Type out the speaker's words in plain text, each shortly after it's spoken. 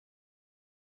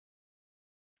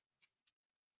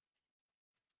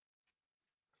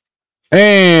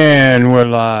And we're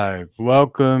live.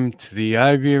 Welcome to the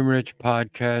Ivy and Rich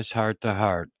podcast, Heart to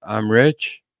Heart. I'm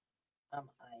Rich. I'm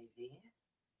Ivy.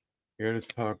 Here to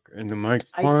talk in the mic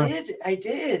I more.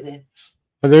 did.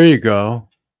 Oh, there you go.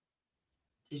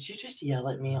 Did you just yell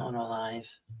at me on a live?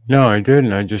 No, I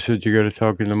didn't. I just said you got to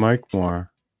talk in the mic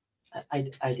more. I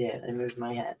did. I moved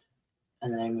my head,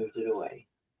 and then I moved it away.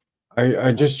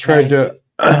 I just tried to.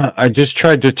 I just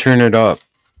tried to turn it up.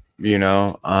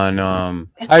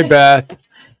 On Hi Beth.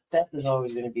 Beth is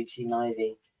always going to be Team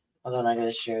Ivy. Hold on, I got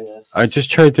to share this. I just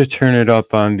tried to turn it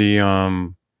up on the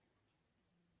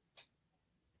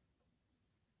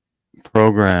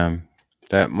program.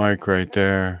 That mic right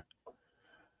there.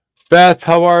 Beth,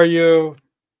 how are you?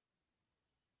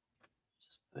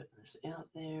 Just putting this out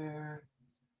there.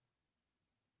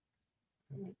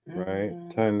 Right.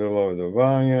 Time to lower the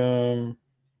volume.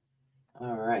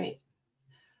 All right.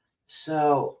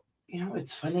 So,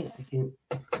 it's funny.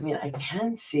 I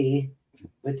can see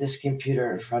with this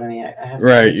computer in front of me. I have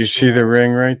Right. You see the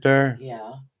ring right there?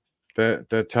 Yeah.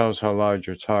 That tells how loud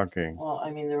you're talking. Well,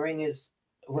 the ring is.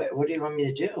 What do you want me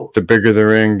to do? The bigger the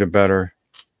ring, the better.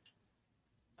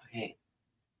 Okay.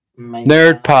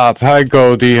 Nerd Pop. Hi,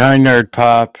 Goldie. Hi, Nerd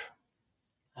Pop.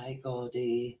 Hi,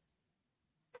 Goldie.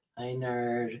 Hi,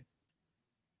 Nerd.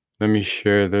 Let me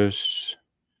share this.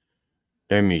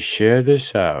 Let me share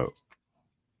this out.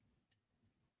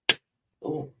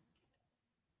 Oh.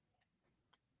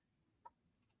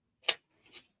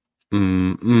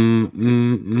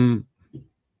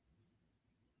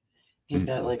 He's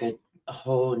got like a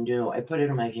whole new. I put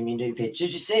it on my community page.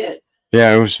 Did you see it?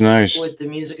 Yeah, it was nice. With the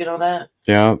music and all that?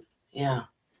 Yeah. Yeah.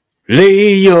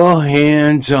 Lay your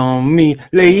hands on me.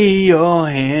 Lay your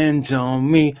hands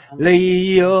on me. Lay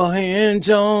your hands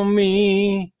on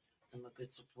me. I'm a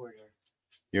good supporter.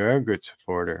 You're a good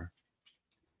supporter.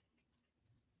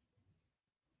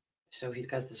 So he's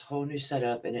got this whole new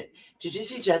setup in it. Did you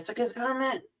see Jessica's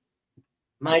comment?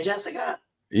 My Jessica?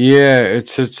 Yeah, it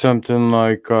said something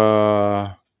like,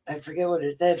 I forget what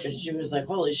it said, but she was like,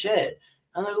 holy shit.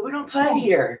 I'm like, we don't play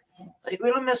here. Like, we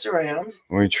don't mess around.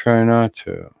 We try not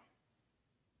to.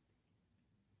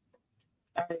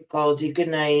 All right, Goldie, good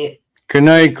night. Good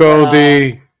night,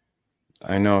 Goldie.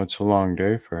 I know it's a long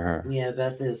day for her. Yeah,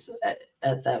 Beth is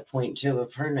at that point, too,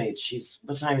 of her night.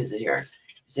 What time is it here?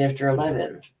 It's after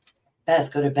 11.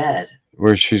 Beth, go to bed.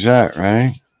 Where she's at,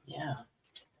 right? Yeah.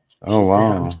 Oh,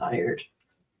 wow. I'm tired.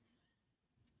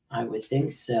 I would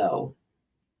think so.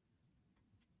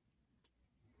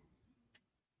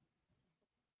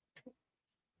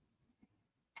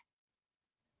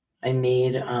 I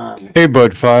made Hey,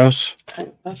 Bud Files.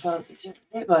 Bud Files, it's here.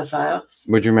 Hey, Bud Files.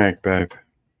 What'd you make, babe?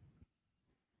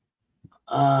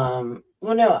 Well,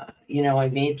 no, I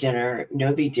made dinner.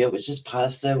 No big deal. It was just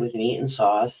pasta with meat and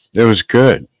sauce. It was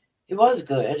good. It was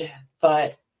good,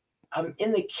 but I'm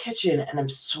in the kitchen and I'm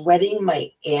sweating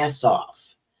my ass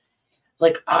off.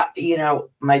 Like,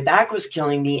 my back was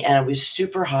killing me and it was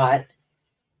super hot.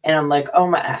 And I'm like, oh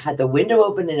my, I had the window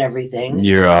open and everything.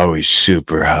 You're always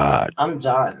super hot. I'm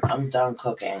done. I'm done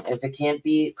cooking. If it can't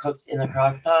be cooked in the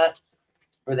crock pot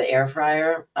or the air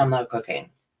fryer, I'm not cooking.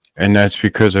 And that's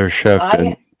because our chef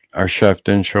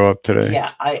didn't show up today.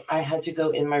 Yeah, I had to go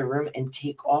in my room and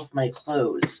take off my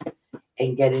clothes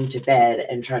and get into bed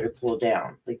and try to cool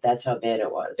down. Like, that's how bad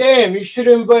it was. Damn, you should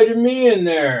have invited me in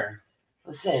there.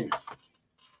 Listen,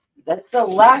 that's the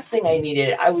last thing I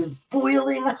needed. I was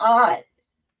boiling hot.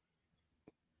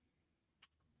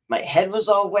 My head was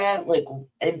all wet,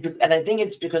 and I think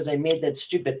it's because I made that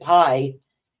stupid pie,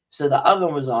 so the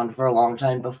oven was on for a long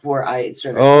time before I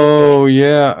started. Oh,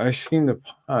 yeah, I seen the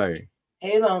pie.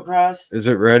 Hey, Lone Cross. Is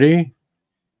it ready?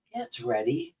 Yeah, it's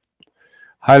ready.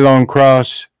 Hi, Lone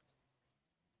Cross.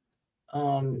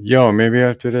 Yo, maybe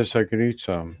after this I could eat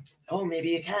some. Oh, maybe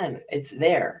you can. It's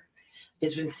there.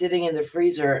 It's been sitting in the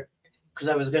freezer because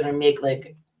I was gonna make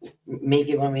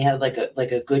it when we had like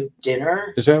a good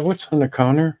dinner. Is that what's on the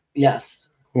counter? Yes.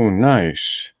 Oh,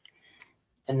 nice.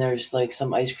 And there's like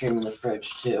some ice cream in the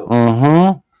fridge too.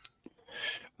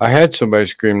 I had some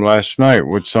ice cream last night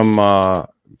with some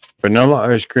vanilla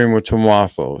ice cream with some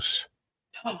waffles.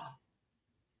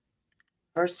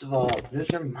 First of all, those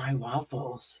are my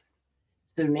waffles.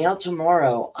 So now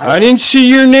tomorrow, I didn't see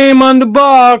your name on the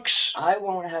box. I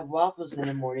won't have waffles in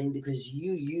the morning because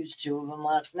you used 2 of them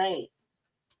last night.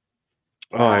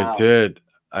 Oh, wow. I did.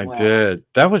 I did.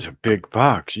 That was a big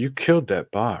box. You killed that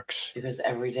box. Because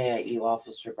every day I eat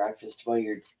waffles for breakfast while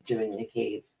you're doing the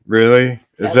cave. Really?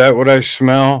 Is that what I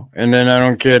smell? And then I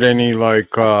don't get any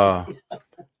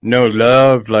no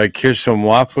love. Like, here's some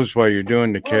waffles while you're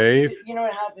doing the cave. You know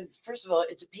what happens? First of all,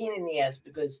 it's a pain in the ass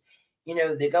because You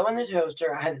know, they go in the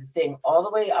toaster. I have the thing all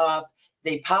the way up.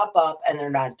 They pop up and they're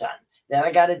not done. Then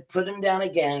I got to put them down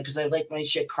again because I like my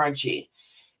shit crunchy.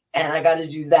 And I got to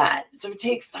do that. So it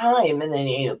takes time. And then,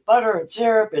 you know, butter and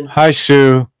syrup. And Hi,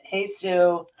 Sue. hey,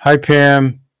 Sue. Hi,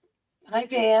 Pam. Hi,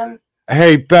 Pam.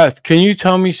 Hey, Beth, can you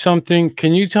tell me something?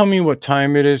 Can you tell me what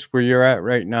time it is where you're at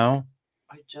right now?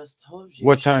 I just told you.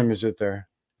 What time is it there?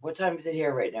 What time is it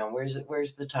here right now? Where's it?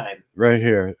 Where's the time? Right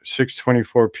here,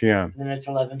 6:24 p.m. Then it's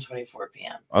 11:24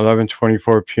 p.m.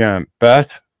 11:24 p.m.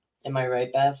 Beth? Am I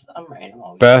right, Beth? I'm right. I'm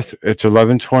always Beth, right. it's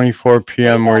 11:24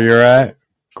 p.m. where you're at.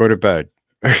 Go to bed.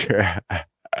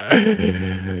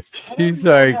 She's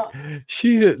like,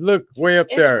 look way up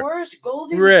there. It's worse.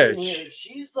 Goldie Rich. was in here.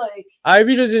 She's like,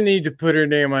 Ivy doesn't need to put her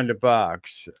name on the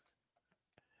box.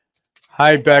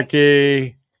 Hi,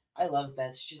 Becky. I love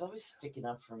Beth. She's always sticking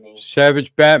up for me.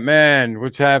 Savage Batman,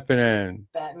 what's happening?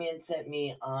 Batman sent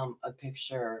me a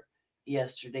picture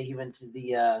yesterday. He went to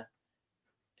the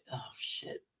oh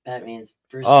shit. Batman's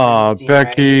Bruce. Oh,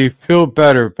 Becky, right? feel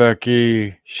better,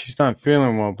 Becky. She's not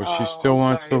feeling well, but she still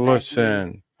wants to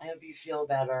listen. Becky. I hope you feel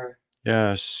better.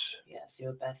 Yes. Yeah, see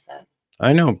what Beth said?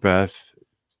 I know, Beth.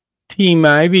 Team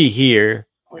Ivy here.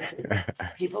 Listen,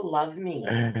 people love me.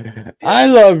 I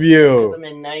love you. I'm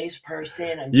a nice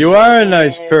person. You are a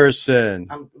nice person.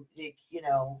 I'm, you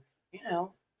know.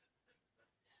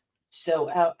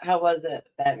 So how was it,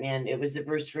 Batman? It was the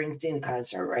Bruce Springsteen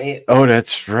concert, right? Oh,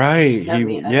 that's right.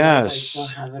 I still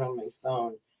have it on my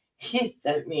phone. He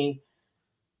sent me.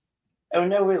 Oh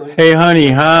no! It was. Hey,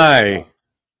 honey. Hi.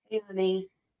 Hey, honey.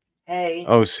 Hey.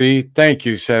 Oh, see? Thank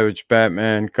you, Savage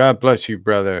Batman. God bless you,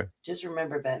 brother. Just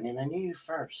remember, Batman, I knew you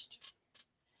first.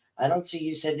 I don't see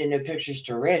you sending no pictures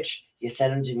to Rich. You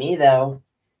sent them to me, though.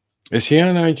 Is he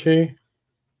on IG?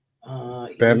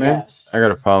 Batman? Yes. I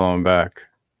gotta follow him back.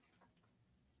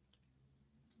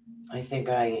 I think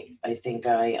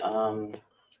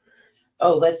oh,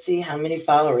 let's see how many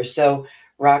followers. So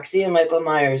Roxy and Michael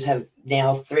Myers have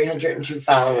now 302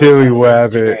 followers. Silly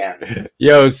Wabbit.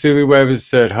 Yo, Silly Wabbit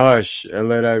said hush and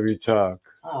let Ivy talk.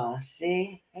 Aw,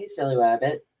 see? Hey, Silly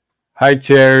Wabbit. Hi,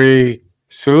 Terry.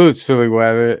 Salute, Silly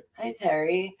Wabbit. Hi,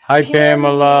 Terry. Hi,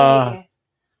 Pamela.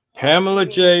 Pamela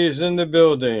J is in the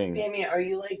building. Pammy, are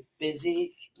you like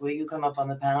busy? Will you come up on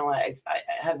the panel? I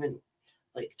haven't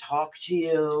like talked to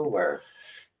you or.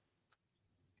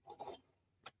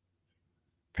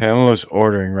 Pamela's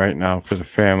ordering right now for the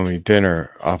family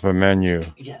dinner off a menu.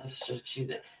 Yes,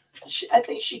 I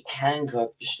think she can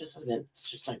cook, but she just doesn't. It's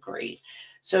just not great.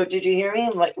 So, did you hear me?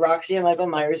 Like Roxy and Michael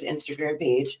Myers' Instagram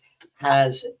page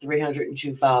has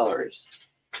 302 followers,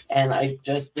 and I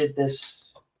just did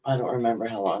this. I don't remember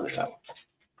how long ago.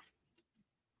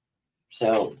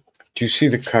 So, do you see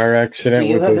the car accident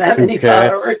with those that many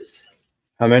followers?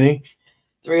 How many?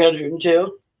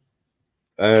 302.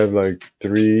 I have like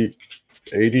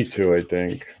 382, I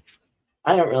think.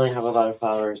 I don't really have a lot of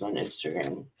followers on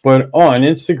Instagram. But on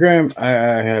Instagram,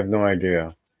 I have no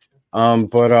idea. I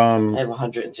have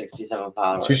 167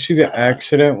 followers. Did you see the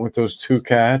accident with those two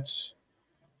cats?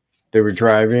 They were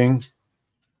driving.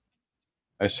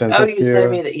 I sent it to you.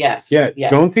 Sent me that. Yes. Yeah.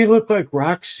 Don't they look like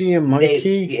Roxy and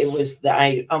Mikey?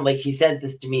 I'm like, he sent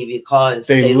this to me because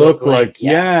they look like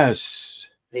yes.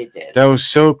 They did. That was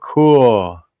so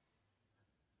cool.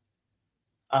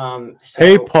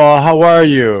 Hey, Paul, how are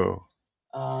you?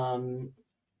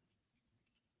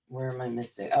 Where am I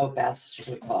missing? Oh, Beth,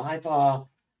 Paul. Hi, Paul.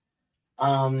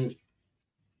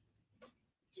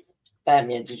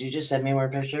 Batman, did you just send me more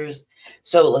pictures?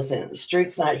 So listen,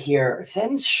 Street's not here.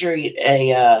 Send Street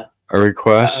a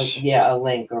request. A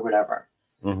link or whatever.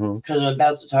 Because I'm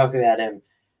about to talk about him.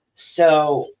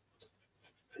 So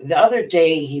the other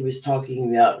day he was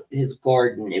talking about his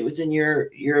garden. It was in your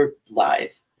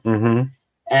live.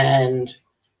 And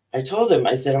I told him,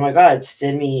 I said, oh my God,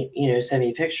 send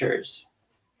me pictures.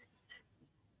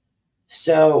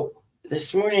 So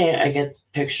this morning I get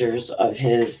pictures of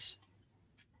his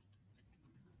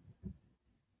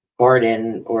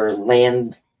garden or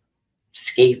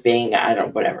landscaping,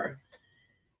 whatever.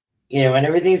 And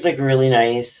everything's like really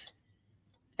nice.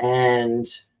 And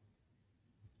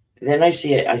then I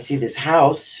see this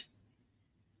house.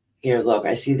 Here, look,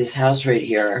 I see this house right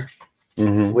here,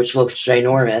 which looks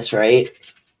ginormous, right?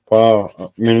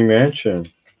 Wow, mini mansion.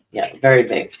 Yeah, very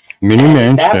big. Mini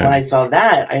mansion. When I saw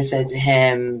that, I said to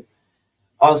him,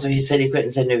 also, he said he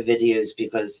couldn't send no videos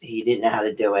because he didn't know how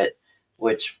to do it,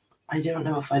 which I don't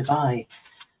know if I buy.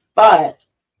 But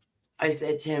I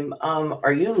said to him,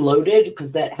 are you loaded?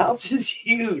 Because that house is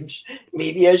huge.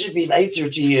 Maybe I should be nicer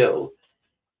to you.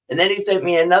 And then he sent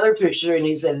me another picture and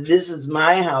he said, this is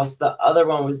my house. The other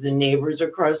one was the neighbors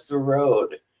across the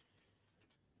road.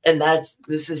 And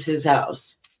this is his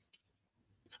house.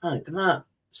 Come on.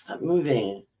 Stop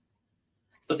moving.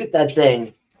 Look at that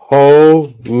thing.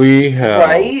 Holy hell.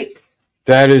 Right?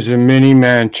 That is a mini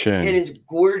mansion. It is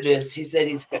gorgeous. He said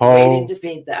he's waiting to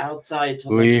paint the outside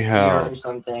till next year or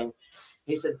something.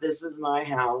 He said, this is my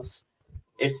house.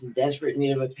 It's in desperate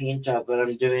need of a paint job, but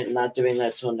I'm not doing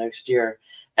that till next year.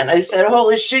 And I said,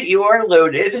 holy shit, you are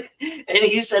loaded. And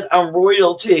he said, I'm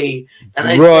royalty. And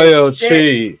I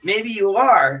said, maybe you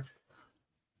are.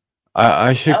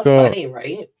 I should go. Funny,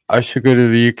 right? I should go to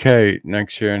the UK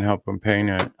next year and help him paint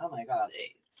it. Oh my God.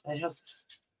 That house is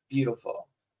beautiful.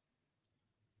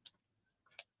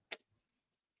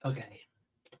 Okay.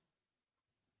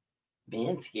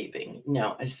 Manscaping.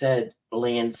 No, I said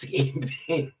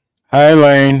landscaping. Hi,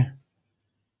 Lane.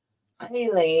 Hi,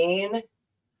 Lane.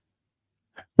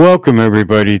 Welcome,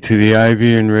 everybody, to the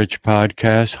Ivy and Rich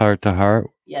podcast, Heart to Heart.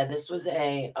 Yeah, this was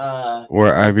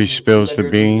where Ivy spills the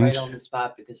beans. Right on the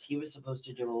spot, because he was supposed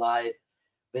to do a live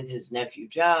with his nephew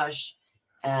Josh,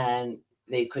 and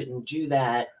they couldn't do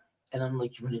that. And I'm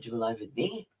like, you want to do a live with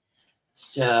me?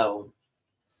 So,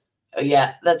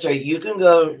 yeah, that's right. You can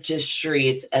go to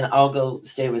Streets, and I'll go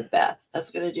stay with Beth. That's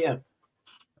a good idea.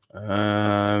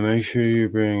 Make sure you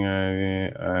bring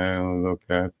Ivy. I'll look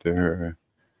after her.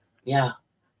 Yeah.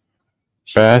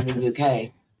 Beth. In the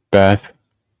UK. Beth,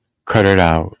 cut it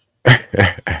out.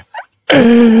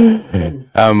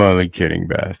 I'm only kidding,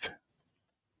 Beth.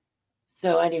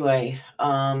 So anyway,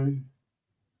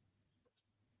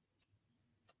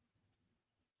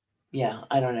 yeah,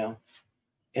 I don't know.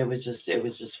 It was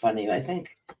just funny. I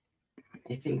think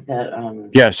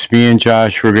that yes, me and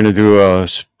Josh, we're gonna do a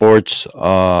sports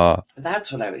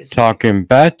that's what I was talking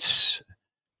bets,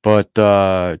 but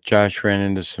Josh ran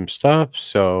into some stuff,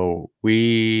 so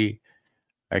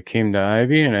I came to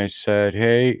Ivy and I said,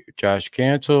 hey, Josh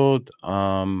canceled.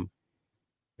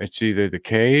 It's either the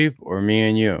cave or me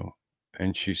and you.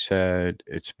 And she said,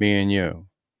 it's me and you.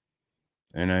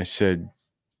 And I said,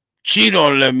 she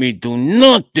don't let me do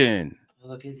nothing.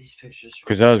 Look at these pictures.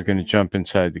 Because I was going to jump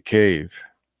inside the cave.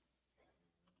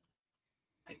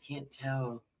 I can't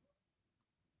tell.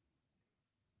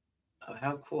 Oh,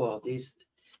 how cool. These.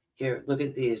 Here, look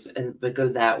at these, but go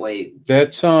that way.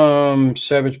 That's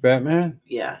Savage Batman?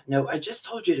 Yeah. No, I just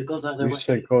told you to go the other way. You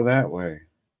said go that way.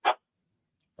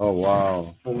 Oh,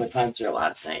 wow. From the concert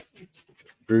last night.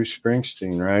 Bruce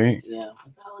Springsteen, right? Yeah.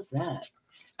 What the hell is that?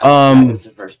 That was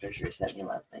the first picture he sent me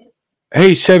last night.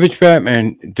 Hey, Savage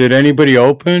Batman, did anybody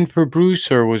open for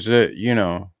Bruce, or was it,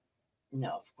 No,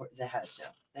 of course, they had to.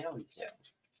 They always do.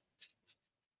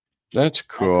 That's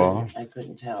cool. I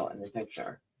couldn't tell in the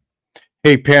picture.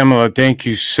 Hey, Pamela, thank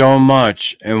you so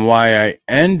much. And why I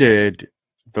ended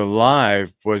the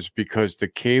live was because the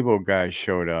cable guy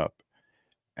showed up.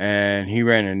 And he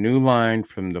ran a new line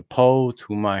from the pole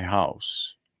to my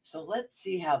house. So let's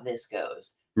see how this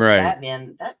goes. Right.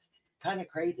 Batman, that's kind of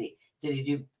crazy. Did he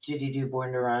do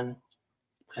Born to Run?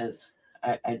 Because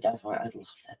I love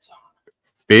that song.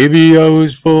 Baby, I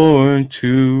was born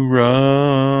to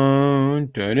run.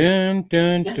 Dun, dun,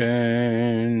 dun,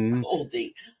 dun.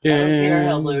 Goldie. I don't care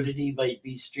how loaded he might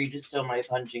be. Street is still my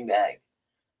punching bag.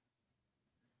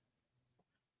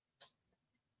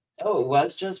 Oh, it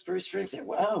was just Bruce Springsteen.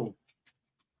 Wow.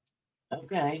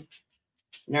 Okay.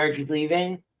 Nerd, you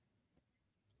leaving?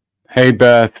 Hey,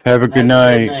 Beth. Have a good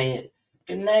night.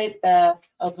 Good night, Beth.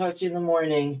 I'll talk to you in the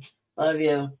morning. Love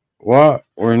you. What?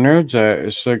 Where Nerds at?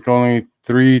 It's like only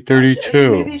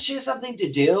 3:32. Maybe she has something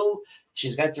to do.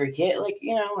 She's got 3 kids. Like,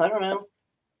 I don't know.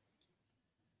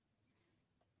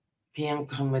 Pam,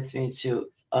 come with me too.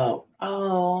 Oh.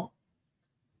 I'll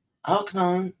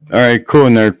come. All right, cool,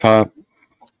 Nerd Pop.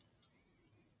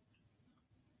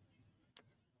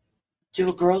 Do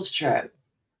a girls trip.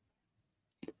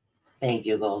 Thank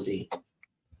you, Goldie.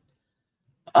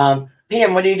 Pam,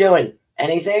 what are you doing?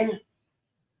 Anything?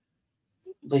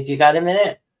 Like, you got a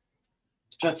minute?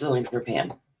 Drop the link for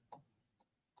Pam.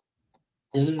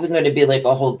 This is going to be like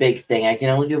a whole big thing. I can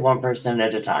only do one person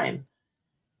at a time.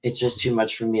 It's just too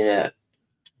much for me to.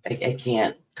 I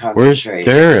can't concentrate. Where's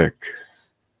Derek?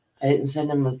 I didn't send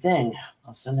him a thing.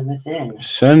 I'll send him a thing.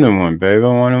 Send him one, babe. I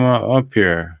want him up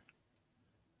here.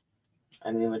 I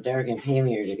mean, with Derek and Pam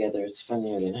here together, it's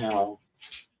funnier than hell.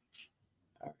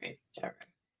 All right, Derek.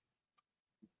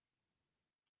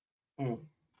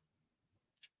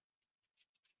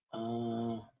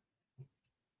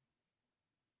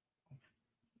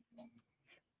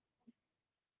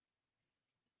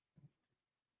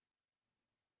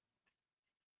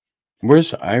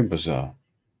 Where's Ibiza?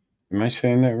 Am I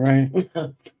saying that right?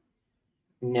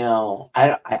 No,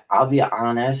 I'll be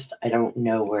honest. I don't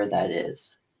know where that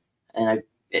is, and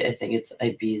I think it's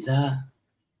Ibiza.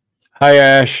 Hi,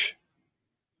 Ash.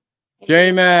 Hey,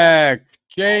 J-Mac.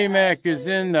 J-Mac Ashley. is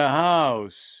in the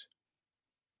house.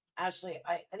 Ashley,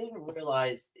 I didn't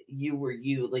realize you were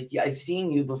you. Like, I've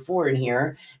seen you before in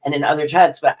here and in other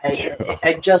chats, but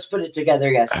I just put it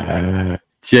together yesterday.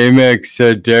 J-Mac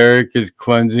said Derek is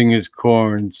cleansing his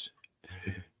corns.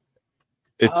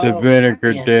 It's a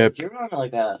vinegar man, dip. Like, you're on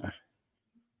like a.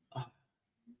 Oh,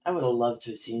 I would have loved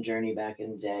to have seen Journey back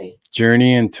in the day.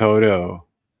 Journey and Toto.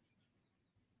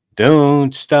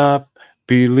 Don't stop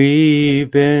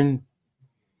believing.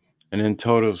 And then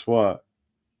Toto's what?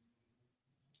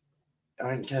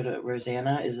 Aren't Toto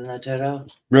Rosanna? Isn't that Toto?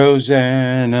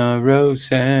 Rosanna,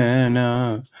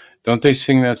 Rosanna. Don't they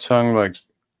sing that song like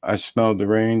I Smelled the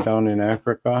Rain down in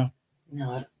Africa?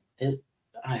 No,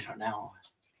 I don't know.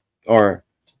 Or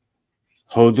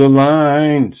Hold the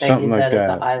Line, something like Becky's that.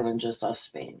 at the island just off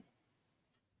Spain.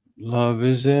 Love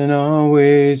isn't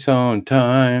always on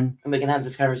time. And we can have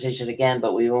this conversation again,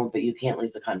 but we won't. But you can't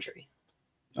leave the country.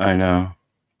 I know.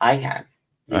 I can.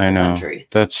 I know.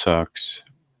 That sucks.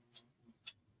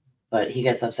 But he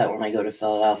gets upset when I go to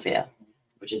Philadelphia,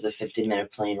 which is a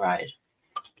 15-minute plane ride.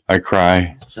 I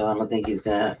cry. So I don't think he's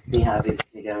gonna be happy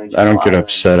with me going. I don't get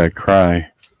upset. I cry.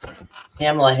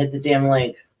 Pamela, hit the damn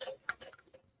link.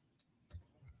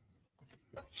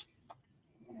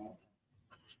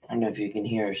 I don't know if you can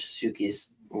hear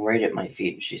Suki's right at my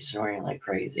feet. She's snoring like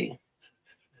crazy.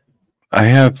 I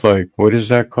have like, what is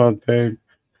that called, babe?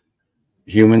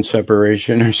 Human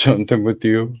separation or something with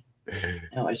you?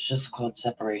 No, it's just called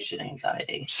separation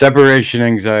anxiety. Separation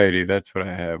anxiety. That's what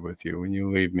I have with you when you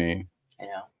leave me. I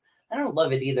know. I don't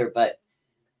love it either, but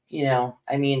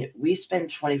I mean, we spend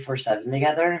 24/7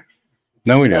 together.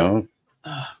 No, we don't.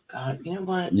 Oh God, you know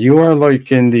what? You are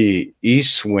like in the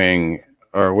East Wing,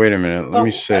 or wait a minute, let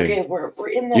me see. Okay, we're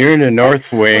in the. You're in the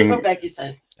North Wing. Look what Becky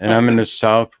said. And I'm in the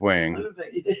South Wing. Look what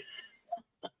Becky did.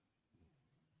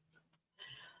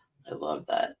 I love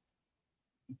that.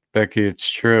 Becky, it's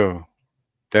true.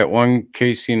 That one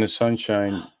Casey and the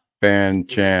Sunshine Band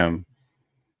jam.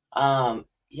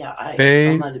 Yeah,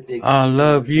 Babe, I'm not a big I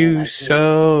love you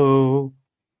so,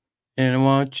 and I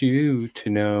want you to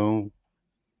know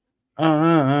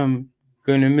I'm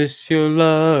gonna miss your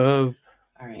love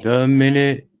the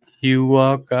minute you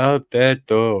walk out that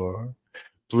door.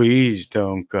 Please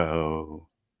don't go.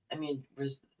 I mean,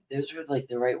 those were like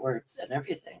the right words and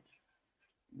everything.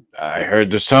 I heard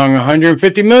the song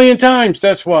 150 million times.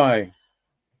 That's why.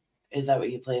 Is that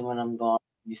what you play when I'm gone?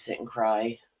 You sit and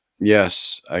cry?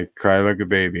 Yes, I cry like a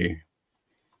baby.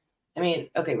 I mean,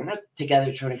 okay, we're not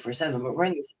together 24/7, but we're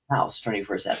in this house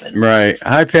 24/7. Right.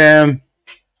 Hi, Pam.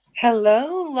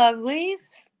 Hello, lovelies.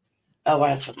 Oh, I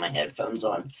have to put my headphones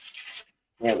on.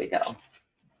 There we go.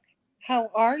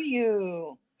 How are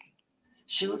you?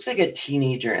 She looks like a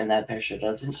teenager in that picture,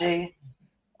 doesn't she?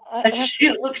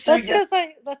 She looks so young.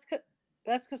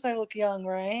 That's because I look young,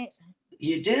 right?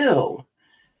 You do.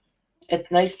 It's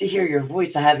nice to hear your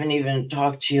voice. I haven't even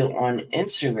talked to you on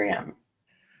Instagram.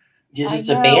 You just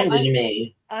abandoned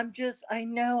me. I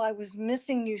know I was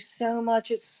missing you so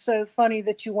much. It's so funny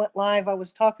that you went live. I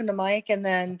was talking to Mike and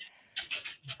then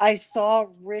I saw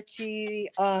Richie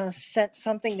sent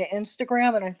something to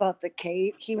Instagram and I thought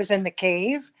he was in the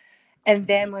cave. And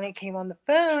then when I came on the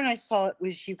phone, I saw it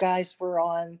was you guys were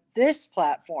on this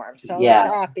platform. So I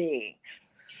was happy.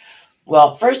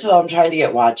 Well, first of all, I'm trying to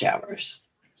get watch hours.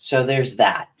 So there's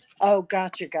that. Oh,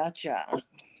 gotcha.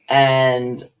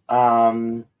 And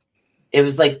it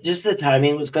was like just the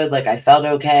timing was good. Like I felt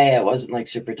okay. I wasn't like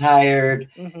super tired.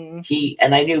 Mm-hmm.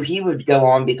 And I knew he would go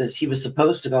on because he was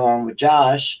supposed to go on with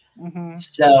Josh. Mm-hmm.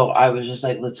 So I was just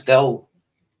like, let's go.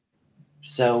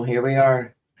 So here we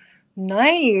are.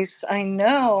 Nice. I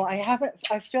know.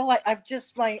 I feel like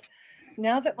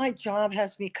now that my job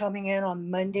has me coming in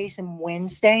on Mondays and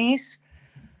Wednesdays,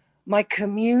 my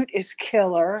commute is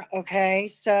killer. Okay.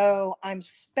 So I'm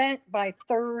spent by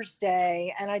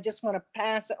Thursday and I just want to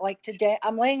pass it. Like today,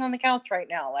 I'm laying on the couch right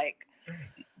now. Like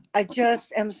I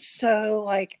just am so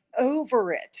like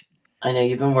over it. I know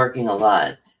you've been working a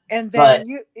lot. And then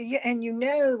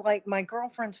like my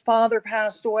girlfriend's father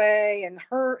passed away and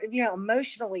her,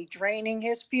 emotionally draining.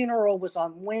 His funeral was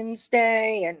on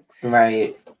Wednesday and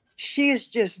right. She is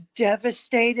just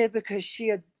devastated because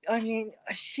she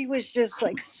was just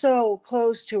like so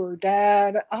close to her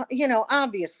dad.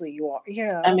 Obviously you are,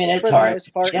 I mean, it's for hard. the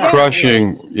most part. Yeah.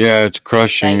 Crushing. Yeah, it's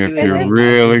crushing if you're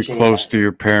really close to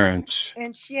your parents.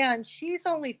 And she's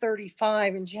only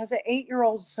 35 and she has an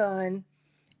 8-year-old son.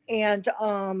 And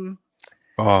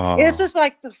This Oh, is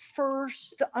like the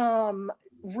first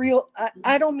real.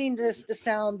 I don't mean this to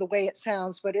sound the way it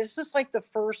sounds, but it's just like the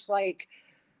first like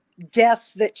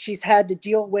death that she's had to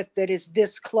deal with that is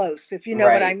this close, if you know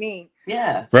what I Right. mean.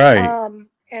 Yeah. right.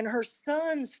 And her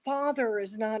son's father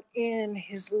is not in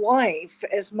his life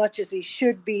as much as he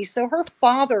should be. So her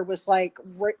father was like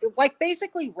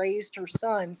basically raised her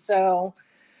son. So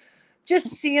just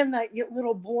seeing that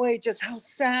little boy, just how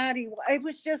sad he was, it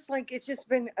was just like, it's just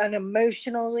been an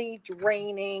emotionally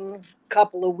draining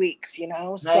couple of weeks, you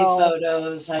know? Hi, So,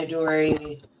 photos. Hi,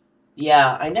 Dory.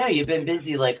 Yeah, I know you've been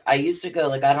busy. Like I used to go.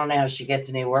 Like I don't know how she gets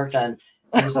any work done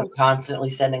because I'm constantly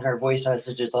sending her voice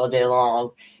messages all day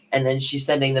long, and then she's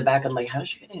sending them back. I'm like, how does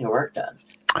she get any work done?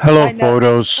 Hello, I know.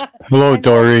 photos. Hello, I know.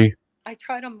 Dory. I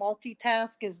try to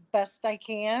multitask as best I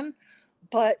can,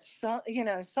 but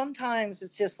sometimes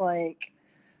it's just like,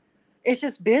 it's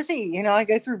just busy. I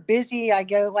go through busy. I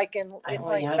go like it's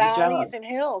Well, you like have a job. valleys and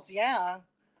hills. Yeah.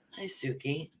 Hi,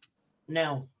 Suki.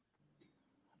 No.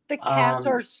 The cats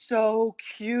are so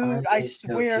cute. Aren't I they so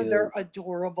swear cute? they're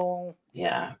adorable.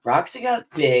 Yeah, Roxy got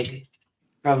big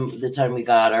from the time we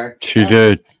got her. She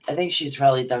did. I think she's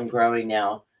probably done growing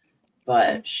now,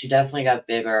 but she definitely got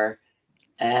bigger,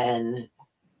 and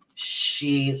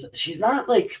she's not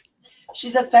like,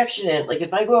 she's affectionate. Like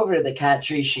if I go over to the cat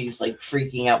tree, she's like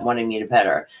freaking out wanting me to pet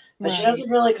her, but she Right. doesn't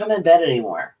really come in bed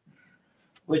anymore,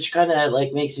 which kind of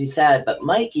like makes me sad. But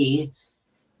Mikey,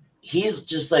 he's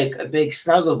just like a big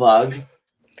snuggle bug.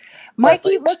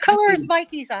 Mikey, like, what color is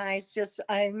Mikey's eyes? Just,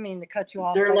 I didn't mean to cut you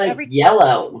off. They're but like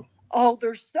yellow. Oh,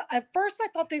 they're so, at first I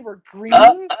thought they were green,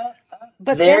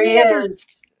 but there then he is.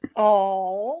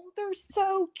 Oh, they're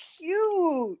so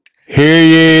cute. Hear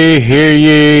ye, hear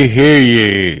ye, hear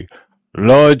ye.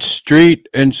 Lord Street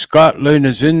in Scotland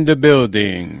is in the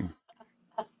building.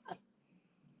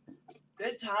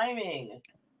 Good timing.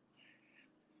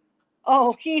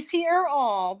 Oh, he's here.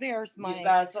 Oh, there's my. You've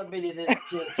got somebody to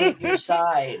take your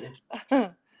side.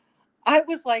 I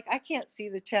was like, I can't see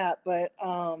the chat, but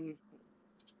oh,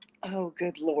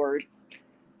 good Lord.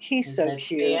 He's so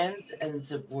cute. Fans and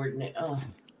subordinate. Oh,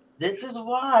 this is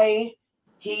why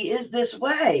he is this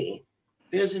way.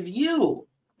 Because of you.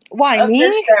 Why,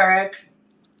 me? Derek.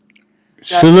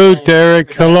 Salute,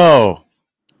 Derek. Hello.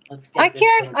 I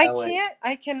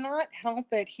cannot help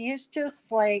it. He is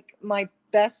just like my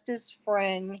bestest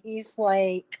friend. He's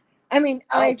like, I mean,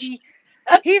 Ivy,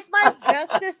 he's my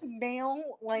bestest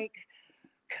male, like,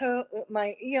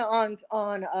 on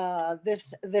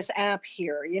this app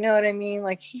here. You know what I mean?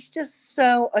 Like, he's just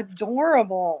so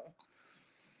adorable.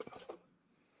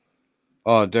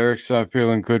 Oh, Derek's not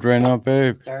feeling good right now,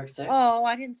 babe. Derek's sick. Oh,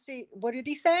 I didn't see. What did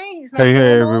he say? He's not.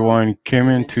 Hey, everyone. Came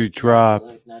in to drop.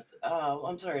 Oh,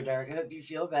 I'm sorry, Derek. I hope you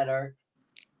feel better.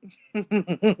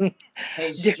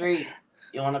 Hey, Street,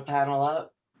 you want to panel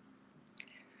up?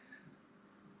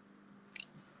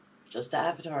 Just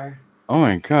Avatar. Oh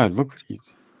my God! Look what he's.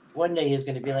 One day he's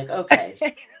going to be like,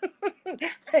 okay.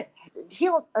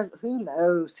 He'll. Who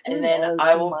knows? And then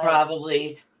I will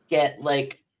probably get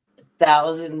like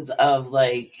thousands of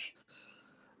like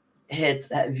hits,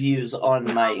 views on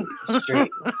my stream.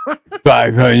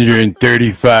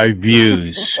 535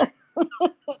 views.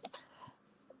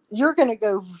 You're gonna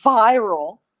go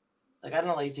viral. Like I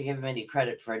don't like to give him any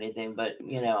credit for anything, but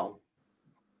you know,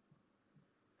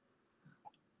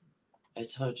 I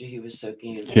told you he was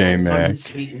soaking his J-Mac.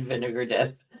 sweet and vinegar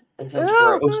dip.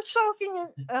 Oh, who's soaking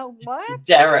it? Oh, what?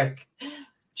 Derek.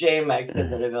 J-Mac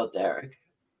said that about Derek.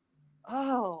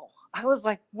 Oh, I was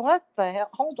like, what the hell?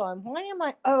 Hold on. Why am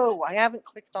I? Oh, I haven't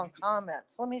clicked on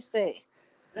comments. Let me see.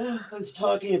 I was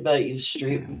talking about you,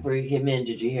 Street, before you came in.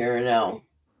 Did you hear or no?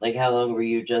 Like, how long were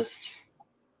you just...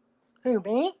 Who,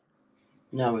 me?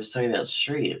 No, I was talking about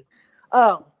Street.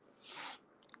 Oh.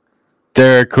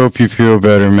 Derek, hope you feel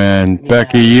better, man. Yeah,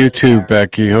 Becky, you too, Derek.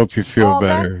 Becky. Hope you feel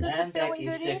better. And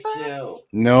Becky's sick too.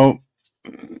 Nope.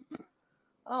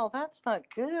 Oh, that's not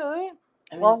good. I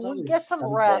mean, well, we'll get some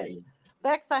rest.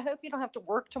 Bex, I hope you don't have to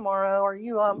work tomorrow. Are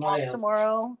you off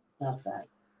tomorrow? Not that.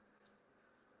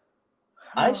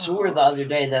 I swore the other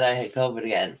day that I had COVID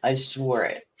again. I swore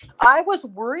it. I was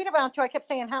worried about you. I kept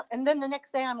saying how, and then the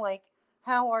next day I'm like,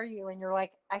 "How are you?" And you're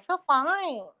like, "I feel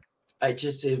fine."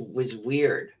 It was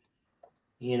weird.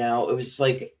 You know, it was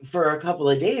like for a couple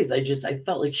of days, I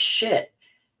felt like shit.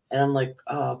 And I'm like,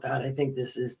 oh God, I think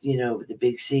this is, you know, the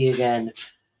big C again.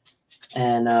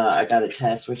 And I got a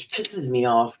test, which pisses me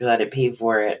off because I had to pay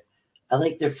for it. I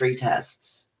like their free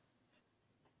tests,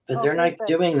 but they're not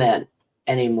doing that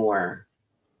anymore.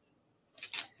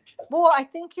 Well, I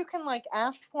think you can like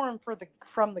ask for them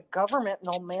from the government,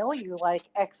 and they'll mail you like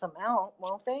X amount,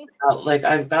 won't they? Like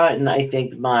I've gotten, I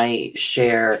think, my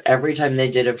share every time they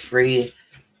did a free,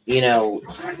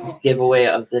 giveaway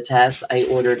of the test. I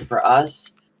ordered for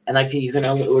us, and you can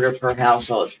only order per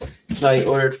household. So I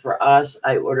ordered for us.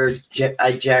 I ordered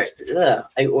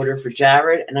I ordered for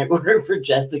Jared, and I ordered for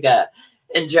Jessica.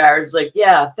 And Jared's like,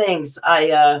 "Yeah, thanks.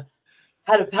 I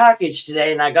had a package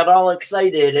today, and I got all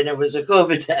excited, and it was a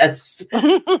COVID test."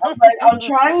 I'm like, "I'm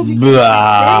trying to get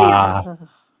Blah. safe."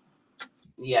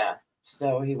 Yeah,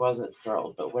 so he wasn't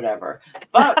thrilled, but whatever.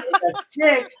 But when he got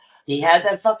sick, he had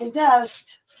that fucking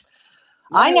test.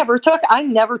 I never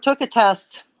took a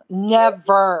test.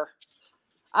 Never.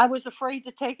 I was afraid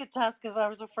to take a test because I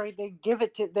was afraid they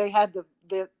had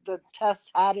the test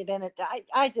had it in it.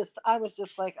 I was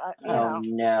just like,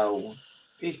 No.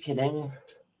 Are you kidding?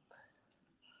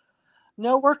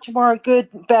 No work tomorrow. Good,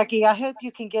 Becky. I hope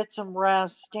you can get some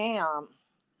rest. Damn.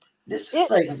 This is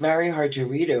like very hard to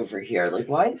read over here. Like,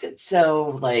 why is it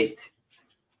so like?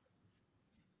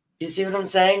 You see what I'm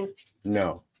saying?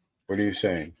 No. What are you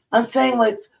saying? I'm saying,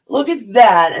 like, look at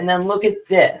that, and then look at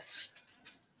this.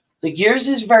 Like, yours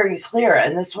is very clear,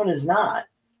 and this one is not.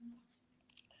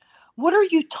 What are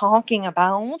you talking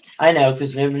about? I know,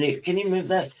 because nobody. Can you move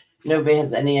that? Nobody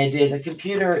has any idea. The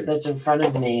computer that's in front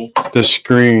of me. The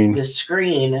screen. The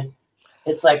screen.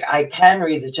 It's like I can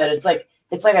read the chat. It's like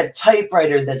a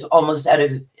typewriter that's almost out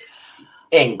of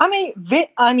ink.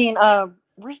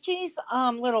 Richie's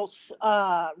little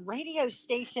radio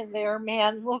station there,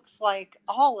 man, looks like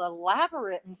all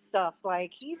elaborate and stuff.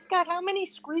 Like, he's got, how many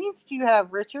screens do you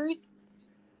have, Richard?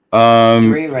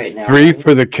 3 right now. 3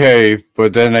 for the cave,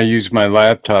 but then I use my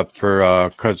laptop for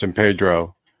Cousin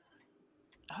Pedro.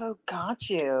 Oh, got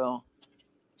you.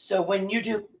 So when you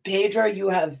do Pedro, you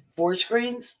have 4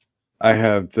 screens? I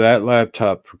have that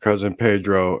laptop for Cousin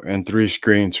Pedro and 3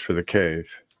 screens for the cave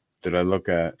that I look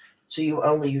at. So you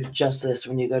only use just this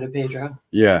when you go to Pedro?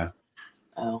 Yeah.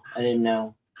 Oh, I didn't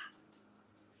know.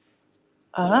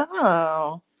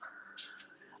 Oh.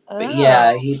 But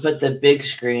yeah, he put the big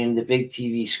screen, the big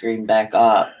TV screen back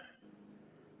up.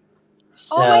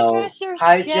 So, oh my gosh,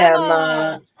 hi,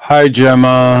 Gemma. Hi,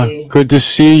 Gemma. Hey. Good to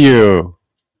see you.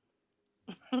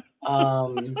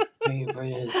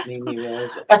 Favorite made me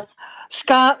realize.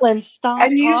 Scotland, stop.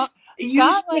 And you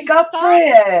Scotland, stick up for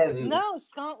him. No,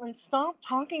 Scotland, stop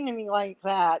talking to me like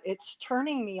that. It's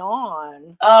turning me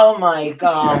on. Oh my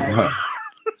God.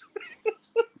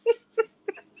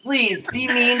 Please be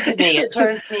mean to me. It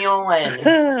turns me on.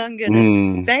 I'm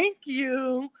gonna thank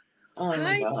you. Oh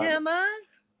hi, God. Gemma.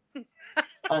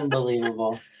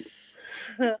 Unbelievable.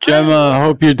 Gemma, I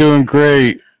hope you're doing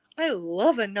great. I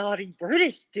love a naughty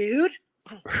British dude.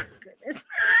 Oh, goodness.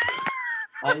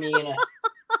 I mean,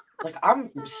 like, I'm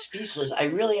speechless. I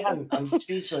really am. I'm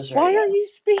speechless right Why now. are you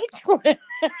speechless?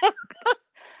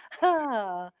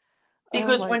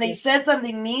 Because when he said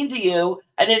something mean to you,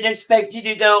 I didn't expect you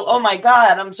to go, "Oh my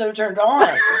God, I'm so turned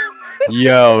on."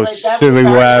 Yo, Like, that silly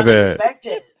was very wabbit.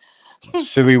 unexpected.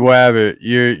 Silly wabbit.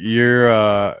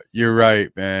 You're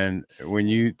right, man.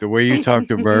 The way you talk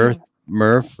to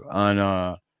Murph on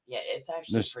Yeah, it's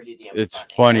actually pretty damn it's funny.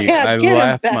 funny. Yeah, I get him,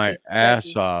 laughed Becky, my ass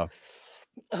Becky. off.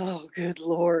 Oh, good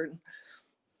Lord.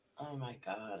 Oh my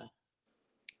God.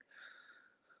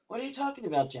 What are you talking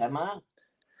about, Gemma?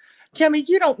 Gemma,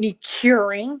 you don't need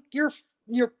curing. You're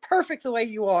perfect the way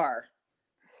you are.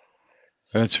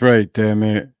 That's right, damn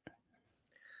it.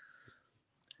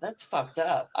 That's fucked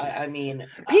up. I mean,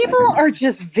 People are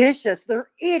just vicious. They're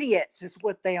idiots, is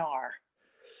what they are.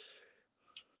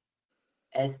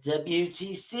 at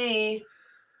WTC.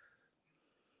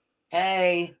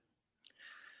 Hey.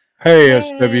 Hey,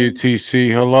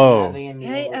 SWTC, hello.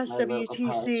 Hey,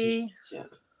 SWTC.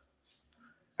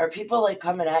 Are people like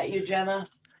coming at you, Gemma?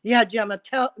 Yeah, Gemma,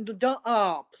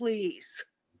 oh, please.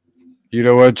 You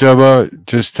know what, Gemma?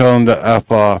 Just tell him to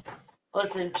F off.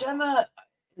 Listen, Gemma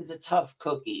is a tough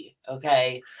cookie,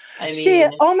 okay? I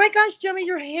mean, oh my gosh, Gemma,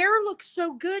 your hair looks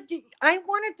so good. I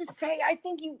wanted to say,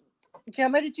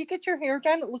 Gemma, did you get your hair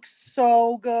done? It looks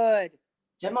so good.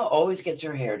 Gemma always gets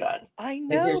her hair done. I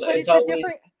know, but it's a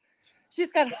different.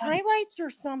 She's got highlights or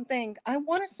something. I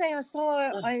want to say I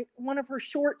saw one of her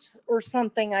shorts or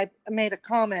something. I made a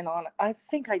comment on it. I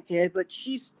think I did, but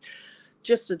she's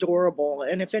just adorable.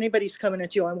 And if anybody's coming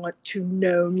at you, I want to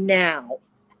know now.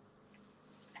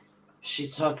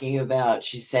 She's saying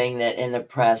that in the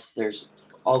press, there's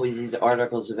always these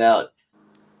articles about,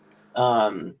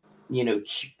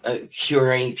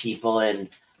 curing people. And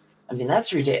I mean,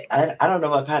 that's ridiculous. I don't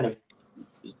know what kind of,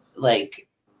 like,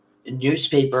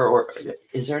 newspaper, or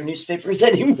is there newspapers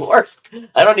anymore?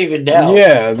 I don't even know.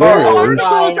 Yeah, there Or is.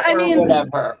 Articles, I or mean,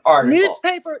 whatever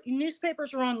article.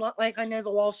 Newspapers are on, like I know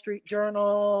the Wall Street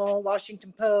Journal,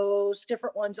 Washington Post,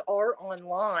 different ones are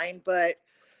online, but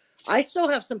I still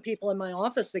have some people in my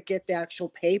office that get the actual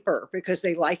paper because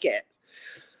they like it.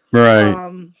 Right.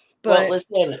 Well, But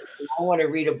listen, if I want to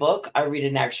read a book, I read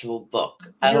an actual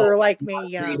book. I you're don't like me,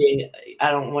 yeah. reading.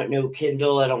 I don't want no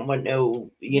Kindle. I don't want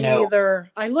no, you know. Either.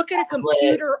 I look at a tablet.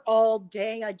 computer all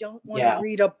day. I don't want Yeah. to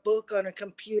read a book on a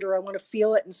computer. I want to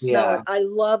feel it and smell Yeah. it. I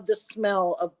love the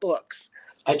smell of books.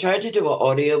 I tried to do an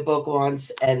audiobook once,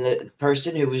 and the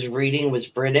person who was reading was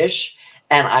British,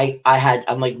 and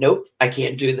I'm like, nope, I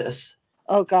can't do this.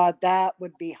 Oh God, that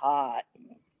would be hot.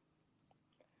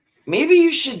 Maybe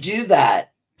you should do that.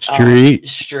 Street.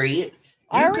 You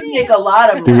already can make a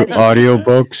lot of Do money.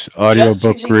 audiobooks, just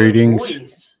audiobook using your readings.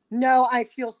 voice. No, I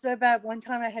feel so bad. One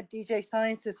time I had DJ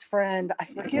Science's friend, I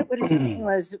forget what his name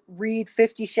was, read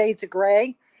 50 Shades of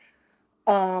Grey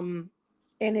in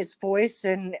his voice,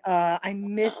 and I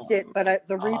missed it, but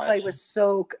the replay was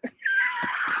so good.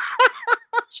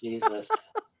 Jesus.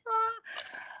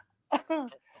 Okay.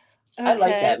 I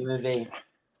like that movie.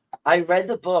 I read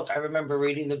the book. I remember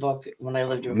reading the book when I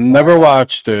lived in Never Florida.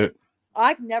 watched it.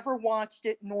 I've never watched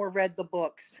it nor read the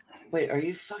books. Wait, are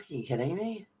you fucking kidding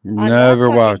me? I'm not Never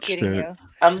fucking watched kidding it. you.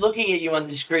 I'm looking at you on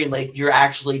the screen like you're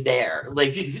actually there.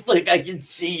 Like I can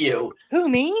see you. Who,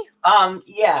 me?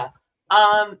 Yeah.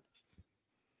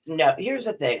 No, here's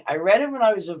the thing. I read it when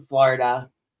I was in Florida,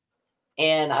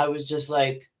 and I was just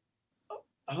like,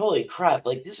 holy crap,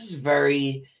 like this is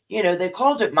very, they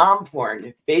called it mom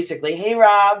porn, basically. Hey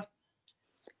Rob.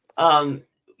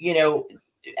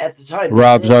 At the time,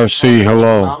 Rob's RC,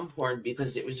 hello. mom porn,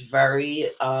 because it was very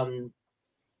It's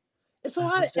a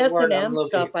lot of What's the word I'm S&M looking-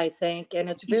 stuff, I think, and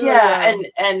it's very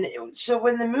and so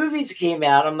when the movies came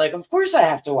out, I'm like, of course I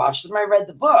have to watch them. I read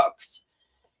the books,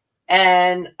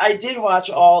 and I did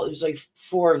watch all. It was like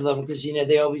 4 of them, because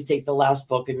they always take the last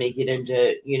book and make it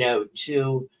into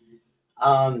 2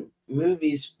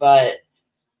 movies. But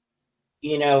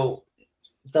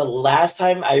the last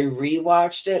time I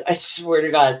rewatched it, I swear to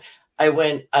God,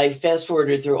 I fast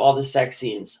forwarded through all the sex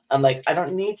scenes. I'm like, I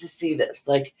don't need to see this.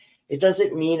 Like, it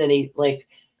doesn't mean any, like,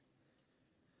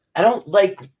 I don't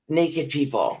like naked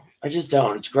people. I just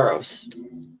don't. It's gross.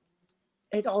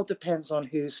 It all depends on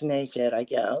who's naked, I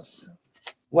guess.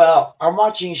 Well, I'm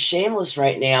watching Shameless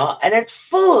right now, and it's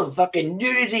full of fucking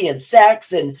nudity and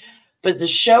sex, but the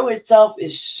show itself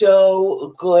is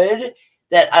so good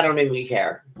that I don't even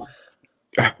care.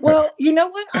 Well, you know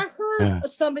what? I heard Yeah.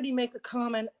 somebody make a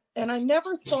comment, and I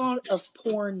never thought of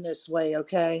porn this way,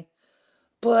 okay?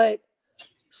 But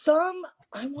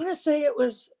I want to say it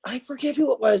was, I forget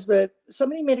who it was, but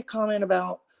somebody made a comment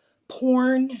about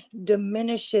porn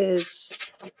diminishes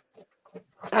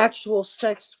actual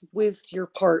sex with your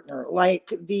partner.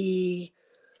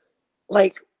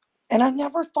 And I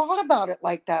never thought about it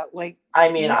like that. Like, I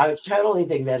mean, I totally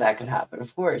think that could happen,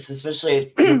 of course,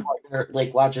 especially if your partner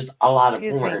watches a lot of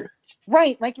Excuse me. porn.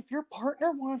 right, like if your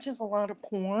partner watches a lot of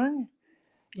porn,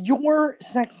 your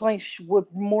sex life would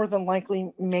more than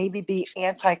likely maybe be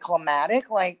anticlimactic.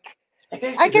 Like,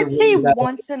 I could see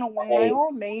once in a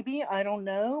while, maybe, I don't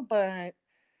know, but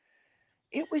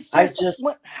it was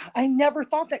I never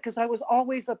thought that, because I was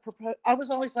always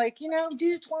like,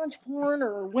 dudes watch porn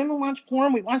or women watch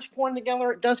porn. We watch porn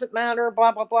together. It doesn't matter,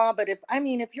 blah, blah, blah. But if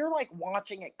you're like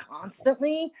watching it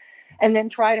constantly and then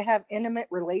try to have intimate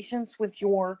relations with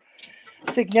your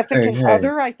significant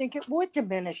other, I think it would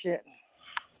diminish it.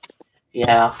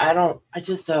 Yeah, I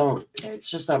just don't.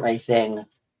 It's just not my thing.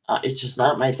 It's just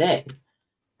not my thing.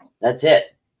 That's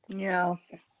it. Yeah.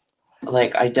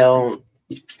 Like, I don't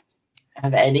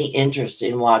have any interest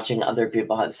in watching other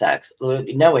people have sex.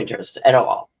 No interest at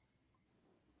all.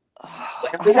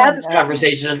 We've had this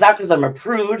conversation. It's not because I'm a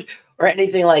prude or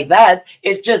anything like that.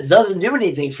 It just doesn't do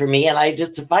anything for me, and I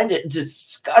just find it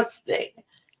disgusting.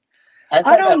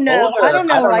 I don't know. I don't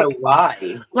know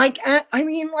why. Like, I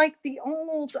mean, like the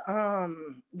old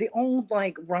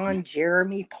like Ron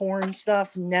Jeremy porn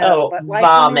stuff. No, but like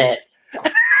vomit.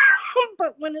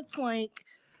 But when it's like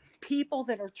people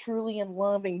that are truly in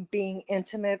love and being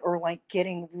intimate or like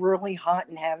getting really hot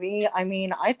and heavy, I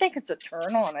mean, I think it's a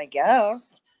turn on, I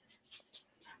guess.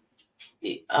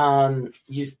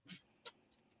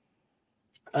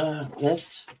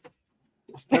 This.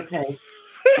 Okay.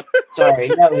 Sorry,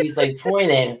 no, he's like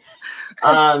pointing.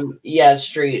 Yeah,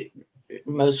 street.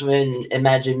 Most women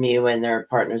imagine me when their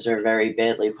partners are very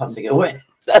badly pumping away.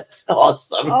 That's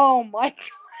awesome. Oh my God.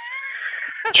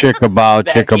 Chicka bow,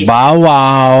 Becky. chicka bow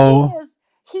wow.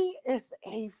 He is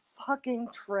a fucking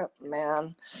trip,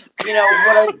 man. You know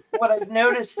what I've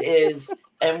noticed is,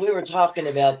 and we were talking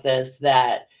about this,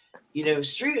 that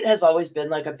Street has always been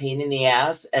like a pain in the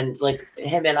ass, and like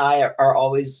him and I are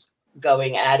always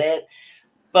going at it.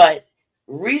 But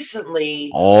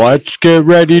recently, Let's get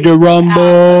ready to he's been out of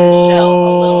his shell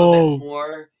a little rumble. bit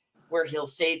more, where he'll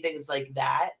say things like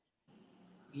that.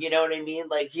 You know what I mean?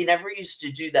 Like he never used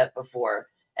to do that before,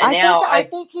 and now I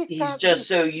think he's just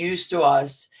so used to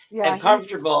us yeah, and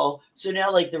comfortable. So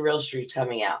now, like the real Street's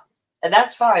coming out, and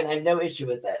that's fine. I have no issue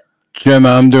with it. Gemma,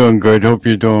 I'm doing good. Hope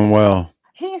you're doing well.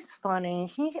 He's funny.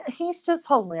 He's just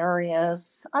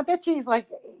hilarious. I bet you he's like,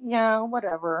 yeah,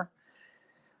 whatever.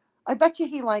 I bet you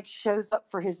he like shows up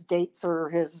for his dates or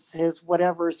his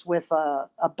whatever's with a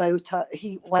bow tie.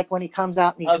 He like when he comes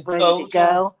out and he's ready to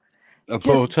go. A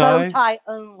bow Just tie? bow tie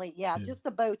only. Yeah, just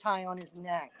a bow tie on his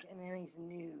neck, and then he's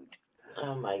nude.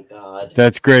 Oh my god,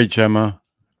 That's great, Gemma.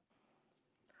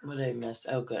 what did I miss?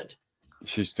 Oh, good.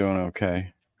 She's doing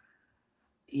okay.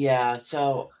 Yeah.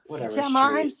 So whatever. Gemma,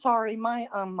 I'm Street. sorry, my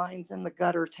mind's in the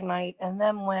gutter tonight. And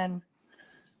then when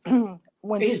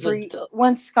He's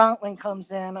when Scotland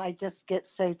comes in, I just get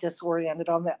so disoriented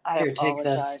on that. I Here, take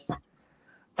this.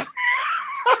 apologize.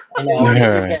 I know.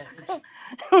 Yeah.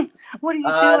 What are you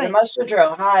The doing? Mustard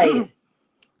Drill. Hi.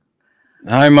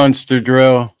 Hi, Munster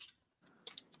Drill.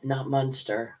 Not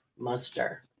Munster.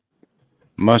 Muster.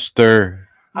 Muster.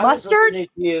 I was Mustard? listening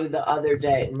to you the other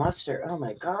day. Mustard. Oh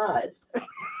my god.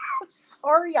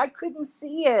 Sorry, I couldn't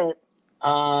see it.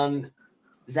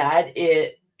 That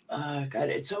it. Oh god,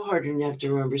 it's so hard when you have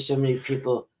to remember so many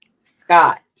people.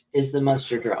 Scott is the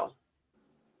Mustard Drill.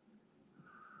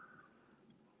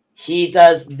 He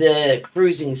does the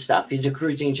cruising stuff. He's a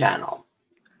cruising channel.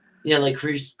 You know, like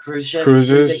cruise ship.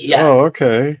 Cruises? Yeah. Oh,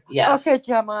 okay. Yes. Okay,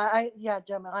 Gemma.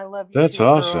 Gemma, I love you. That's too,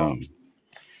 girl. awesome.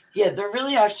 Yeah, they're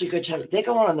really actually good channel. They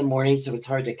go on in the morning, so it's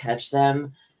hard to catch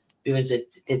them because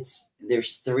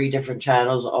there's 3 different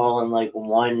channels all in like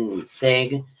one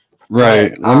thing. Right.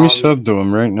 But, Let me sub to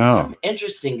him right now. Some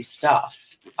interesting stuff,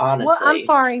 honestly. Well, I'm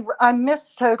sorry, I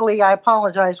missed totally. I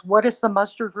apologize. What is the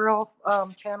Mustard Grill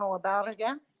channel about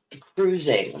again?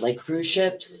 Cruising, like cruise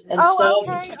ships and Oh,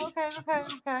 stuff.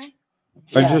 okay.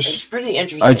 Yeah, just- it's pretty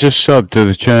interesting. I just subbed to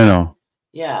the channel.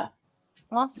 Yeah.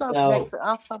 I'll sub So-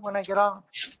 I'll sub when I get off.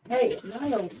 Hey,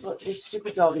 Niall, look, this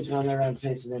stupid dog is running around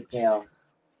chasing its tail.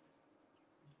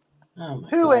 Oh my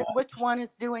god. Which one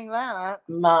is doing that?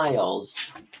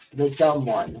 Miles, the dumb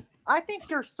one. I think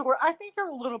you're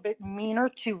a little bit meaner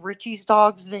to Richie's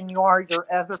dogs than you are your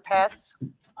other pets.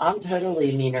 I'm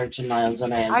totally meaner to Miles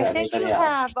than I am to I think you anybody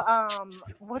else. have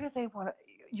what do they want?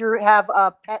 You have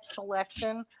a pet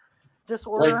selection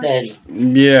disorder.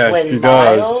 Listen, Yeah, when she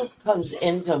does. Miles comes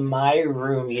into my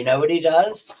room, you know what he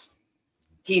does?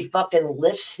 He fucking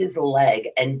lifts his leg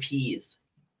and pees.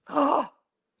 Oh,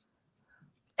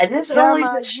 And this only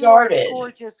Gemma, just you are started.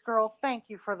 gorgeous, girl. Thank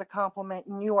you for the compliment.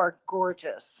 And you are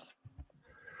gorgeous.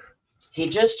 He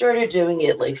just started doing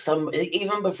it like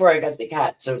even before I got the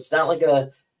cat. So it's not like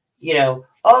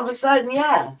all of a sudden,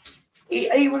 yeah.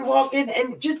 He would walk in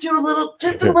and just do a little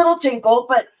tinkle,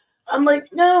 but I'm like,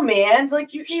 no, man,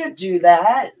 like you can't do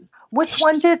that. Which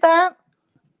one did that?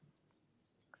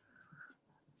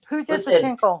 Who did the Listen.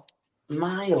 tinkle?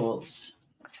 Miles.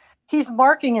 He's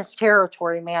marking his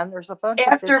territory, man. There's a bunch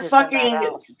After of bitches in that fucking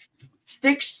house.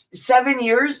 6-7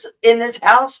 years in this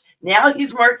house, now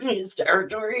he's marking his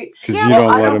territory. Because Yeah, you well,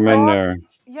 don't I let don't him in know. there.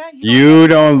 Yeah, You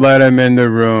don't let him in the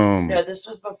room. No, this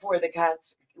was before the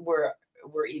cats were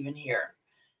even here.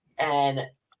 And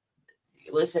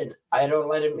listen, I don't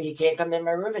let him. He can't come in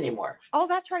my room anymore. Oh,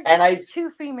 that's right. And You I- have 2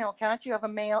 female cats. You have a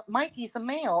male. Mikey's a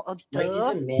male. Oh, Like, he's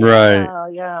duh. a man. Right. Oh,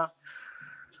 yeah.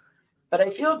 But I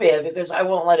feel bad because I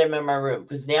won't let him in my room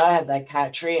because now I have that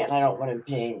cat tree and I don't want him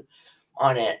peeing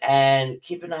on it. And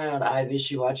keep an eye on Ivy.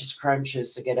 She watches crime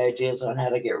shows to get ideas on how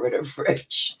to get rid of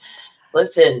Rich.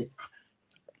 Listen,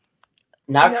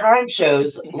 not Yeah. crime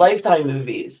shows, Lifetime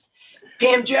movies.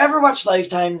 Pam, do you ever watch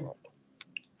Lifetime?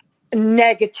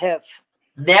 Negative.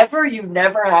 Never? You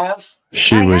never have?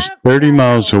 She I was have 30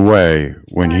 miles animals. away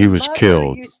when My he was mother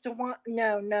killed. Used to want,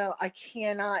 no, I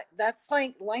cannot. That's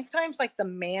like Lifetime's like the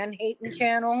man hating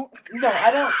channel. No,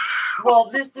 I don't. Well,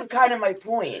 this is kind of my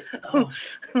point.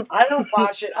 I don't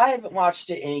watch it. I haven't watched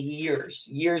it in years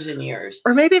and years.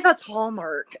 Or maybe that's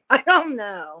Hallmark. I don't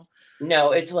know.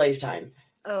 No, it's Lifetime.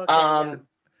 Okay, I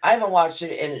haven't watched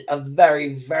it in a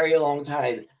very, very long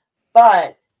time.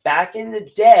 But back in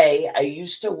the day, I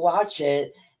used to watch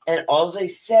it, and all I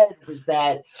said was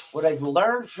that what I've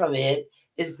learned from it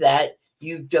is that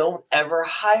you don't ever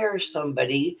hire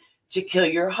somebody to kill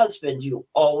your husband. You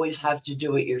always have to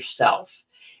do it yourself.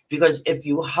 because if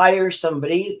you hire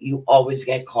somebody, you always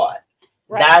get caught.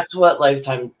 Right. That's what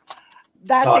Lifetime.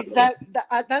 That's taught me. exact.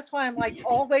 That's why I'm like,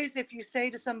 always, if you say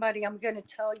to somebody, I'm going to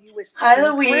tell you a Hi,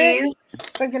 secret. Louise.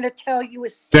 I'm going to tell you a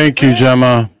secret. Thank you,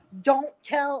 Gemma. Don't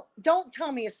tell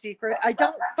me a secret. I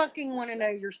don't fucking want to know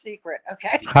your secret.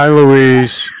 Okay. Hi,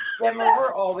 Louise. Gemma,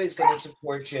 we're always going to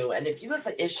support you. And if you have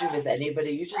an issue with anybody,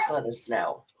 you just let us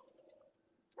know.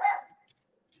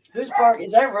 Who's barking?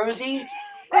 Is that Rosie?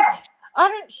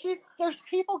 There's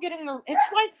people getting it's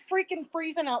like freaking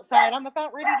freezing outside. I'm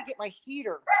about ready to get my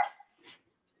heater.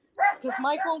 Because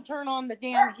Mike won't turn on the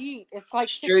damn heat. It's like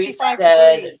Street 65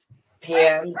 said degrees.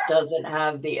 Pam doesn't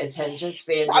have the attention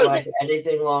span to watch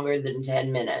anything longer than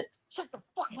 10 minutes. Shut the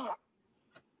fuck up.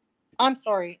 I'm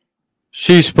sorry.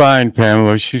 She's fine,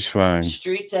 Pamela. She's fine.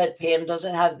 Street said Pam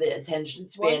doesn't have the attention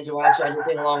span to watch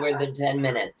anything longer than 10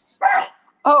 minutes.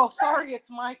 Oh, sorry. It's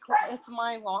my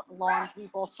lawn,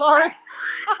 people. Sorry.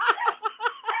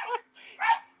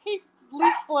 He's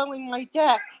leaf blowing my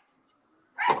deck.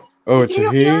 Oh, it's Do a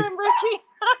you he? hear him,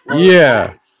 Richie?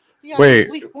 Yeah. Yeah, Wait.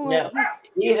 He's leaf blowing, No.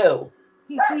 Ew.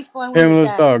 he's leaf blowing Pamela's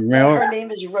my deck. dog, Her male.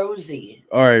 name is Rosie.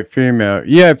 All right, female.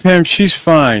 Yeah, Pam, she's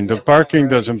fine. The barking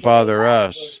doesn't bother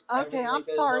us. Okay, I'm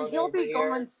sorry. He'll be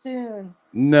gone soon.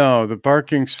 No, the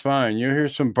barking's fine. You'll hear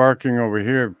some barking over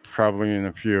here probably in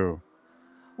a few.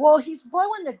 Well, he's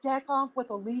blowing the deck off with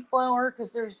a leaf blower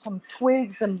because there's some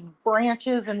twigs and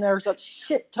branches and there's a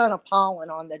shit ton of pollen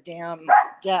on the damn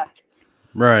deck.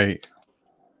 Right.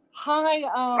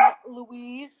 Hi,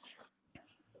 Louise.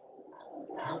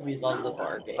 We love the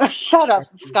barking. Shut up,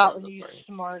 We love Scotland, the you barking.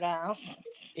 smart ass.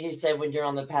 He said when you're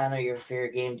on the panel, you're fair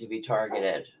game to be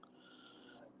targeted.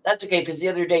 That's okay, because the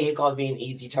other day he called me an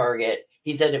easy target.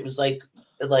 He said it was like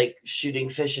shooting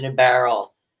fish in a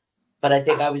barrel. But I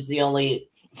think I was the only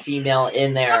female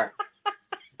in there.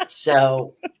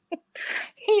 So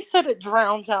He said it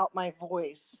drowns out my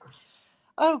voice.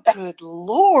 Oh, good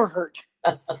Lord.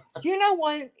 You know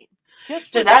what?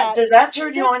 Just does that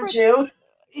turn you on too?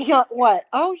 Yeah, what?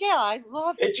 Oh, yeah, I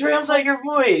love It drowns out your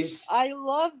voice. I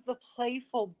love the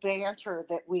playful banter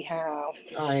that we have.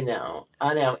 I know.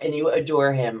 And you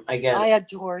adore him. I get I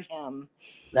adore him.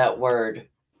 that word.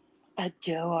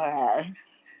 Adore.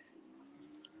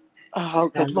 Oh,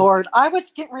 good Sounds- Lord. I was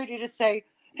getting ready to say,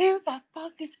 who the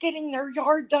fuck is getting their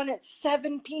yard done at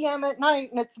 7 p.m. at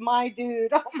night? And it's my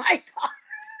dude. Oh, my God.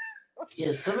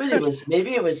 Yeah,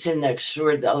 maybe it was him next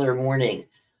door the other morning.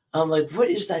 I'm like, what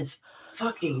is that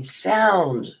fucking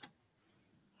sound?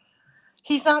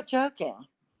 He's not joking.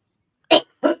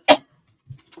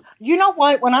 You know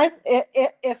what? When I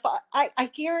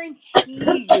guarantee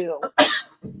you,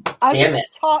 I Damn would it.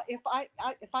 talk if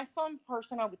I saw him in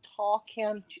person, I would talk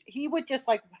him. He would just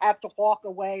like have to walk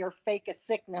away or fake a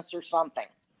sickness or something.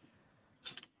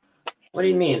 What do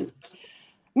you mean?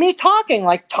 Me talking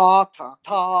like talk.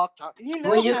 You know.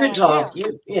 Well, you how can I talk.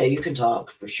 am. You can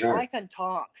talk for sure. I can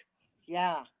talk.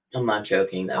 Yeah. I'm not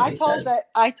joking though.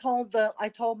 I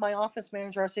told my office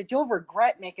manager, I said, you'll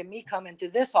regret making me come into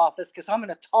this office because I'm going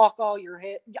to talk all your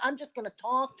head. I'm just going to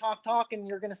talk. And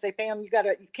you're going to say, Pam, you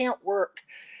can't work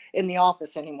in the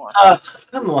office anymore. Oh,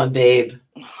 come on, babe.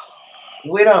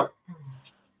 We don't.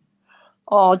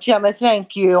 Oh, Gemma,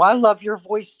 thank you. I love your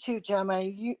voice too, Gemma.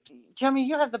 You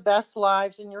have the best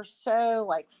lives and you're so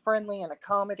like friendly and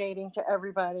accommodating to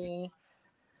everybody.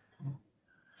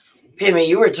 Pammy,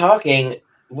 you were talking.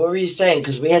 What were you saying?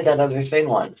 Because we had that other thing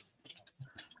on.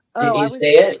 Did you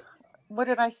say it? What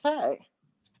did I say?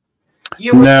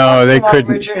 You were No, talking they while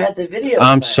couldn't. Richard had the video.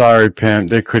 I'm playing. sorry, Pam.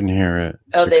 They couldn't hear it.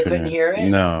 Oh, they couldn't hear it?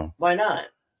 No. Why not?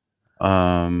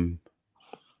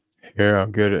 Here, I'll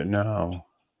get it now.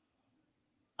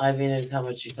 Ivy knows how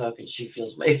much you talk and she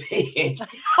feels my pain.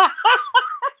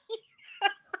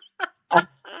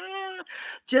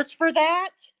 Just for that,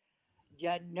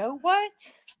 you know what?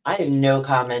 I have no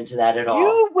comment to that at all.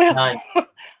 You will. None.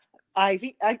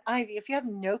 Ivy, if you have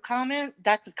no comment,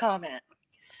 that's a comment.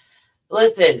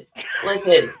 Listen.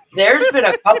 There's been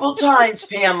a couple times,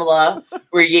 Pamela,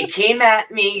 where you came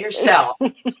at me yourself.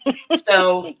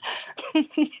 So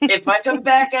if I come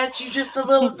back at you just a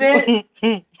little bit,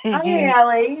 hi,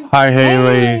 Hallie. Hi,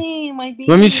 Haley. Hey, my baby.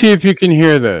 Let me see if you can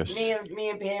hear this. Me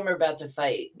and Pam are about to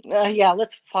fight. Yeah,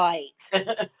 let's fight.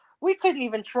 We couldn't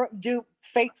even do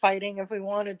fake fighting if we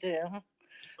wanted to.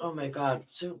 Oh my God!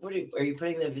 So what are you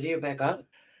putting that video back up?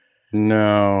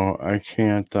 No, I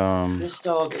can't. This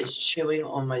dog is chewing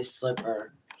on my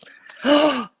slipper.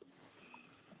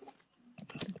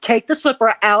 Take the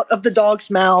slipper out of the dog's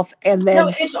mouth and then No,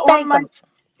 it's spank on my him.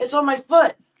 it's on my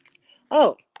foot.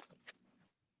 Oh.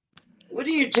 What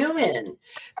are you doing?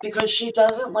 Because she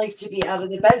doesn't like to be out of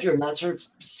the bedroom. That's her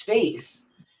space.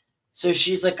 So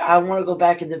she's like, I want to go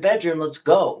back in the bedroom. Let's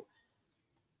go.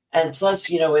 And plus,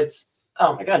 it's,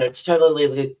 oh my God, it's totally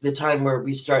like the time where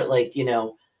we start, like,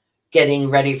 getting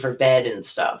ready for bed and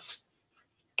stuff.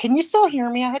 Can you still hear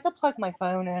me? I had to plug my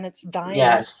phone in. It's dying.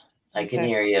 Yes, I can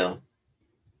hear you.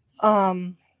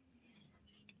 My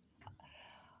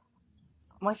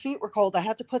feet were cold. I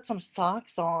had to put some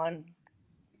socks on.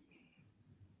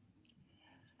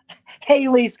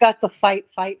 Haley's got the fight.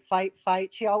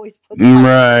 She always puts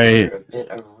right. A bit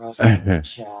of rough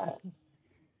chat.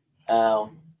 Oh,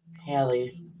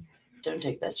 Haley, don't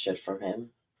take that shit from him.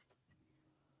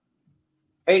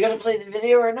 Are you gonna play the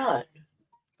video or not?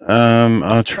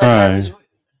 I'll try.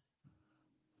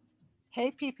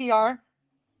 Hey, PPR.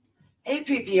 Hey,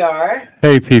 PPR.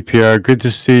 Hey, PPR. Good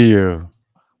to see you.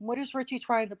 What is Richie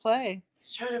trying to play?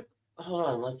 He's trying to hold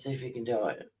on. Let's see if he can do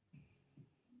it.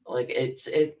 Like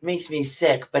it makes me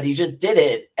sick, but he just did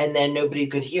it, and then nobody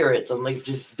could hear it. So I'm like,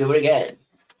 just do it again.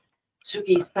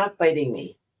 Suki, stop biting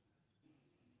me.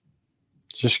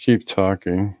 Just keep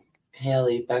talking.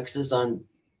 Haley, Bex is on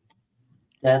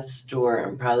death's door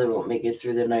and probably won't make it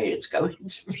through the night. It's going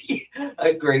to be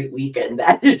a great weekend.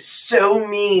 That is so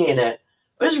mean.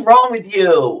 What is wrong with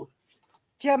you?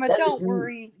 Gemma, don't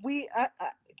worry.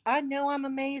 I know I'm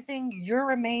amazing. You're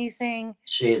amazing.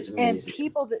 She is amazing. And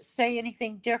people that say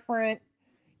anything different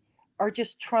are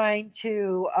just trying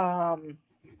to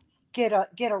get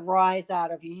a rise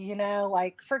out of you,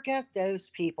 like forget those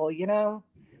people,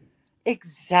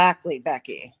 Exactly,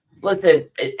 Becky. Listen,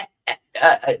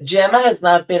 Gemma has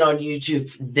not been on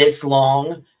YouTube this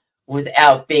long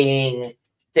without being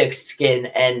thick-skinned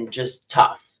and just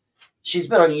tough. She's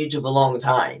been on YouTube a long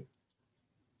time.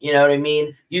 You know what I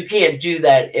mean? You can't do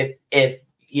that if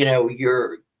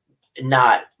you're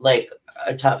not like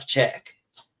a tough chick.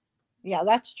 Yeah,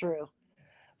 that's true.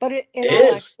 But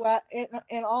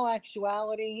in all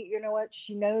actuality, you know what?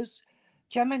 She knows.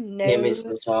 Gemma knows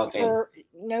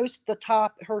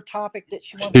her topic that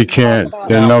she wants. She can't.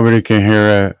 Then nobody can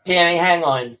hear it. Pammy, hang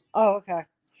on. Oh, okay.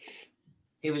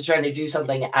 He was trying to do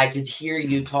something. I could hear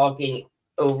you talking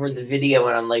over the video,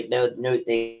 and I'm like, no,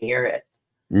 they hear it.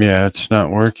 Yeah, it's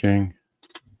not working.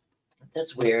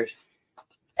 That's weird.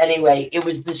 Anyway, it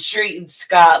was the street in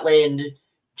Scotland,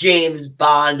 James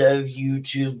Bond of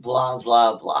YouTube, blah,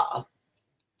 blah, blah.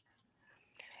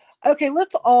 Okay,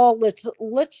 let's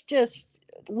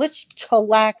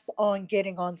chillax on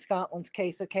getting on Scotland's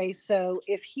case, okay? So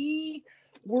if he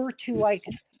were to like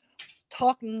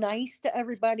talk nice to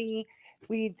everybody,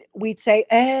 we'd say,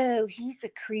 oh, he's a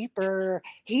creeper,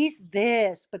 he's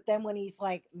this, but then when he's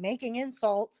like making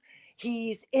insults,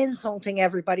 he's insulting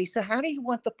everybody. So how do you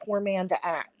want the poor man to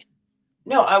act?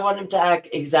 No, I want him to act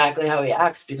exactly how he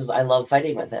acts because I love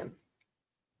fighting with him.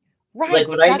 Right. Like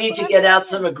when I need to get out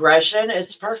some aggression,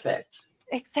 it's perfect.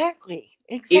 Exactly.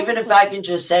 Even if I can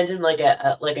just send him like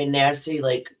a nasty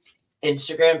like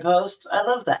Instagram post, I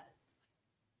love that.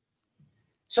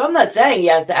 So I'm not saying he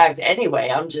has to act anyway.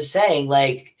 I'm just saying,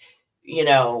 like,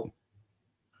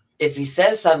 if he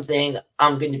says something,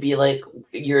 I'm going to be like,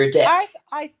 you're a dick.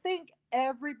 I think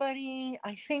every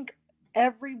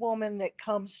woman that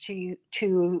comes to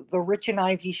the Rich and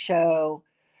Ivy show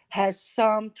has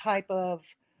some type of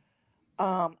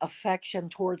affection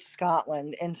towards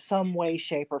Scotland in some way,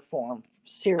 shape, or form.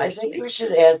 Seriously. I think we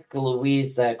should ask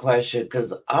Louise that question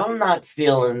because I'm not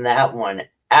feeling that one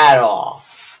at all.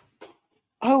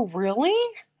 Oh, really?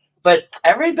 But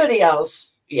everybody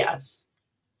else, yes.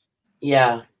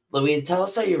 Yeah. Louise, tell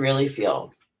us how you really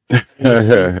feel. Said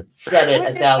it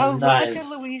 1,000 times. What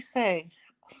did Louise say?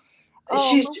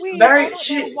 She's Louise, very. I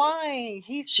don't know why.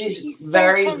 She's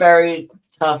very, so very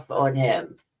tough on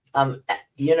him.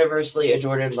 Universally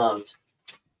adored and loved.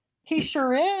 He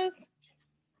sure is.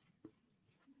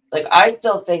 Like, I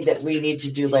still think that we need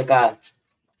to do like a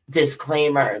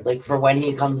disclaimer, like for when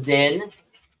he comes in.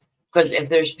 Because if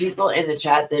there's people in the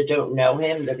chat that don't know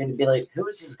him, they're going to be like, who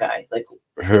is this guy? Like,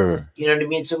 you know what I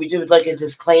mean? So we do like a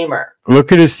disclaimer.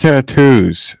 Look at his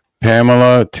tattoos.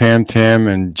 Pamela, Tam Tam,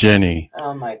 and Jenny.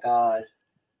 Oh my God.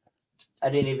 I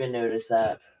didn't even notice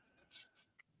that.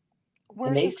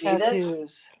 Where's the tattoos?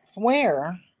 This?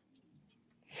 Where?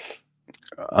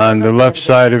 On the left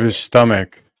side of his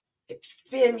stomach.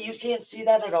 Bim, you can't see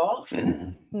that at all?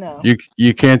 No.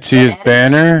 You can't see his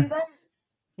banner?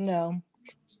 No.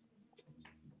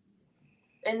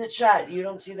 In the chat, you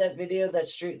don't see that video, that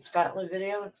Street Scotland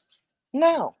video?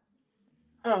 No.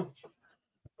 Oh.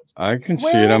 I can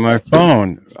see it on my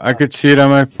phone. I could see it on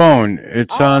my phone.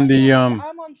 It's on the I'm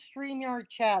on StreamYard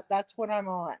chat. That's what I'm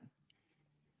on.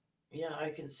 Yeah, I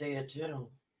can say it too.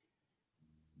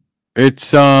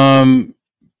 It's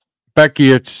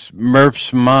Becky, it's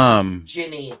Murph's mom.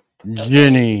 Ginny.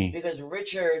 Ginny. Because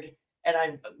Richard, and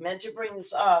I meant to bring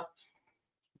this up.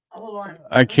 Hold on.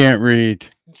 I can't read.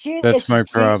 That's It's my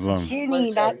problem. Ginny,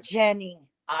 Listen. not Jenny.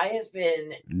 I have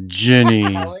been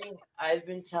Ginny. I've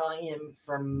been telling him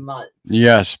for months.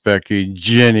 Yes, Becky.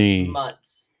 Ginny.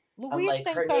 Months. Louise like,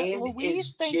 her thinks name Louise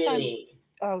is thinks Ginny.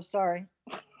 Oh, sorry.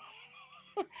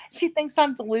 She thinks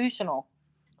I'm delusional.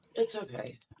 It's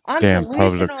okay. I'm Damn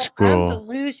delusional. public school. I'm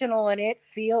delusional, and it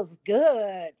feels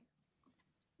good.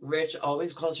 Rich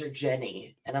always calls her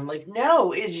Jenny, and I'm like,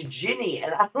 no, it's Ginny,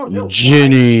 and I don't know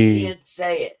Ginny. why she can't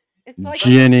say it. It's like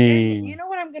Ginny. You know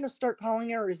what I'm going to start calling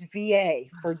her is VA,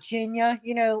 Virginia.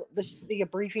 You know the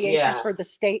abbreviation for the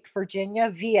state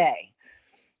Virginia, VA.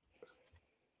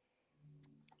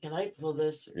 Can I pull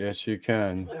this? Yes, you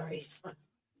can. All right.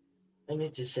 I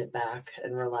need to sit back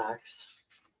and relax.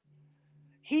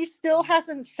 He still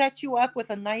hasn't set you up with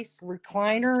a nice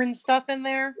recliner and stuff in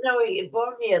there? No, he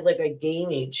bought me like a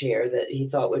gaming chair that he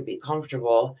thought would be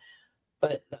comfortable.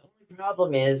 But the only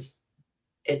problem is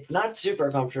it's not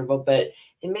super comfortable, but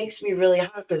it makes me really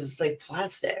hot because it's like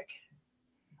plastic.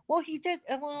 Well, he did.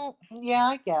 Well, yeah,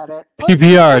 I get it.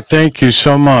 PPR, thank you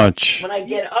so much. When I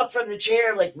get up from the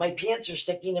chair, like my pants are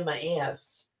sticking in my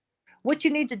ass. What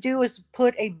you need to do is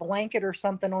put a blanket or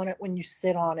something on it when you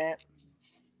sit on it.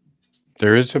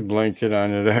 There is a blanket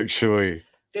on it, actually.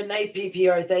 Good night,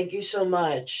 PPR. Thank you so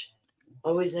much.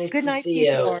 Always nice Good to night, see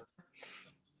PPR.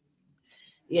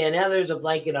 you. Yeah, now there's a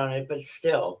blanket on it, but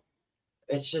still,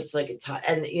 it's just like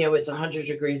and it's 100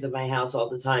 degrees in my house all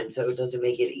the time, so it doesn't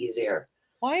make it easier.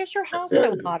 Why is your house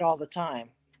so hot all the time?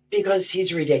 Because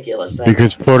he's ridiculous.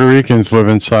 Because Puerto Ricans live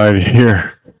inside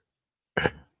here.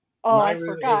 Oh, I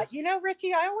forgot. You know,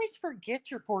 Richie, I always forget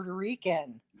you're Puerto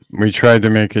Rican. We tried to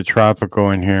make it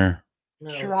tropical in here. No,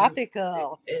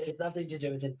 Tropical. It has nothing to do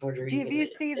with it, Puerto Rican. Do you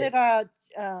see that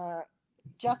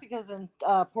Jessica's in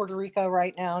Puerto Rico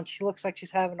right now, and she looks like she's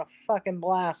having a fucking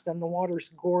blast, and the water's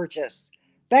gorgeous.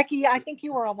 Becky, I think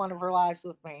you were on one of her lives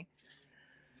with me.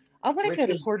 I want to go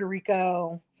to Puerto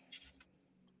Rico.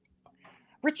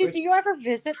 Richie, do you ever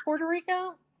visit Puerto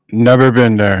Rico? Never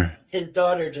been there. His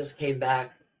daughter just came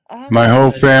back. My whole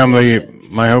family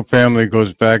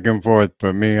goes back and forth,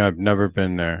 but me, I've never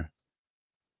been there.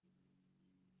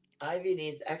 Ivy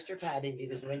needs extra padding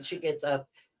because when she gets up,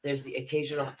 there's the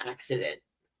occasional accident.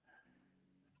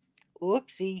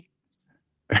 Oopsie.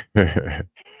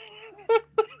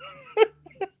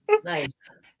 Nice.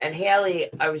 And Haley,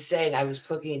 I was saying I was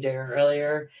cooking dinner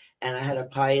earlier, and I had a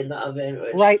pie in the oven.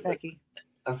 Right, Becky.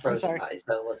 A frozen pie,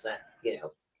 so let's not,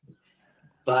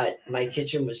 But my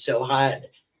kitchen was so hot.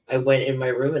 I went in my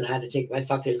room and I had to take my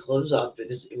fucking clothes off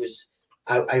because it was.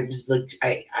 I was like,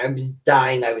 I was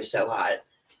dying. I was so hot.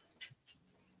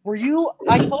 Were you?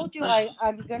 I told you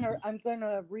I'm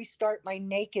gonna restart my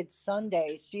naked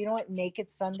Sundays. Do you know what naked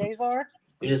Sundays are?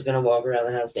 You're just gonna walk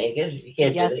around the house naked? You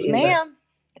can't. Yes, do that ma'am.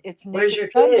 It's naked Where's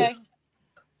your Sunday. kid?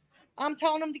 I'm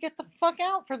telling them to get the fuck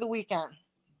out for the weekend.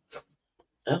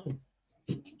 Oh,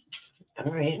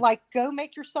 all right. Like, go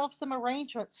make yourself some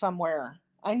arrangements somewhere.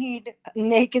 I need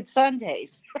naked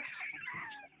Sundays.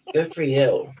 Good for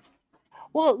you.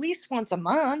 Well, at least once a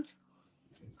month.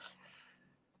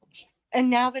 And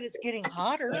now that it's getting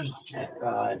hotter. Oh,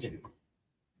 God.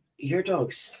 Your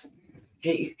dog's.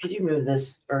 Could you move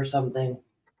this or something?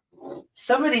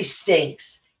 Somebody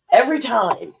stinks. Every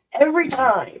time. Every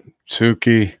time.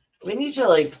 Suki. We need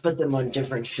to, put them on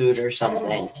different food or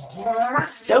something.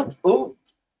 Don't. Ooh.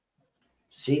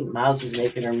 See, Miles is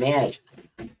making her mad.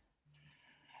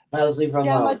 Miles, leave her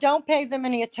alone. Gemma, don't pay them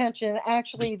any attention.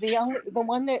 Actually, the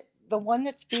one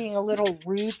that's being a little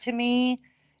rude to me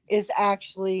is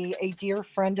actually a dear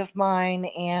friend of mine,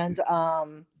 and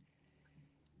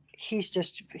he's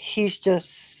just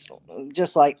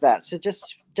like that. So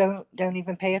just don't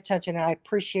even pay attention. And I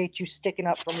appreciate you sticking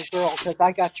up for me, girl, because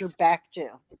I got your back too.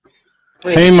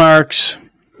 Wait, hey, Marks.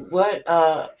 What?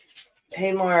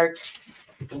 Hey, Mark.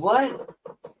 What?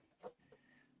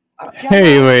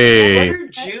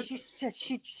 Haley. She said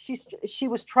she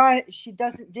was trying. She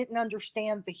didn't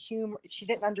understand the humor. She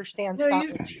didn't understand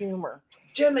Scotland's humor.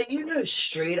 Gemma, you know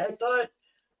street. I thought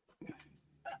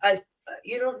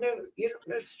you don't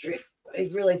know street. I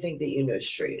really think that you know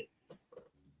street.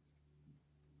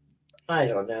 I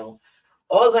don't know.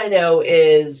 All I know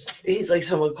is he's like,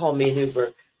 someone called me an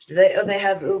Uber. Do they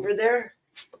have Uber there?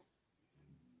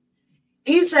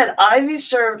 He said Ivy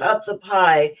served up the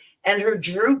pie and her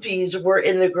droopies were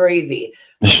in the gravy.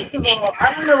 First of all,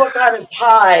 I don't know what kind of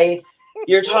pie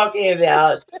you're talking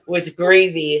about with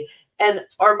gravy. And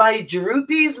are my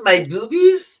droopies my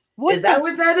boobies? What Is that the-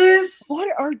 what that is? What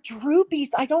are droopies?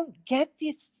 I don't get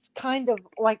this kind of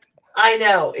like I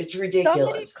know it's somebody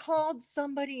ridiculous. called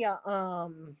somebody a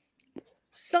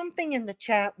something in the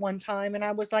chat one time and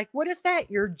I was like, "What is that?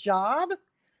 Your job?"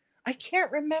 I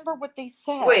can't remember what they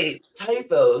said. Wait,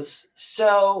 typos.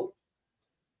 So,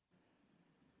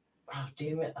 oh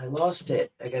damn it, I lost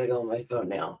it. I gotta go on my phone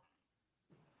now.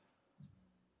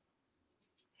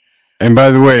 And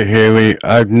by the way, Haley,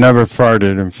 I've never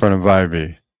farted in front of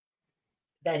Ivy.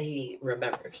 That he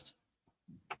remembers.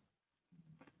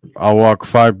 I'll walk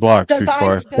 5 blocks Does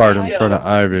before I does fart in front of No,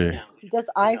 Ivy. no, Does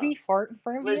no. Ivy fart in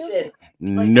front of you? Listen,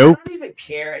 like, Nope. I don't even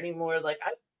care anymore. Like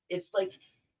if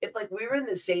we were in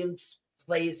the same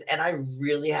place and I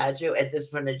really had to, at this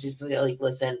point, I'd just be like,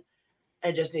 listen,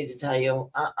 I just need to tell you,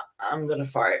 I'm gonna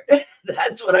fart.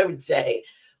 That's what I would say.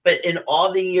 But in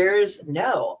all the years,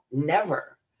 no,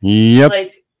 never. Yep.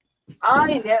 Like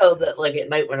I know that like at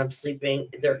night when I'm sleeping,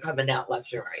 they're coming out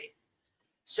left and right.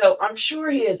 So I'm sure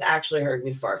he has actually heard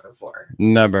me fart before.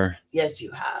 Never. Yes,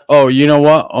 you have. Oh, you know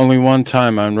what? Only one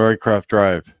time on Roycroft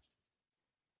Drive.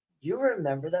 You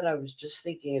remember that? I was just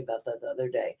thinking about that the other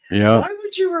day. Yeah, Why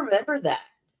would you remember that?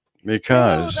 No,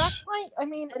 because that's like I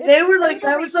mean And they it's were like,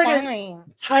 that totally was like a fine.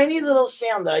 tiny little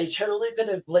sound that I totally could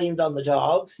have blamed on the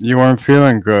dogs. you weren't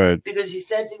feeling good. Because he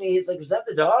said to me, he's like, was that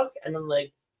the dog? And I'm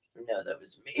like, no, that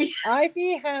was me.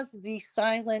 Ivy has the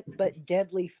silent but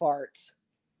deadly farts.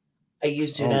 I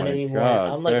used to, Oh not my anymore.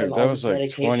 God, I'm like that- on that all was this like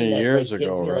medication 20 that, years like, gives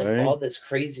ago, me, like, right? all this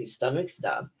crazy stomach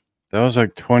stuff. That was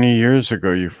like 20 years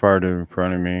ago you farted in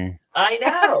front of me. I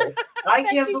know. I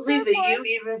Bet can't you believe did, that you Mark.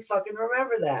 even fucking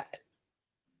remember that.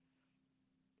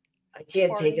 I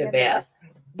can't take Farting a in the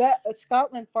bath.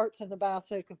 Scotland farts in the bath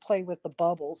so it could play with the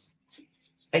bubbles.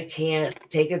 I can't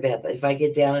take a bath. If I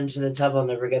get down into the tub, I'll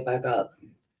never get back up.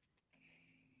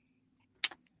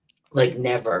 Like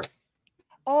never.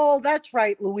 Oh, that's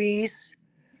right, Louise.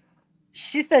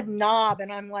 She said knob,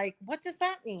 and I'm like, what does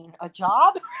that mean? A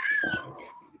job?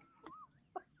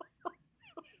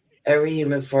 Every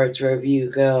human farts wherever you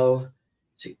go.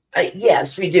 So,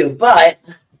 yes, we do. But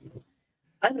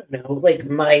I don't know. Like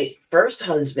my first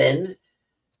husband,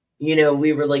 you know,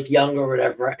 we were like young or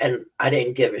whatever, and I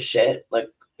didn't give a shit. Like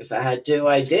if I had to,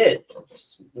 I did.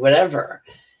 Whatever.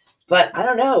 But I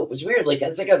don't know. It was weird. Like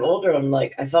as I got older, I'm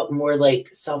like, I felt more like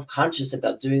self-conscious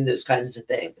about doing those kinds of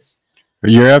things.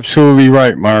 You're absolutely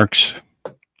right, Marks.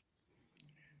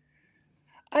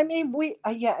 I mean,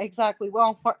 yeah, exactly.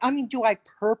 Well, do I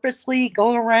purposely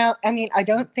go around? I mean, I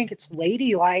don't think it's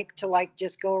ladylike to like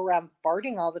just go around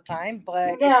farting all the time,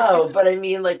 but No, but I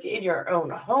mean, like in your own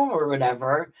home or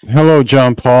whatever. Hello,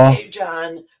 John Paul. Hey,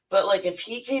 John. But like if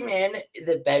he came in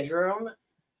the bedroom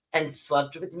and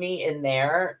slept with me in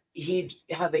there, he'd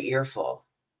have an earful.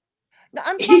 no,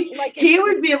 I'm talking like He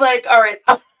would be like, all right,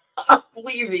 I'm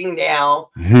leaving now.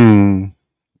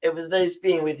 It was nice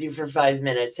being with you for 5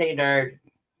 minutes. Hey, nerd.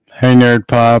 Hey, Nerd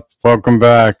Pop. Welcome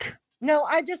back. No,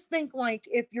 I just think like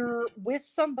if you're with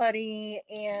somebody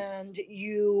and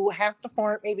you have to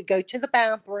fart, maybe go to the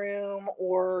bathroom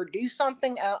or do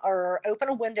something or open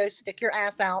a window, stick your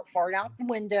ass out, fart out the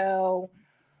window,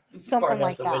 something Fart out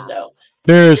like the that. window.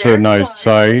 There's a nice times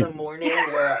sight. in the morning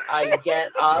where I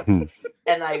get up and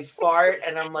I fart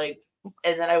and I'm like,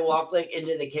 and then I walk like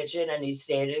into the kitchen and he's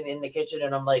standing in the kitchen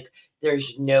and I'm like,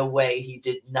 there's no way he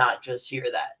did not just hear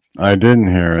that. I didn't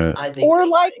hear it. I think Or you're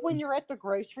like right. when you're at the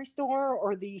grocery store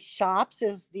or the shops,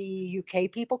 as the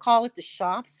UK people call it, the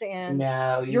shops, and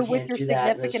No, you you're with can't your do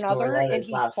that in the significant store. other That and is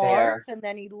he not farts fair. and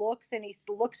then he looks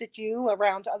at you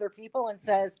around other people and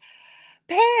says,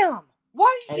 Pam,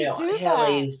 why I did you know, do that?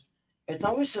 Haley. It's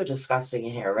always so disgusting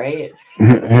in here, right?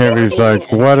 Haley's like,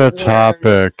 what a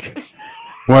topic.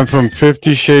 Went from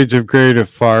 50 Shades of Grey to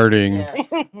farting.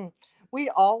 Yeah. we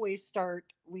always start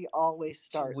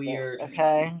weird. this,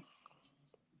 okay?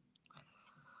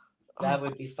 That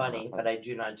would be funny, but I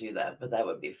do not do that. But that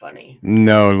would be funny.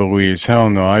 No, Louise. Hell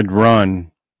no. I'd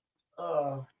run.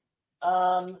 Oh,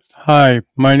 Hi,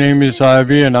 my name is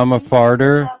Ivy, and I'm a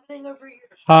farter. what's happening over here?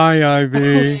 Hi, Ivy.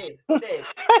 Babe, babe,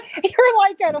 You're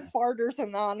like at a Farters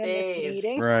Anonymous Babe.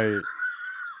 meeting. Right.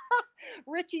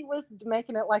 Richie was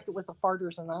making it like it was a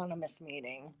Farters Anonymous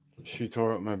meeting. She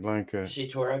tore up my blanket. She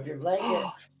tore up your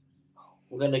blanket.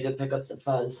 We're gonna go pick up the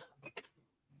fuzz.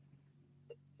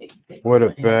 What a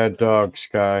bad dog,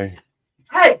 Sky.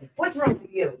 Hey, what's wrong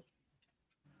with you?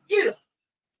 You.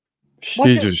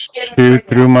 She just chewed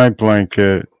through my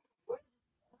blanket.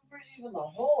 Where's even the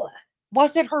hole at?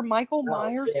 Was it her Michael Oh,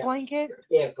 Myers yeah. blanket?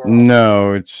 Yeah, girl.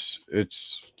 No, it's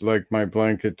like my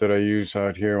blanket that I use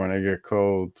out here when I get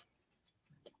cold.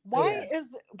 Why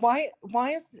is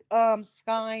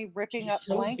Sky ripping She's up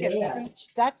so blankets? bad.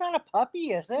 That's not a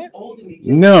puppy, is it?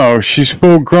 No, she's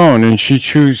full grown and she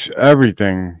chews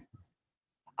everything.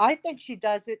 I think she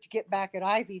does it to get back at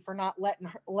Ivy for not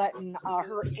letting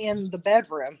her in the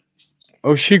bedroom.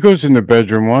 Oh, she goes in the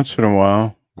bedroom once in a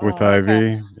while with Oh,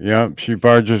 okay. Ivy. Yep, she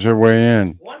barges her way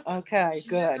in. Okay, She's in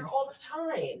good. there all the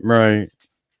time. Right.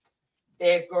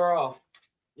 Bad girl.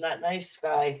 Not nice,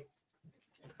 Sky.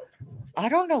 I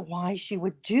don't know why she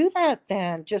would do that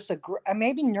then. Just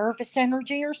maybe nervous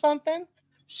energy or something.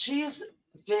 She's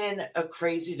been a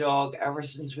crazy dog ever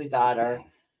since we got her.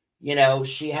 You know,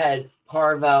 she had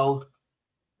parvo,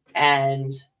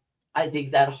 and I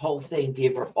think that whole thing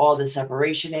gave her all the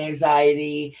separation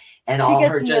anxiety and She all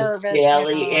gets her just nervous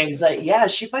daily now. anxiety. Yeah,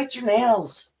 she bites her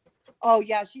nails. Oh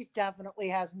yeah, she's definitely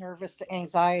has nervous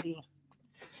anxiety.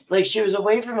 Like, she was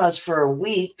away from us for a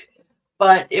week,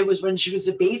 but it was when she was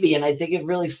a baby, and I think it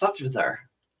really fucked with her.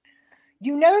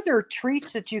 You know, there are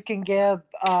treats that you can give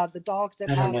the dogs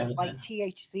that I don't have know like that.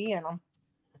 THC in them.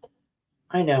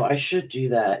 I know, I should do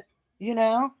that. You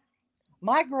know,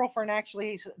 my girlfriend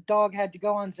actually, his dog had to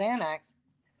go on Xanax.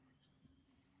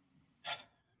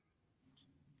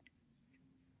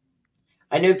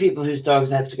 I know people whose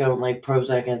dogs have to go on like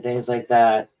Prozac and things like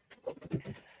that.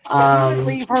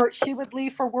 She would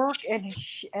leave for work,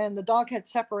 and the dog had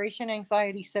separation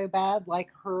anxiety so bad, like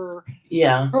her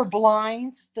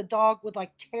blinds. The dog would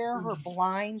like tear her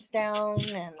blinds down,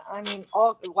 and I mean,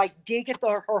 all like dig at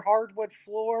her hardwood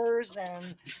floors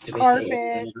and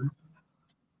carpet.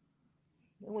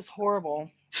 It was horrible.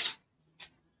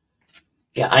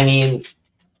 Yeah, I mean,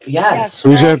 yes.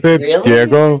 Who's that, babe? Really?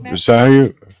 Diego? Is that how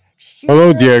you?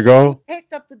 Hello, Diego. She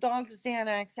picked up the dog's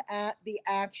Xanax at the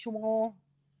actual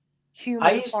human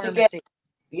I used pharmacy.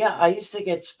 I used to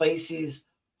get Spicy's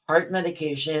heart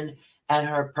medication and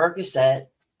her Percocet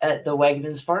at the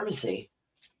Wegmans pharmacy.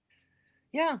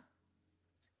 Yeah.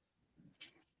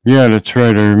 Yeah, that's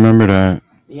right. I remember that.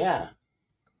 Yeah.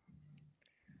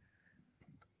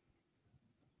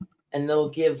 And they'll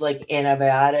give like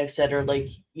antibiotics that are like,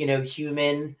 you know,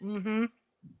 human. Mm-hmm.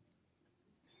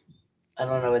 I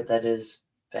don't know what that is,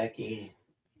 Becky.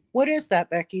 What is that,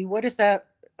 Becky? What is that?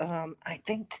 I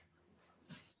think.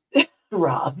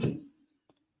 Rob.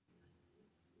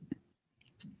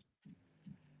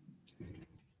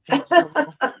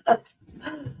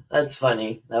 That's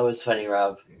funny. That was funny,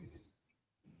 Rob.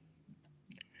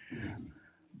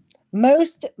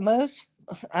 Most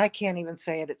I can't even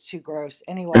say it. It's too gross.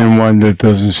 Anyway. And one that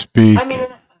doesn't speak. I mean,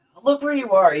 look where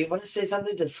you are. You want to say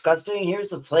something disgusting? Here's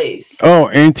the place. Oh,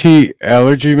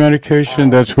 anti-allergy medication.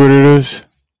 That's what it is.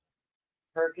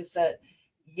 Percocet.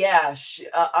 Yeah,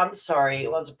 I'm sorry.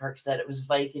 It wasn't Percocet. It was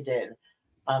Vicodin,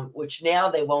 which now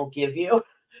they won't give you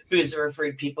because they're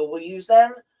afraid people will use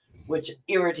them, which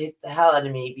irritates the hell out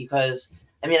of me because,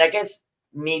 I mean, I guess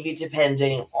maybe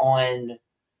depending on,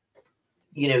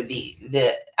 you know,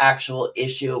 the actual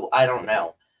issue, I don't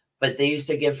know. But they used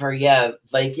to give her,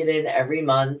 Vicodin every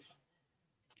month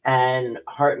and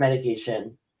heart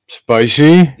medication.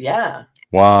 Spicy? Yeah.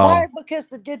 Wow. Why? Because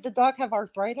did the dog have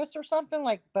arthritis or something,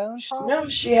 like bone problems? No,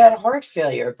 she had heart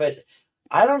failure, but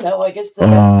I don't know. I guess the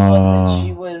next one that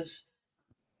she was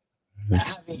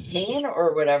having pain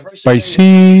or whatever. So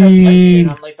Spicy.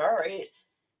 I'm like, all right,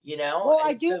 you know. Well,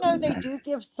 I do know they do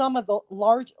give some of the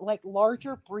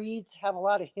larger breeds have a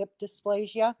lot of hip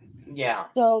dysplasia. Yeah.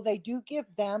 So they do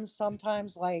give them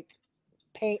sometimes like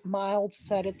mild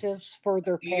sedatives for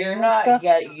their pain. You're not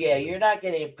you're not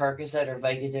getting a Percocet or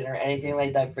Vicodin or anything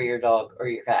like that for your dog or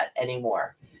your cat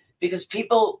anymore, because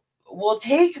people will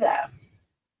take them.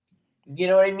 You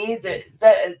know what I mean?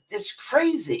 That it's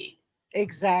crazy.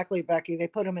 Exactly, Becky. They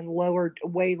put them in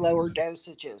way lower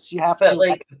dosages. You have but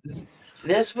like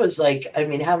this was like, I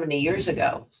mean, how many years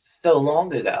ago? So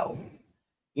long ago.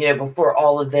 You know, before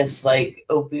all of this like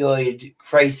opioid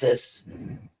crisis,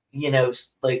 you know,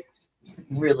 like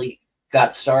really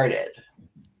got started.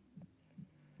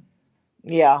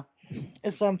 Yeah,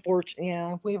 it's unfortunate.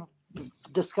 Yeah, we've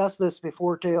discussed this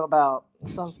before too about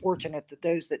it's unfortunate that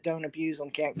those that don't abuse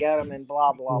them can't get them and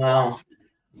blah blah blah.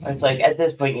 It's like at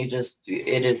this point it is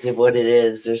what it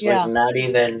is. There's like not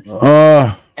even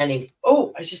any.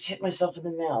 Oh, I just hit myself in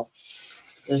the mouth.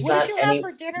 There's what not did you have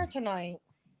for dinner tonight?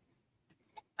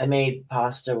 I made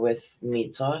pasta with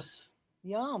meat sauce.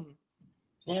 Yum.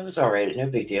 Yeah, it was all right. No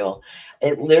big deal.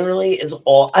 It literally is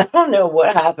all. I don't know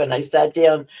what happened. I sat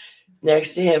down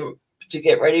next to him to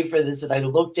get ready for this, and I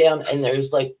looked down, and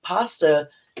there's like pasta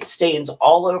stains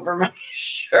all over my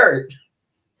shirt.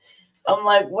 I'm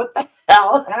like, what the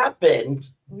hell happened?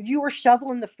 You were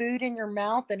shoveling the food in your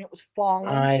mouth and it was falling.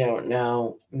 I don't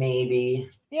know. Maybe.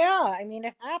 Yeah, I mean,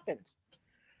 it happens.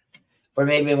 Or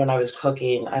maybe when I was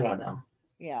cooking. I don't know.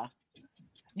 Yeah.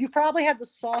 You probably had the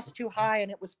sauce too high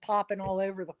and it was popping all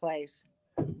over the place.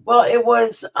 Well, it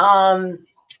was,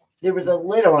 there was a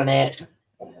lid on it.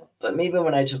 But maybe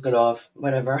when I took it off,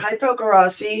 whatever. Hi,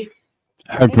 Pokerossi.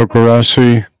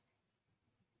 Hypocrisy.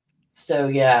 So,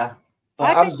 yeah. But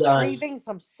I've I'm been done. craving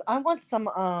some. I want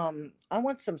some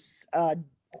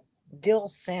dill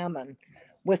salmon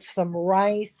with some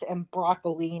rice and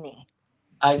broccolini.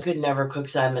 I could never cook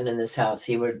salmon in this house.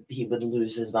 He would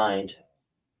lose his mind.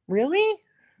 Really,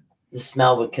 The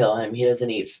smell would kill him. He doesn't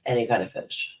eat any kind of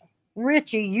fish.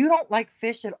 Richie? You don't like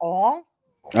fish at all?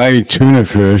 I eat tuna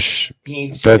fish. He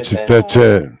eats tuna fish. That's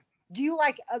it. Do you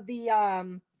like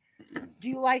Do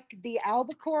you like the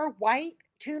albacore white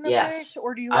tuna Yes. fish,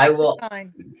 or do you I like will- the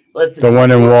kind? Listen, The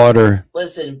one in water.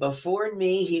 Listen, before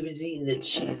me, he was eating the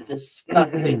cheap,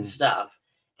 disgusting stuff.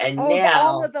 And Oh, now,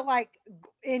 all of the like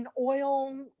in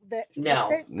oil that.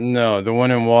 No. No, the one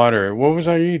in water. What was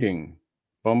I eating?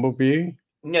 Bumblebee?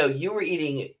 no, you were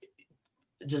eating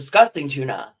disgusting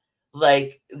tuna.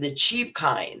 Like the cheap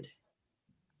kind.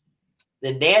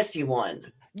 The nasty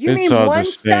one. You It's mean all the one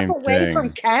step same away from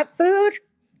thing. cat food?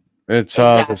 It's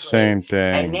all the Exactly. same And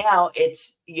thing. now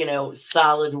it's,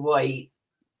 solid white.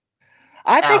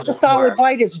 I think the solid Albacore.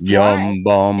 white is dry. Yum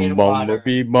bum in water.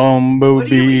 bumblebee What do you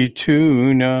bumblebee eat?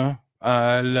 tuna.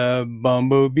 I love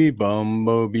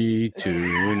bumblebee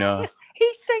tuna.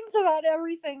 He sings about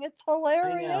everything. It's I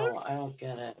hilarious. know. I don't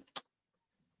get it.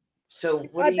 So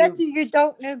what I do bet you? you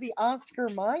don't know the Oscar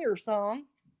Mayer song.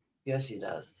 Yes, he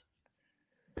does.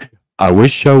 I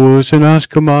wish I was an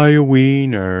Oscar Mayer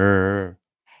wiener.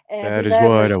 That is what I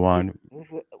Everybody- want.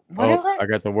 What Oh, is it? I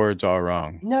got the words all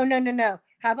wrong. No.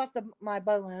 How about my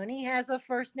baloney has a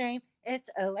first name? It's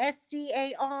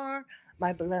Oscar.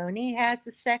 My baloney has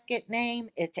a second name.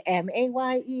 It's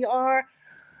Mayer.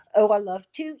 Oh, I love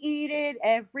to eat it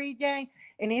every day.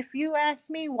 And if you ask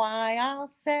me why, I'll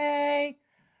say,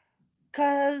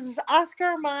 'cause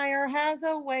Oscar Mayer has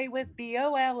a way with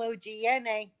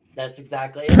BOLOGNA. That's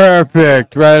exactly it.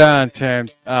 Perfect. Right on, Tim.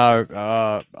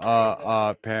 Pamela.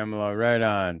 Right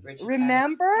on. Richard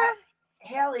Remember?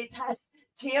 Haley,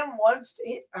 Tim wants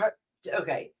her.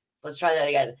 Okay, let's try that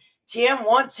again. Tim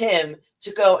wants him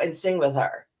to go and sing with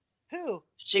her. Who?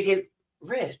 She could,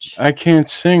 Rich. I can't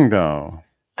sing though.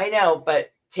 I know,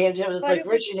 but Tim was But like, it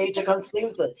Rich, was- you need to come sing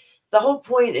with us. The whole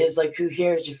point is like, who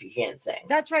cares if you can't sing?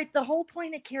 That's right. The whole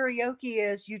point of karaoke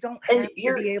is you don't And have to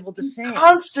you're be able to sing.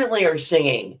 Constantly are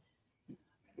singing.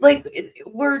 Like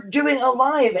we're doing a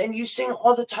live, and you sing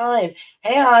all the time.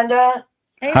 Hey, Honda.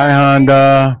 Hey, Hi,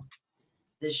 Honda.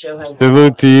 This show has.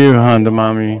 Salute to you, Honda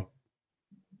mommy.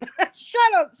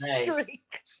 Shut up, Nice. Streak.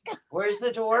 Where's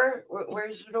the door?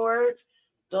 Where's the door?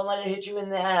 Don't let it hit you in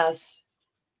the ass.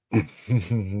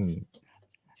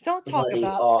 Don't talk Bloody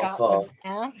about awful. Scotland's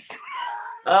ass.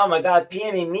 Oh my God,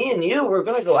 Pammy, me and you, we're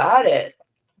gonna go at it.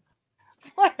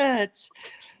 What?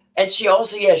 And she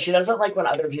also, yeah, she doesn't like when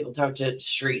other people talk to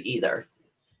Street either.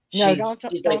 No, She's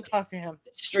don't like, talk to him.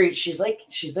 Street. She's like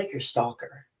your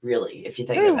stalker, really, if you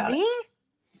think Who, about me? it.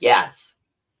 Yes.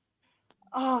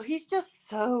 Oh, he's just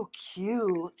so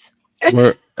cute.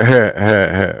 Hey.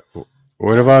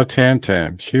 What about Tam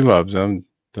Tam? She loves them,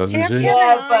 doesn't Tam she? Tam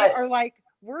Yeah, and I but- are like,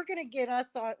 we're gonna get us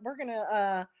on.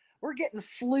 We're getting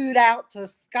flued out to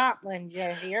Scotland. You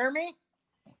hear me?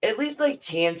 At least like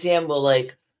Tam Tam will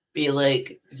like be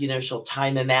like, she'll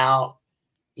time him out.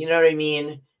 You know what I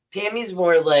mean? Pammy's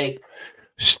more like,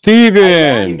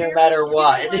 Steven. No matter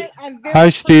what. Hi,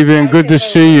 Steven. Good to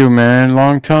see you, man.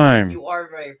 Long time. you are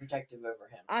very protective over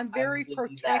him. I'm I very will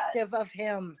give you that. protective of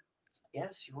him.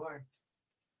 Yes, you are.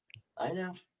 I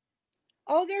know.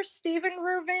 Oh, there's Steven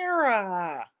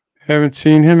Rivera. Haven't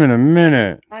seen him in a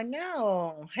minute. I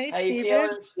know. Hey, How you Steven.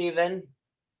 feeling, Steven?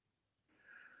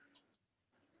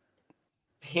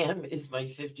 Pam is my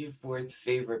 54th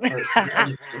favorite person.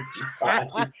 out of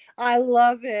 55. I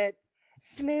love it.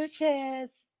 Smooches.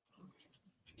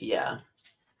 Yeah.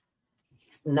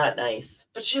 Not nice.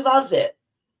 But she loves it.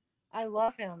 I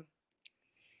love him.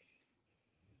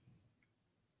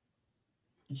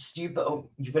 Just you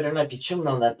better not be chewing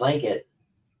on that blanket.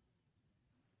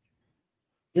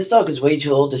 This dog is way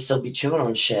too old to still be chewing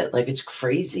on shit. Like, it's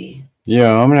crazy.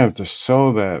 Yeah, I'm gonna have to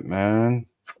sew that, man.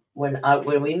 When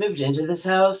we moved into this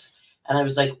house and I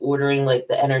was like ordering like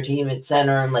the entertainment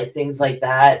center and like things like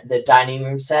that, the dining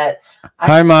room set.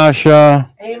 Hi,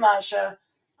 Masha. Hey, Masha.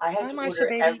 I had Hi, to Masha, order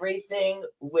baby. everything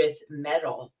with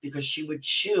metal because she would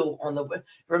chew on the.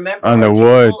 Remember On our the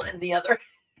table wood. in the other.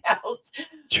 house.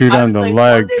 Chewed I on was the like,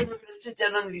 leg. one day we're gonna sit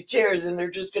down on these chairs and they're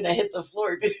just gonna hit the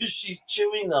floor because she's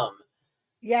chewing them.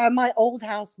 Yeah, my old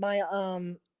house, my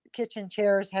kitchen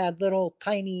chairs had little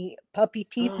tiny puppy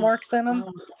teeth marks in them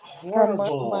from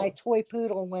Horrible. my toy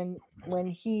poodle when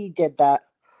he did that.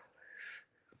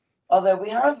 Although we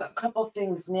have a couple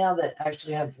things now that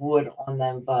actually have wood on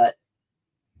them, but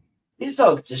these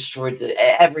dogs destroyed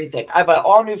everything. I bought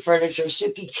all new furniture.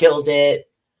 Suki killed it.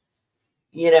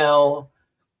 You know,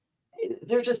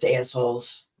 they're just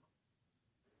assholes.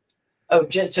 Oh,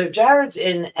 so Jared's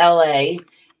in LA,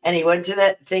 and he went to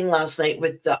that thing last night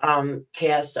with the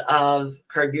cast of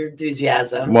Curb Your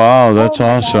Enthusiasm. Wow, that's Oh my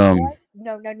God, awesome. what?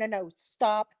 No.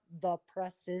 Stop the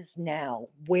presses now.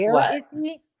 Where is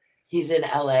he? He's in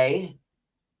LA.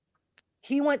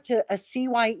 He went to a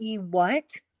CYE what?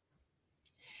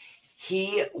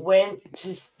 He went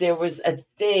to, there was a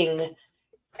thing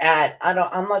at,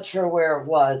 I'm not sure where it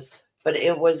was, but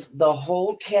it was the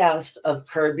whole cast of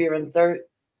Curb Your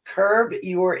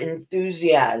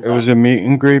Enthusiasm. It was a meet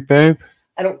and greet, babe?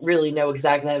 I don't really know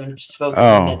exactly. I haven't spoken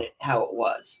in a minute how it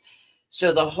was.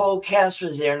 So the whole cast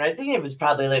was there, and I think it was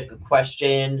probably like a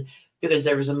question because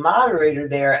there was a moderator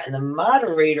there, and the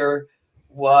moderator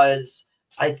was,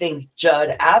 I think,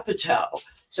 Judd Apatow.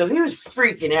 So he was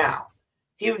freaking out.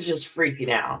 He was just freaking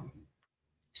out.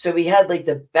 So we had like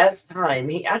the best time.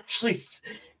 He actually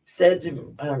said to me,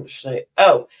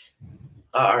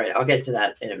 all right, I'll get to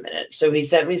that in a minute. So he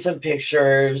sent me some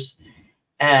pictures,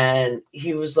 and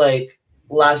he was like,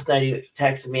 last night he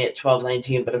texted me at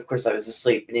 12:19, but of course I was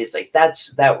asleep. And he's like,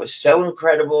 that was so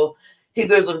incredible. He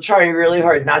goes, I'm trying really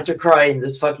hard not to cry in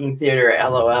this fucking theater,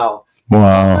 LOL. Wow.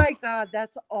 Oh my God,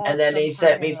 that's awesome. And then he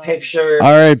sent me pictures.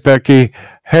 All right, Becky.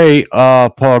 Hey,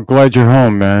 Paul, glad you're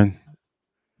home, man.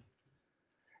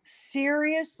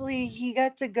 Seriously, he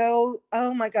got to go.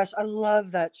 Oh my gosh, I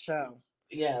love that show.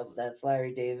 Yeah, that's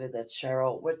Larry David. That's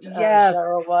Cheryl. Yes.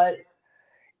 Cheryl what?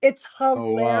 It's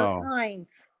Oh,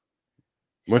 hilarious. wow.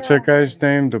 What's that guy's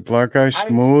name? The black guy,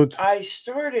 Smooth? I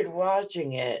started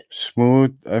watching it.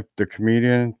 Smooth, the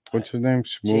comedian. What's his name?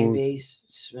 Smooth.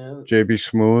 JB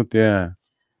Smooth, yeah.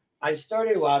 I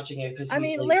started watching it because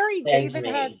Larry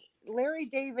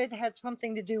David had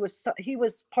something to do with. He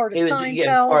was part of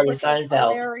Seinfeld. Part of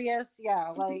Seinfeld. Hilarious, yeah,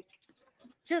 like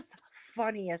just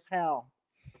funny as hell.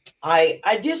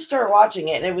 I did start watching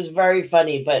it and it was very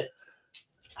funny, but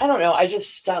I don't know. I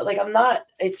just stopped. Like I'm not.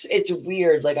 It's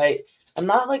weird. Like I'm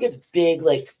not like a big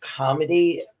like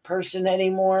comedy person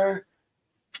anymore.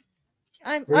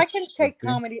 I can take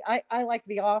comedy. I like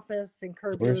The Office and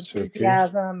Curb Your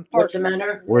Enthusiasm. What's the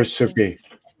matter? Where's Suki?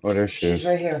 Oh, there she is. She's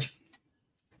right here.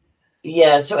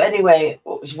 Yeah. So anyway,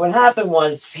 what happened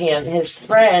was Pam, his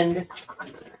friend,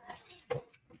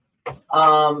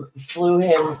 flew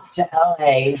him to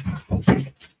LA.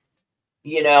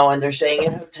 You know, and they're staying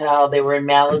in a hotel. They were in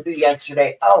Malibu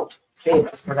yesterday. Oh, babe,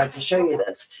 I forgot to show you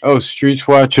this. Oh, Streets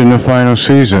watching the final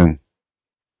season.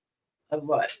 Of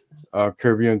what?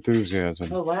 Curb Your Enthusiasm.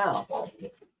 Oh, wow.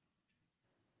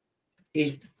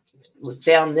 He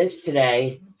found this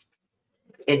today.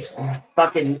 It's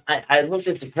fucking, I looked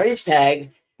at the price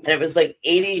tag, and it was like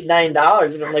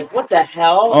 $89. And I'm like, what the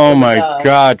hell? Oh, my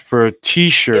God, for a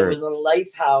t-shirt. It was a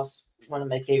Lifehouse, one of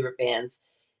my favorite bands.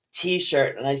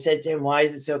 T-shirt, and I said to him, why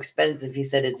is it so expensive? He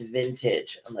said it's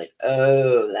vintage. I'm like,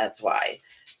 oh, that's why.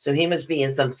 So he must be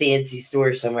in some fancy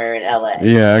store somewhere in LA.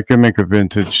 Yeah, I can make a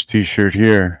vintage t-shirt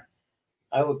here.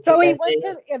 So he went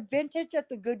to a vintage at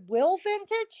the Goodwill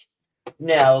Vintage?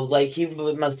 No, like he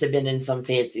must have been in some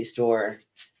fancy store.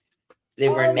 They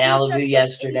were in Malibu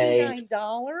yesterday.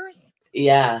 $89?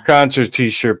 Yeah. Concert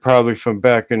t-shirt, probably from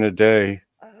back in the day.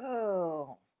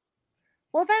 Oh.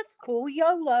 Well, that's cool.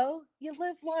 YOLO. You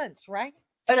live once, right?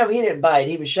 Oh, no, he didn't buy it.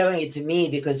 He was showing it to me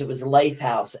because it was a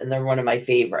Lifehouse, and they're one of my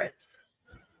favorites.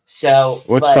 So,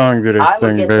 what song did it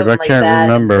sing, babe? I can't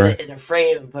remember. Put it in a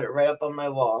frame and put it right up on my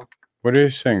wall. What did he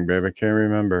sing, babe? I can't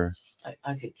remember.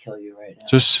 I could kill you right now.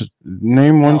 Just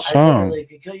name one song. I literally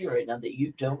could kill you right now that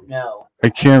you don't know. I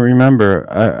can't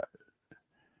remember.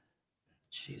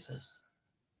 Jesus.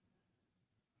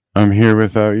 I'm here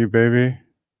without you, baby.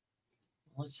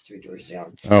 What's 3 doors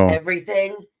down? Oh.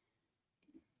 Everything.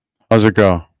 How's it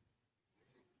go?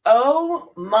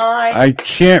 Oh my! I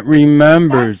can't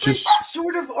remember. That's just like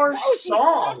sort of our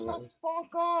song. Shut the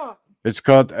fuck up. It's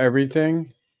called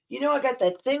Everything. You know, I got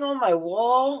that thing on my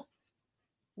wall.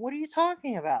 What are you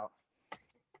talking about?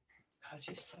 God,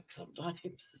 you suck sometimes.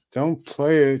 Don't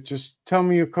play it. Just tell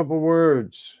me a couple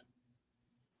words.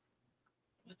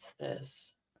 What's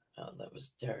this? Oh, that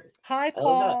was dirt. Hi,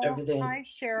 Paul. Hi,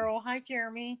 Cheryl. Hi,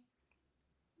 Jeremy.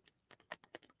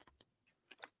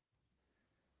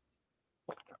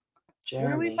 What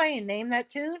are we Jeremy. playing? Name that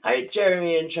tune? Hi,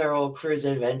 Jeremy and Cheryl Cruise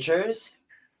Adventures.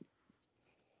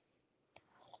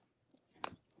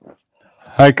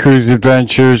 Hi, Cruise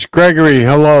Adventures. Gregory,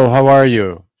 hello. How are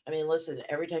you? I mean, listen,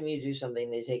 every time you do something,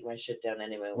 they take my shit down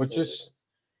anyway. Well, just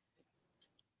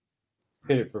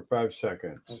hit it for 5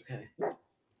 seconds. Okay.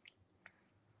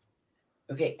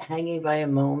 Okay, hanging by a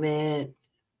moment.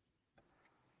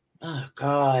 Oh,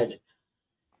 God.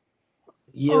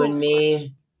 You and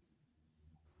me.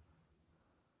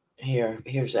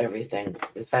 Here's everything.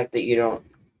 The fact that you don't.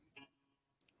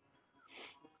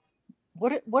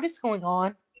 What is going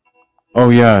on? Oh,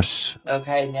 yes.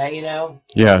 Okay, now you know.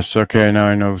 Yes. Okay, now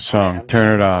I know the song. I'm Turn it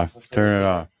turning off. off Turn it the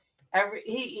off.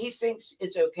 He thinks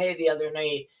it's okay the other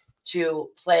night to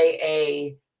play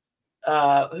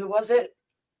a who was it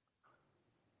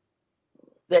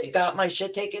that got my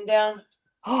shit taken down?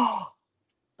 Oh,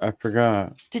 I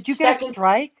forgot. did you get a Second-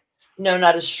 strike? No,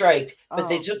 not a strike, but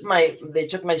they took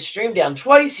my stream down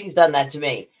twice. He's done that to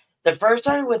me. The first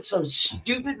time with some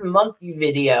stupid monkey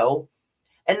video,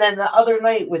 and then the other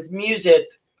night with music.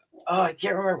 Oh, I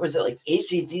can't remember. Was it like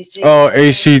AC/DC? Oh,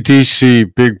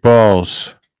 AC/DC, Big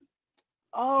Balls.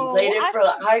 Oh, played it I for-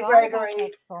 Hi, forgot about Gregory.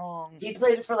 that song. He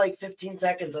played it for like 15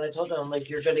 seconds, and I told him, I'm like,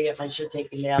 you're gonna get my shit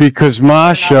taken down. Because An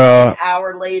Masha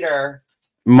hour later.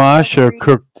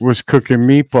 was cooking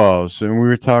meatballs, and we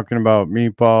were talking about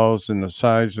meatballs and the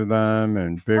size of them,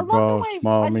 and big balls,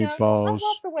 small I meatballs.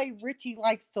 love the way Richie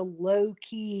likes to low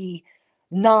key,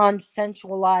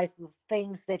 non-sensualize the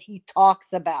things that he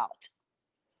talks about.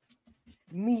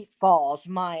 Meatballs,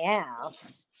 my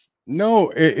ass. No,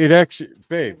 it actually,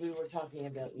 babe, We were talking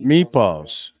about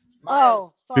meatballs.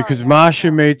 Oh, sorry. Because I Masha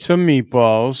forgot. made some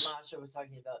meatballs, Masha was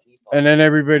talking about meatballs. and then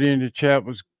everybody in the chat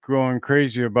was going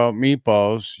crazy about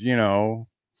meatballs, you know.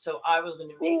 So I was going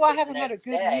to make Ooh, I them haven't the had a next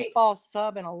good day. meatball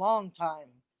sub in a long time.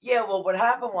 Yeah, well, what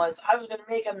happened was I was going to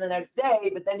make them the next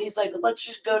day, but then he's like, let's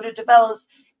just go to DeBella's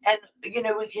and,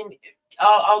 we can,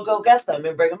 I'll go get them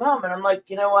and bring them home. And I'm like,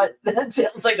 you know what? That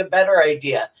sounds like a better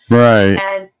idea. Right.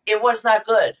 And it was not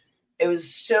good. It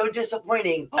was so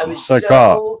disappointing. I was It's like,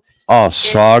 so... all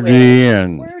soggy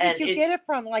and Where did you get it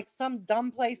from? Like some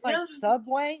dumb place like No.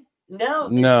 Subway? No,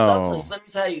 this No. Subway's, let me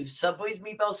tell you, Subway's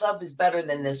meatball sub is better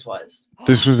than this was.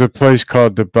 this was a place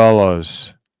called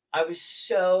DeBella's. I was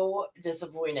so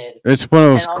disappointed. It's one of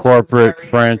those And also corporate very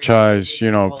franchise, irritated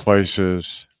with the whole thing.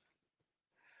 places.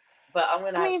 But I'm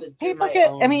gonna I have mean, to do people my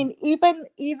get. own. I mean,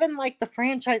 even like the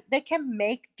franchise, they can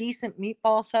make decent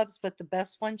meatball subs, but the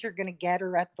best ones you're gonna get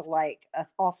are at the like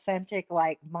authentic,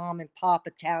 like mom and pop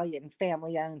Italian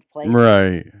family owned places.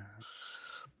 Right.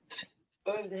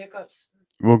 Oh, the hiccups.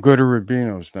 We'll go to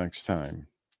Rubino's next time.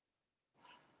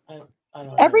 I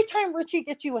don't Every know. time Richie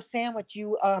gets you a sandwich,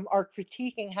 you are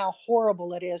critiquing how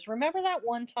horrible it is. Remember that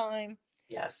one time?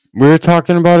 Yes. We were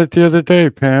talking about it the other day,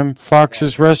 Pam.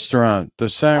 Fox's Restaurant, the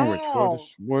sandwich. Oh,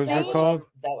 what is That it was called?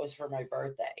 that was for my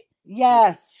birthday.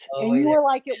 Yes, Oh, and wait, you were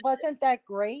like, it wasn't that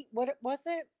great. What was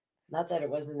it? Not that it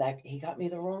wasn't that. He got me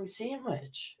the wrong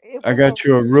sandwich. It I was got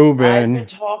you a I've been Reuben.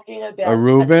 talking about a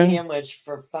Reuben? sandwich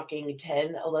for fucking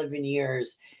 10, 11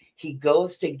 years. He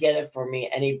goes to get it for me,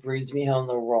 and he brings me home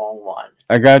the wrong one.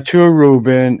 I got you a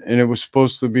Reuben, and it was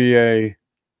supposed to be a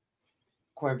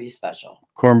Corned beef special.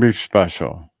 corned beef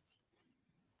special.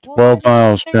 Well, 12 I didn't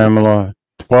miles, think- Pamela.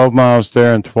 12 miles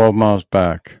there and 12 miles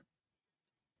back.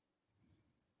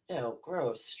 Ew,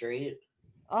 gross, Street.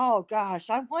 Oh gosh,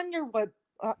 I wonder what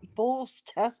Bull's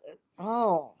test.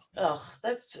 Oh, Ugh,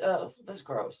 that's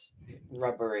gross.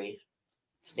 Rubbery.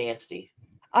 It's nasty.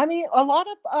 I mean, a lot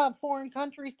of foreign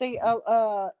countries they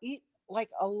eat like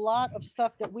a lot of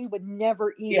stuff that we would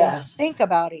never even Yes. think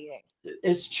about eating.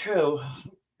 It's true.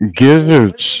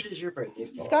 Gizzards. What is your birthday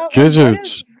for? Scotland,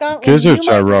 Gizzards. Scotland, Gizzards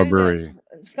you are might know this. rubbery.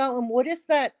 Scotland, what is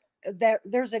that? That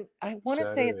there's an I want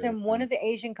to say it's Saturday, in I one think. of the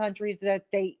Asian countries that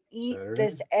they eat Saturday?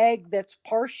 this egg that's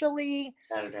partially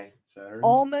Saturday.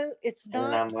 almost. It's And then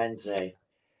not. on Wednesday.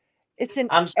 It's an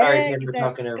I'm sorry, egg Kim, for that's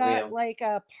talking over got you. like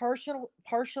a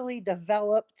partially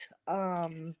developed.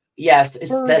 Yes,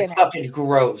 Bird that's in it. fucking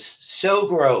gross. So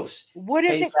gross. What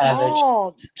is Hey, it Savage.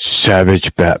 called?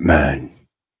 Savage Batman.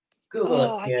 Google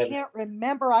Oh, it, I kid. can't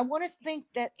remember. I want to think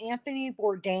that Anthony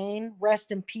Bourdain,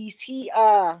 rest in peace, he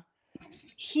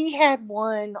had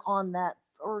one on that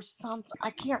or something.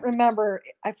 I can't remember.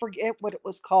 I forget what it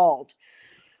was called.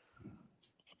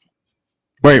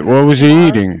 Wait, what was he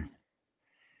eating?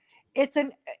 It's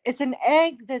an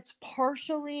egg that's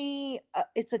partially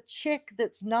it's a chick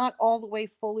that's not all the way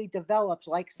fully developed.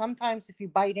 Like sometimes if you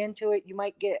bite into it, you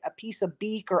might get a piece of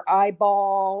beak or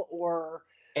eyeball or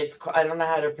I don't know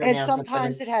how to And pronounce it, but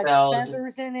sometimes it's it has spelled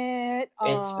feathers in it.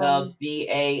 Balut.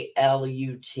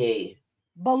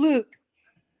 Balut.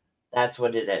 That's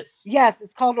what it is. Yes,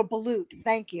 it's called a balut.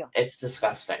 Thank you. It's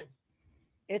disgusting.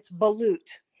 It's balut.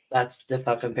 That's the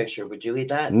fucking picture. Would you eat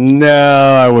that?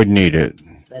 No, I wouldn't eat it.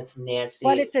 That's nasty.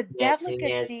 But it's a nasty,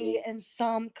 delicacy nasty. in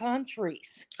some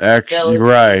countries. Actually,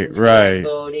 right.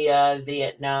 Cambodia,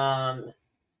 Vietnam.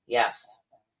 Yes.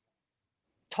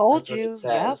 Told That's what you. it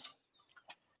says. Yep.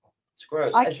 It's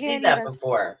gross. I I've seen can't that even-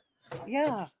 before.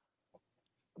 Yeah.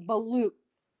 Balut.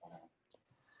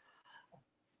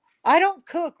 I don't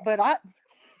cook, but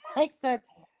Mike said,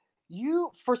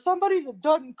 you, for somebody that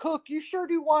doesn't cook, you sure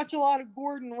do watch a lot of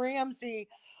Gordon Ramsay.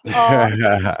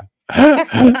 I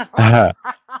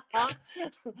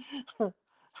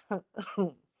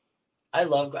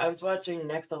was watching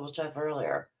Next Level Chef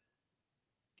earlier.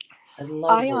 I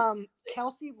love it.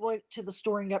 Kelsey went to the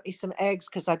store and got me some eggs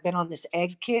because I've been on this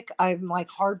egg kick. I'm like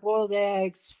hard-boiled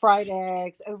eggs, fried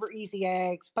eggs, over easy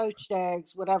eggs, poached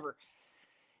eggs, whatever.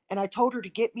 And I told her to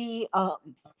get me the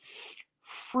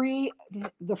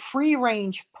free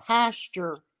range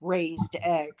pasture raised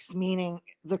eggs, meaning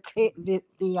the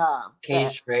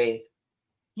Cage free.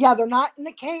 Yeah, they're not in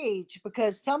the cage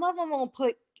because some of them will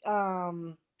put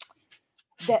that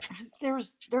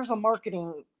there's a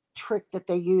marketing trick that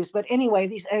they use. But anyway,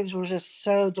 these eggs were just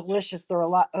so delicious. They're a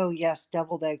lot. Oh yes,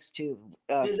 deviled eggs too.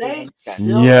 Do they?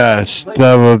 Yes,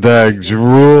 deviled eggs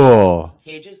rule.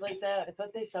 Cages like that? I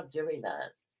thought they stopped doing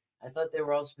that. I thought they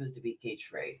were all supposed to be cage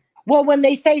free. Well, when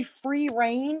they say free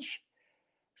range,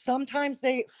 sometimes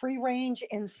free range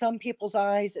in some people's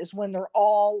eyes is when they're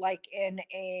all like in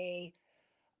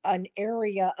an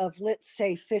area of, let's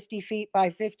say, 50 feet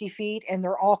by 50 feet, and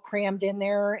they're all crammed in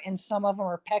there, and some of them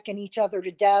are pecking each other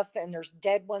to death, and there's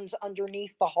dead ones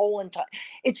underneath the whole entire.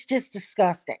 It's just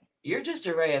disgusting. You're just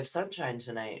a ray of sunshine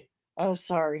tonight. Oh,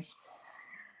 sorry.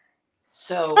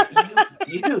 So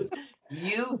you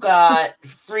got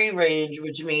free range,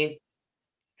 which means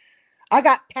I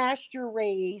got pasture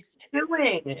raised.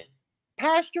 Doing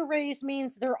Pasture raised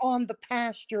means they're on the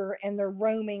pasture and they're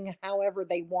roaming however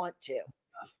they want to.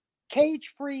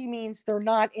 Cage free means they're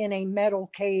not in a metal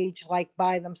cage like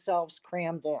by themselves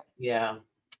crammed in. Yeah.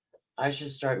 I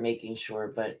should start making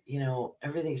sure, but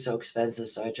everything's so expensive,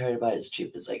 so I try to buy it as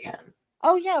cheap as I can.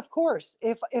 Oh yeah, of course.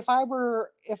 If I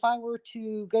were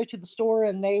to go to the store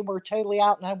and they were totally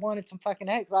out and I wanted some fucking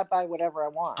eggs, I'd buy whatever I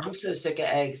want. I'm so sick of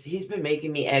eggs. He's been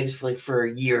making me eggs for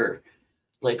a year,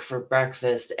 like for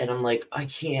breakfast, and I'm like, I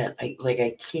can't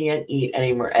eat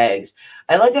any more eggs.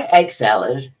 I like an egg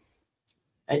salad.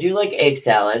 I do like egg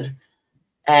salad,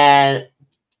 and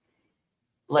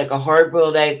like a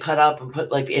hard-boiled egg cut up and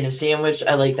put like in a sandwich.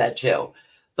 I like that too.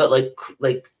 But like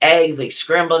eggs, like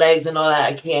scrambled eggs and all that,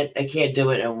 I can't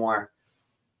do it no more.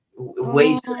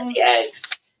 Way too many eggs.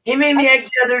 He made me eggs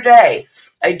the other day.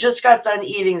 I just got done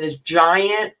eating this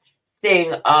giant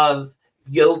thing of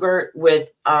yogurt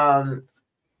with what's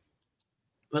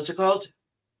it called?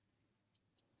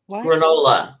 What?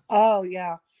 Granola. Oh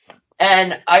yeah.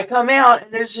 And I come out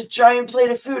and there's a giant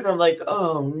plate of food. And I'm like,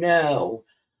 oh no.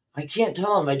 I can't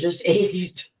tell him I just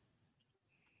ate.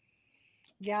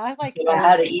 Yeah, I like So I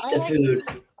had to eat the food.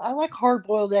 I like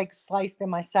hard-boiled eggs sliced in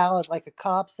my salad, like a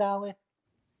Cobb salad.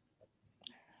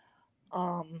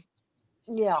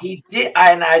 Yeah. He did,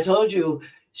 and I told you,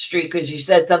 Street, because you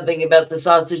said something about the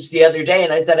sausage the other day,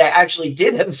 and I said I actually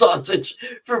did have sausage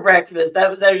for breakfast. That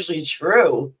was actually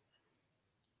true.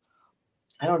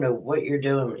 I don't know what you're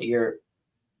doing. You're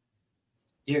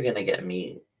gonna get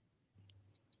me.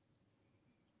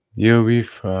 You'll be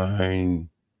fine.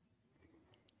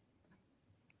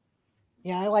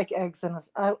 Yeah, I like eggs, and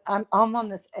I'm on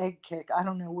this egg kick. I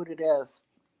don't know what it is.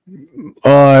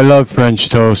 Oh, I love French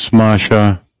toast,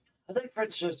 Masha. I like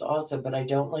French toast also, but I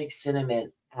don't like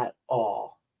cinnamon at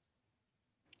all.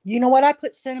 You know what? I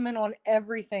put cinnamon on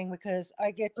everything because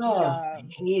I get I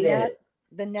hate it.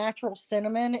 The natural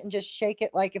cinnamon and just shake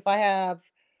it. Like if I have,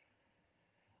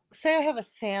 say I have a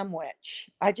sandwich,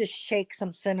 I just shake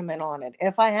some cinnamon on it.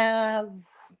 If I have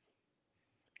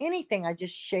anything, I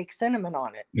just shake cinnamon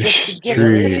on it. Just to get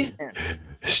Street. cinnamon.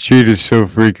 Street is so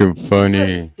freaking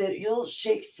funny. You'll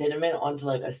shake cinnamon onto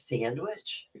like a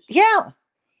sandwich? Yeah.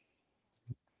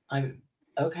 I'm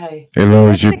okay. It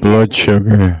lowers your blood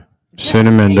sugar.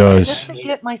 Cinnamon does. Just to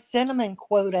get my cinnamon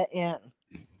quota in.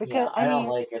 Because I don't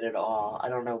like it at all. I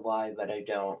don't know why, but I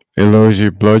don't. It lowers your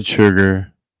blood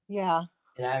sugar. Yeah.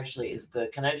 It actually is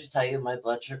good. Can I just tell you, my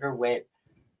blood sugar went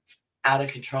out of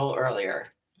control earlier.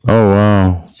 Oh,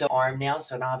 wow. So arm now,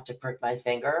 so I don't have to prick my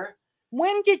finger.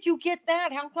 When did you get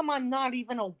that? How come I'm not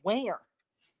even aware?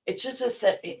 It's just a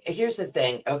set. Here's the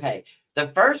thing. Okay. The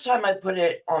first time I put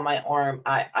it on my arm,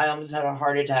 I almost had a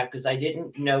heart attack because I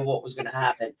didn't know what was going to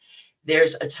happen.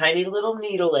 There's a tiny little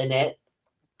needle in it.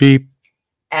 Beep,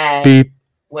 and beep,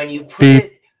 when you put beep,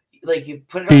 it, like you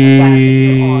put it on the back of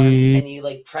your arm beep. and you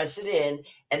like press it in,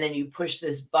 and then you push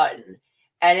this button,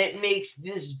 and it makes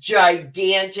this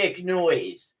gigantic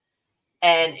noise,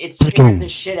 and it scared the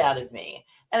shit out of me.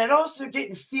 And it also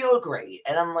didn't feel great.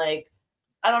 And I'm like,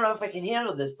 I don't know if I can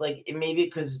handle this. Like maybe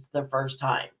because it's the first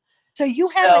time. So you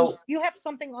have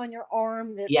something on your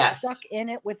arm that's Yes. stuck in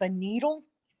it with a needle?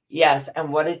 Yes,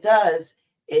 and what it does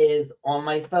is on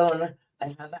my phone, I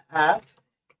have an app,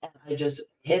 and I just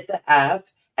hit the app,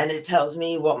 and it tells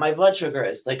me what my blood sugar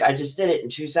is. Like I just did it in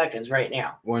 2 seconds right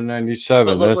now. 197.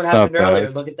 But look That's what not happened earlier.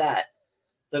 bad. Look at that.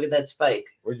 Look at that spike.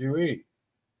 What'd you eat?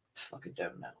 Fucking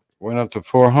don't know. Went up to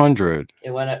 400.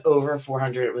 It went over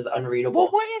 400. It was unreadable.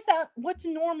 Well, what is that? What's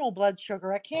normal blood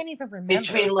sugar? I can't even remember.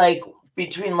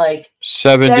 Between like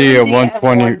 70 and 120,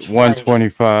 120.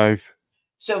 125.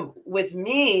 So with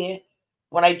me,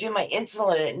 when I do my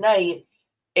insulin at night,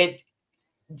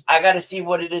 I got to see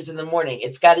what it is in the morning.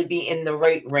 It's got to be in the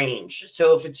right range.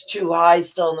 So if it's too high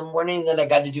still in the morning, then I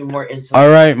got to do more insulin. All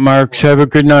right, Marks. Have a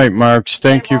good night, Marks.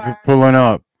 Thank you for pulling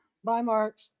up. Bye,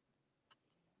 Marks.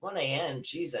 1 a.m.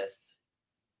 Jesus.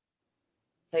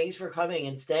 Thanks for coming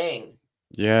and staying.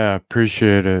 Yeah,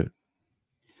 appreciate it.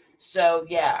 So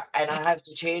yeah, and I have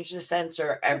to change the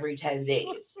sensor every 10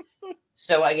 days.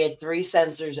 So I get 3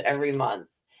 sensors every month.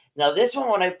 Now this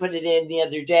one, when I put it in the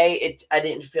other day, I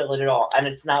didn't feel it at all, and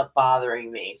it's not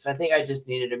bothering me. So I think I just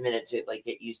needed a minute to like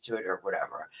get used to it or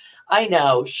whatever. I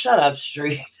know. Shut up,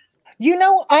 Street. You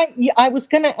know, I was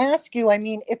going to ask you, I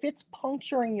mean, if it's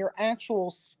puncturing your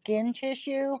actual skin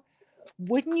tissue,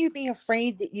 wouldn't you be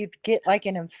afraid that you'd get like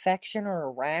an infection or a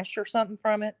rash or something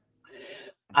from it?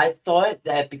 I thought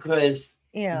that because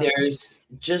Yeah. there's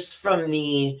just from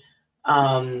the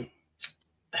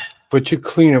But you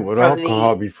clean it with From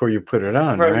alcohol before you put it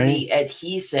on, from right? the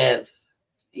adhesive,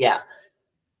 yeah,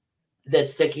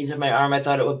 that's sticking to my arm. I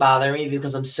thought it would bother me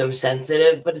because I'm so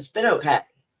sensitive, but it's been okay.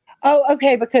 Oh,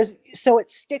 okay, because so it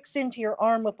sticks into your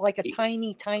arm with like a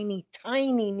tiny, tiny,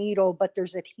 tiny needle, but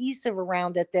there's adhesive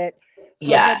around it that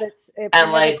prohibits,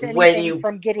 and like when anything you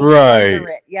from getting Right. under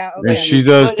it. Yeah, And okay. she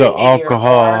does put the it in your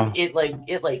arm, alcohol.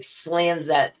 it like slams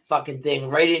that fucking thing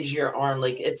right into your arm.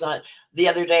 Like it's not. The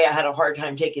other day I had a hard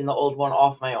time taking the old one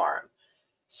off my arm.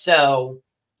 So,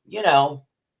 you know,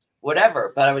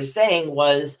 whatever. But I was saying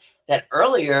was that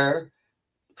earlier,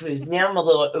 because now I'm a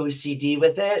little OCD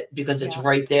with it because it's Yeah.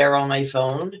 right there on my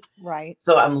phone. Right.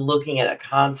 So I'm looking at it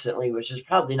constantly, which is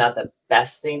probably not the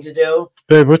best thing to do.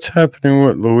 Babe, what's happening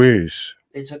with Louise?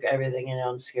 They took everything and now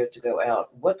I'm scared to go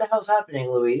out. What the hell's happening,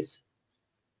 Louise?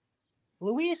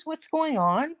 Louise, what's going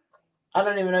on? I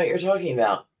don't even know what you're talking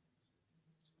about.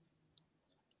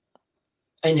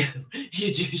 I know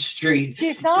you do, Street.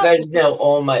 She's You not. guys know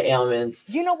all my ailments.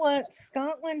 You know what?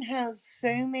 Scotland has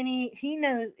so many.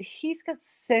 He's got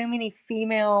so many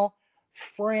female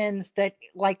friends that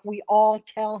like we all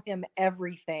tell him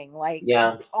everything. Like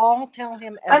Yeah. all tell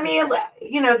him I everything. mean,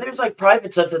 you know, there's like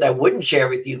private stuff that I wouldn't share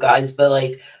with you guys, but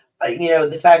like, you know,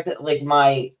 the fact that like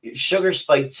my sugar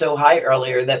spiked so high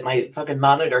earlier that my fucking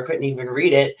monitor couldn't even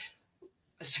read it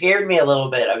scared me a little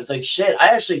bit. I was like, shit. I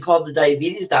actually called the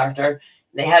diabetes doctor.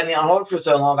 They had me on hold for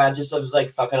so long. I was like,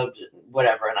 fuck it up,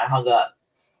 whatever, and I hung up.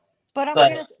 But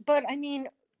I mean,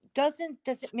 does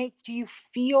it make, do you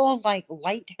feel like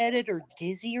lightheaded or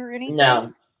dizzy or anything?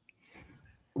 No.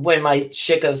 When my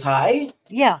shit goes high?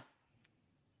 Yeah.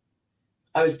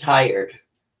 I was tired.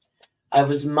 I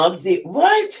was mugged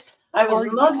what? I was Are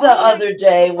you- mugged oh the my other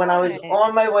day when I was God.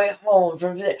 on my way home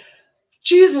from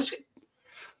Jesus.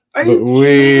 Are you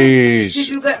Louise. Did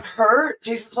you get hurt?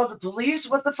 Did you call the police?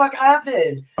 What the fuck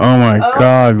happened? Oh my Oh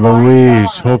God, my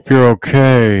Louise. God. Hope you're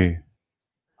okay.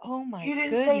 Oh my You didn't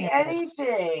goodness. say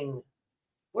anything.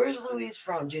 Where's Louise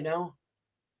from? Do you know?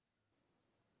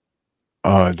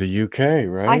 The UK,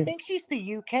 right? I think she's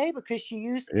the UK because she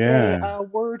used Yeah. the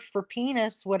word for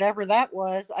penis, whatever that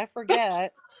was. I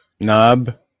forget.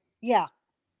 Knob. Yeah.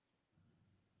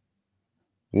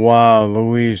 Wow,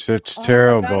 Louise, that's Oh my God, I'm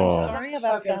terrible. sorry That's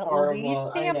about fucking that, horrible.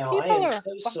 Louise. I Damn, know. I people am are so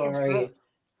fucking sorry.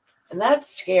 And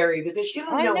that's scary because you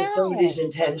don't I know what somebody's know.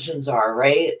 intentions are,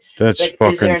 right? That's Like, is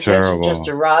their fucking intention just terrible.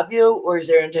 to rob you, or is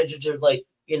their intention to, like,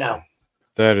 you know?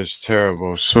 That is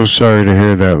terrible. So sorry to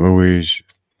hear that, Louise.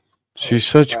 She's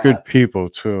such crap. good people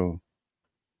too.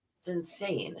 It's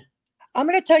insane. I'm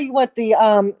going to tell you what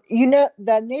the you know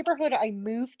the neighborhood I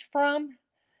moved from.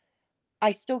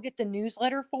 I still get the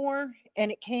newsletter for,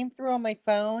 and it came through on my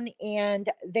phone, and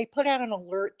they put out an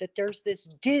alert that there's this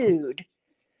dude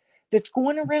that's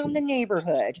going around the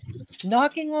neighborhood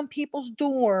knocking on people's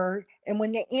door, and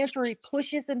when they answer, he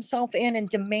pushes himself in and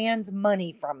demands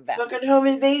money from them. Fucking home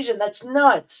invasion. That's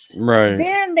nuts. Right.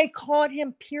 Then they caught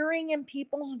him peering in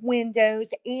people's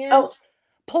windows and Oh,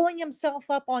 pulling himself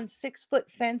up on 6-foot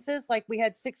fences, like we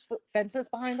had 6-foot fences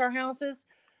behind our houses,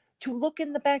 to look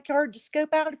in the backyard to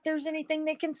scope out if there's anything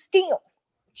they can steal.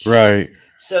 Right.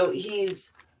 so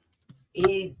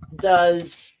he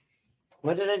does.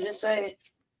 What did I just say?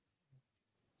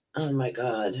 Oh my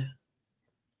god.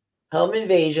 Home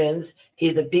invasions.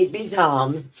 He's a peepee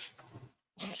Tom.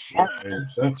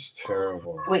 That's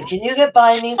terrible. Wait, can you get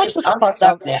by me? 'Cause I'm Fuck,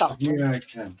 stuck I'm now. stuck. Yeah, I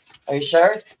can. Are you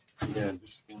sure? Yeah,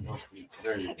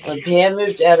 there you go. When Pam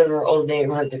moved out of her old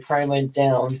neighborhood, the crime went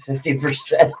down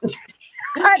 50%.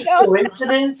 I know.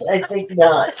 Coincidence? I think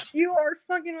not. You are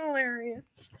fucking hilarious.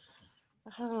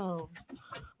 Oh.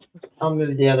 I'll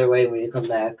move the other way when you come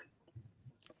back.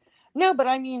 No, but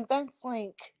I mean, that's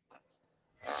like,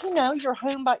 you're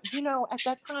home, but at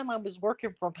that time I was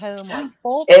working from home like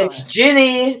full time. It's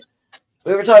Ginny.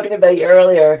 We were talking about you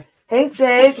earlier. Hey,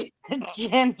 Sig.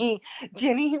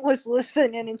 Jenny was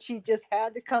listening, and she just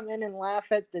had to come in and laugh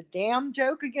at the damn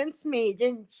joke against me,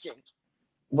 didn't she?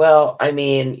 Well, I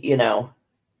mean,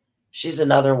 she's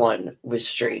another one with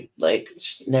street. Like,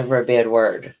 never a bad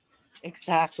word.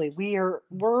 Exactly.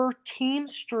 We're Team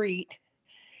Street,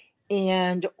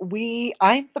 and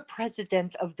I'm the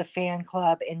president of the fan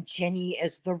club, and Jenny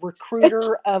is the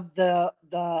recruiter of the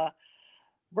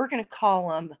we're gonna call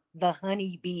them the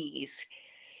honeybees.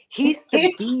 He's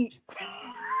the bee.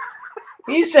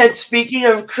 He said, speaking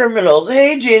of criminals,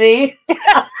 hey, Ginny.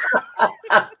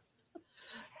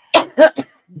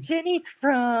 Jenny's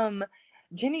from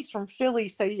Philly,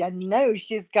 so I know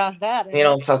she's got that. You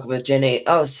don't fuck with Ginny.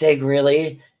 Oh, Sig,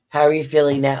 really? How are you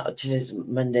feeling now? Today's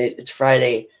Monday. It's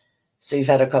Friday. So you've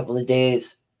had a couple of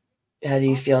days. How do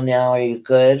you feel now? Are you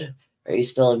good? Are you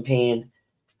still in pain?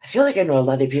 I feel like I know a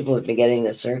lot of people have been getting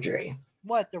this surgery.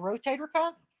 What, the rotator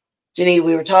cuff? Ginny,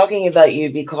 we were talking about you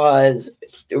because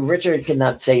Richard could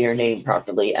not say your name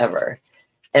properly ever.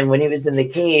 And when he was in the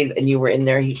cave and you were in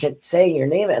there, he kept saying your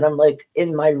name. And I'm like,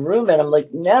 in my room, and I'm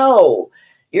like, no,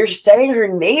 you're saying her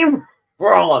name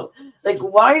wrong. Like,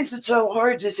 why is it so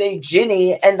hard to say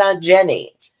Ginny and not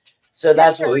Jenny? So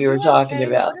that's what we were talking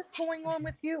about. What is going on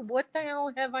with you? What the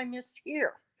hell have I missed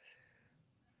here?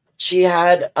 She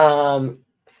had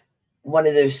one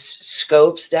of those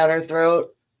scopes down her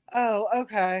throat. Oh,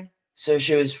 okay. So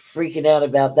she was freaking out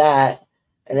about that.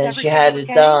 And then she everything had it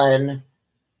okay? done.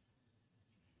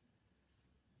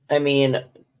 I mean,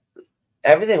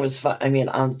 everything was fine. I mean,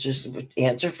 I'll just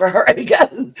answer for her, I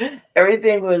guess.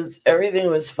 Everything was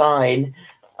fine.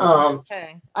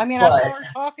 Okay. I mean, I saw her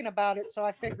talking about it, so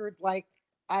I figured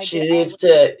she needs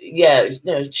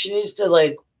to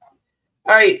like,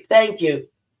 all right, thank you.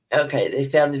 Okay, they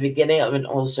found the beginning of an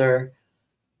ulcer.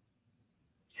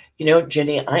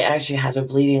 Ginny, I actually had a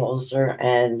bleeding ulcer,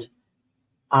 and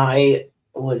I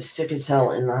was sick as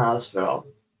hell in the hospital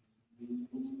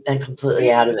and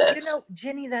completely out of it.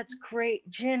 Ginny, that's great.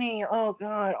 Ginny, oh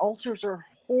God, ulcers are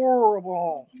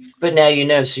horrible. But now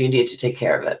so you need to take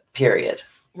care of it, period.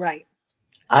 Right.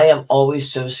 I am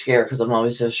always so scared because I'm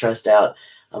always so stressed out.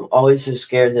 I'm always so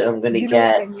scared that I'm going to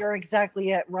get. And you're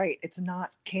exactly right. It's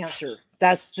not cancer.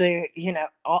 That's the,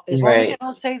 as long Right. as you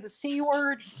don't say the C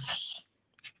word.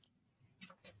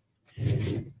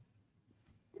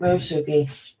 Move, Suki.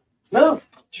 Move.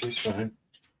 She's fine.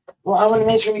 Well, I want to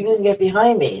make sure you can get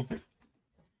behind me.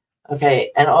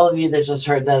 Okay, and all of you that just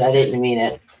heard that, I didn't mean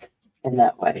it in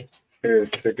that way. Here,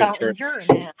 take a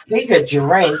drink. Take a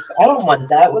drink? I don't want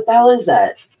that. What the hell is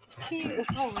that? He is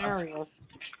hilarious.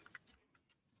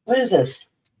 What is this?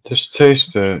 Just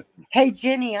taste it. Hey,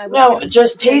 Ginny.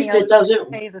 Just taste it.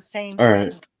 Doesn't say the same all thing.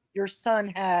 Right. Your son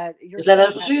had. Is that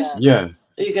apple juice? Yeah.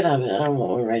 You can have it. I don't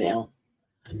want one right now.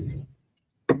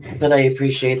 But I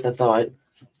appreciate the thought.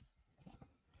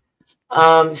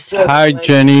 So hi,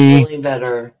 Jenny. Feeling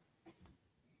better.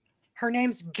 Her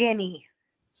name's Guinea.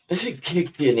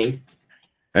 Guinea.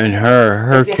 And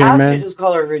her if you came have to, in. just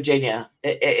call her Virginia.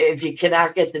 If you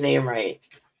cannot get the name right,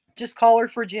 just call her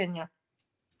Virginia.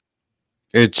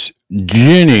 It's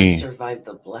Ginny. Survived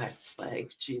the Black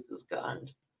Flag. Jesus God.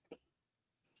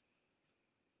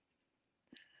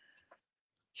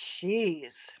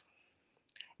 Jeez.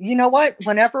 You know what?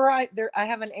 Whenever I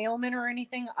have an ailment or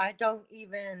anything, I don't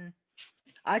even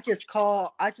I just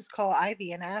call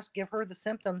Ivy and give her the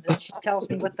symptoms, and she tells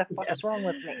me what the fuck is wrong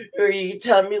with me. Or you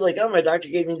tell me like, oh, my doctor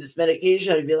gave me this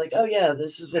medication. I'd be like, oh yeah,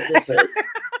 this is what this is.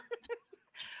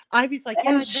 Ivy's like,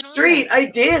 yeah, And street, I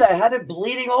did. I had a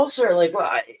bleeding ulcer. Like,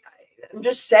 well, I'm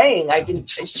just saying, I can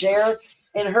share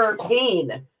in her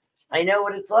pain. I know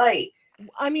what it's like.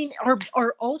 I mean,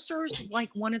 are ulcers like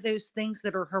one of those things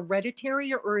that are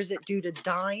hereditary, or is it due to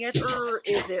diet, or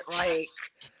is it like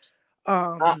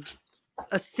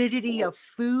acidity of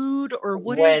food, or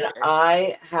what is it? When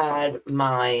I had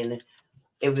mine,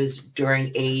 it was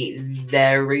during a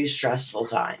very stressful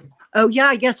time. Oh yeah,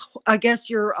 I guess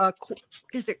your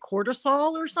is it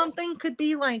cortisol or something? Could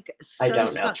be like I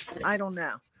don't know. I don't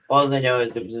know. All I know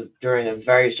is it was during a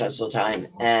very stressful time,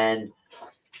 and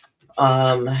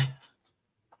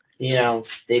you know,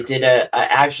 they did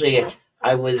I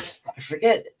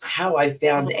forget how I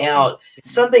found out.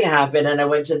 Something happened, and I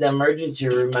went to the emergency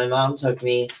room. My mom took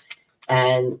me,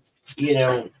 and, you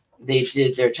know, they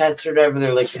did their test or whatever.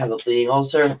 They're like, you have a bleeding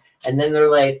ulcer. And then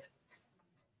they're like,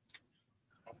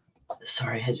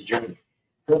 sorry, I had to drink.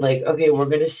 They're like, okay, we're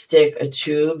going to stick a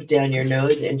tube down your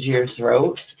nose into your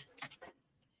throat.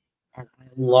 And I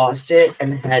lost it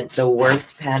and had the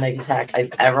worst panic attack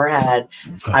I've ever had.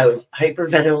 I was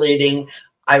hyperventilating.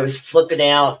 I was flipping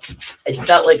out. It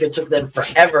felt like it took them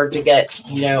forever to get,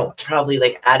 you know, probably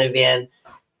like Ativan.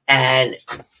 And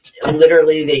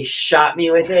literally they shot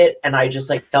me with it, and I just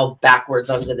like fell backwards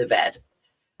onto the bed.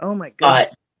 Oh my God.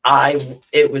 But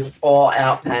it was all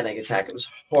out panic attack. It was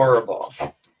horrible.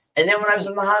 And then when I was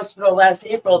in the hospital last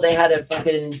April, they had a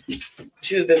fucking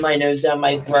tube in my nose down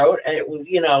my throat, and it was,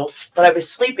 you know, but I was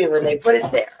sleeping when they put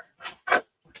it there.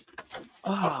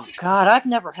 Oh God, I've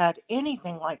never had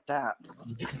anything like that.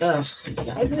 Ugh,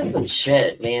 I've had some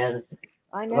shit, man.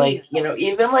 I know. Like, you know,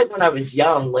 even like when I was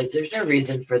young, like there's no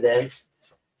reason for this.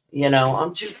 You know,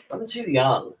 I'm too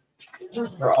young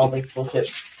for all this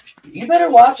bullshit. You better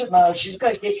watch it, Mom. She's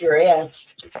gonna kick your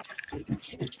ass.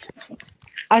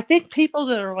 I think people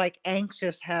that are like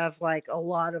anxious have like a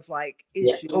lot of like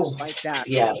issues like that.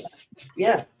 Yes.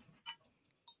 Yeah.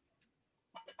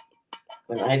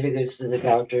 When Ivy goes to the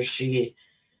doctor,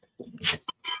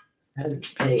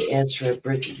 they answer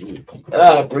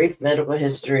a brief medical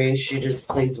history. She just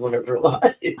plays one of her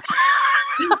lives.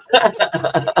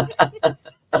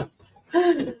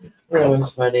 That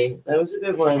was funny. That was a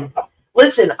good one.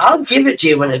 Listen, I'll give it to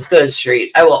you when it's good,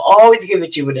 Street. I will always give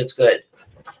it to you when it's good.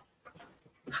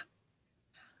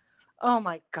 Oh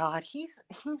my God, he's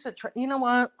you know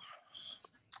what?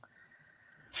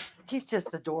 He's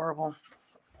just adorable.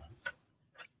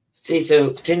 See,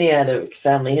 so Ginny had a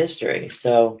family history,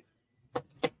 so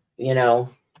you know,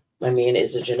 I mean,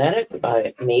 is it genetic?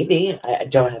 Maybe. I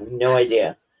don't have no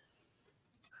idea.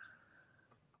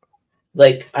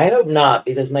 Like, I hope not,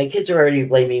 because my kids are already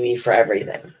blaming me for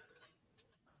everything.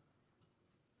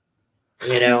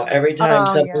 You know, every time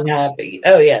something happens,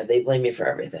 they blame me for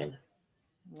everything.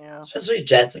 Yeah. Especially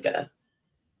Jessica.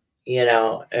 You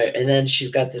know, and then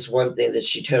she's got this one thing that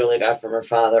she totally got from her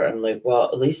father. I'm like, well,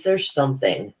 at least there's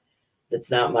something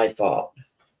that's not my fault.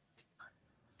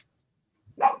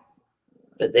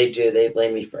 But they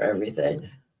blame me for everything.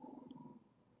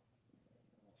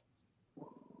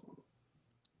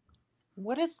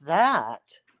 What is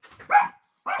that?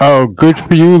 Oh, good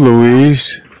for you,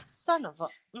 Louise. Son of a...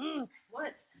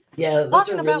 what? Yeah, that's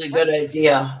a really good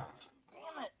idea.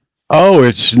 Damn it. Oh,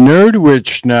 it's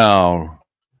Nerdwitch now.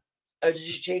 Oh, did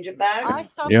you change it back? I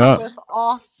suffer with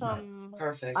awesome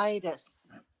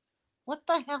itis. What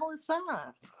the hell is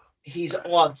that? He's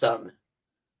awesome.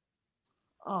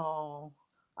 Oh,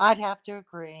 I'd have to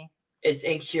agree. It's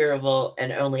incurable,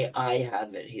 and only I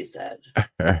have it, he said.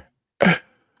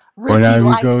 Richie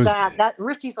likes that.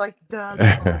 Richie's like,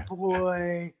 that's my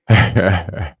boy.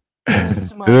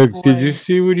 That's my Look, boy. did you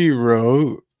see what he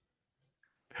wrote?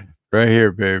 Right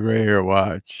here, babe. Right here.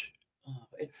 Watch. Oh,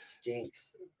 it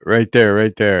stinks. Right there.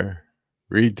 Right there.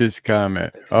 Read this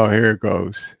comment. Oh, here it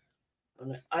goes.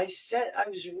 I said I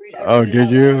was reading. Oh, did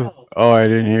you? Out. Oh, I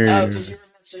didn't hear you. Oh, because you were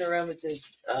messing around with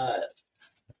this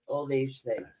old age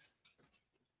things.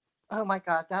 Oh my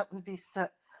God, that would be so.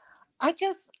 I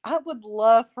would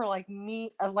love for like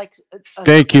me,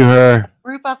 thank you, her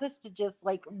group of us to just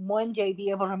like one day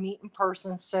be able to meet in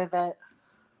person so that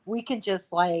we can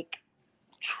just like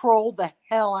troll the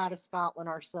hell out of Scotland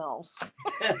ourselves.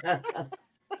 I'm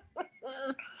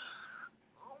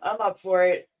up for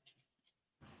it.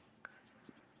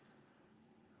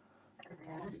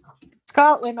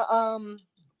 Scotland,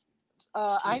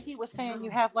 Ivy was saying you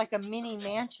have like a mini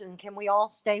mansion. Can we all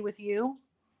stay with you?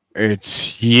 It's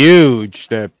huge,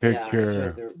 that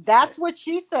picture. Yeah, that's what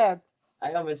she said.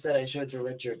 I almost said I showed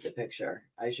Richard the picture.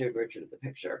 I showed Richard the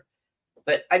picture.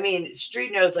 But I mean,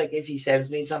 Street knows like if he sends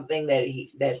me something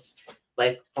that's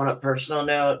like on a personal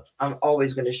note, I'm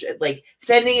always gonna like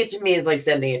sending it to me is like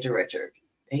sending it to Richard.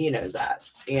 And he knows that,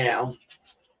 you know.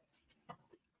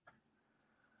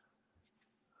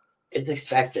 It's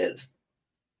expected.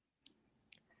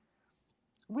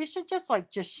 We should just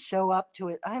show up to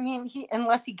it. I mean,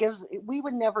 unless he gives, we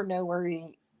would never know where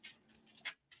he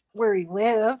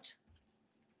lived.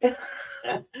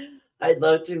 I'd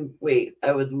love to wait.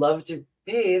 I would love to,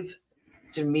 babe,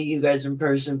 to meet you guys in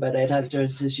person, but I'd have to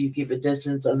insist you keep a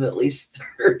distance of at least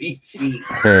 30 feet.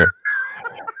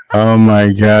 Oh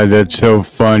my God, that's so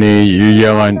funny. You're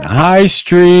yelling, "Hi,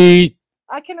 Street."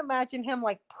 I can imagine him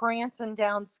like prancing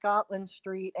down Scotland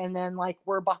Street, and then like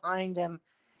we're behind him.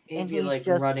 He'd be like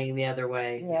just running the other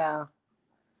way. Yeah.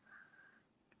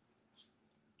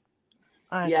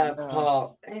 Yeah,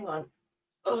 Paul. Hang on.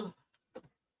 Oh.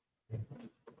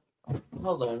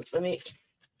 Hold on. Let me.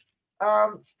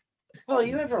 Paul,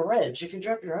 you have a wrench. You can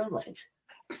drop your own link.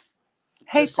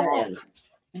 Hey, Paul.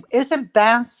 Isn't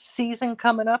bass season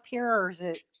coming up here, or is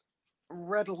it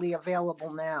readily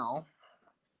available now?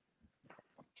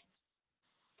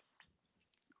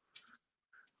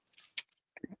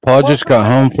 Paul just got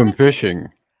home from fishing.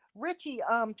 Richie,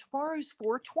 tomorrow's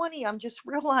 420. I'm just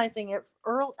realizing it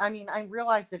early. I mean, I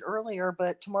realized it earlier,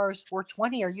 but tomorrow's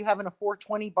 420. Are you having a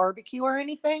 420 barbecue or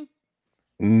anything?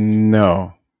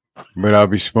 No, but I'll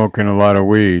be smoking a lot of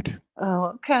weed.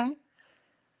 Oh, okay.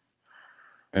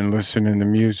 and listening to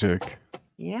music.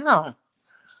 Yeah.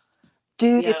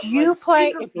 Dude, if you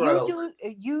play, if you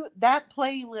do that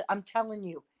playlist, I'm telling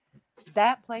you,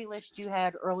 that playlist you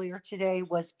had earlier today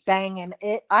was banging.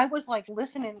 I was like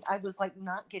listening. I was like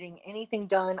not getting anything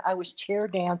done. I was chair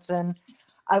dancing.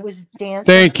 I was dancing.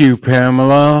 Thank you,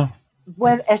 Pamela.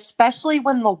 Especially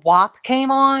when the WAP came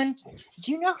on.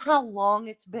 Do you know how long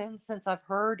it's been since I've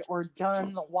heard or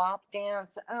done the WAP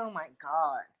dance? Oh my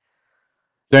God.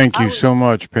 Thank you so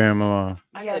much, Pamela.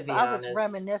 Yes, I was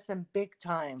reminiscing big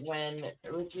time. When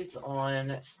Richard's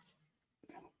on,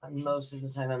 most of the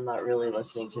time I'm not really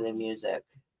listening to the music.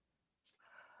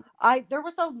 There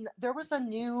was a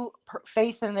new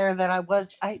face in there that I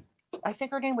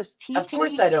think her name was TT. Of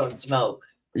course I don't smoke.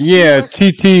 Yeah,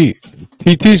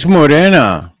 TT's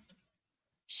Morena.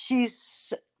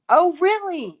 Oh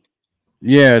really?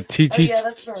 Yeah, TT. Oh, yeah,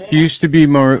 that's right. She used to be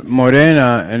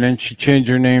Morena, and then she changed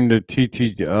her name to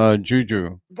TT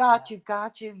Juju. Got you.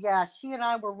 Yeah, she and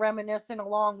I were reminiscing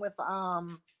along with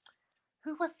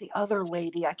who was the other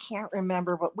lady? I can't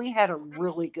remember, but we had a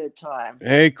really good time.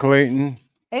 Hey, Clayton.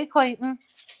 Hey, Clayton.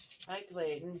 Hi,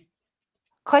 Clayton.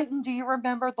 Clayton, do you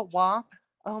remember the WAP?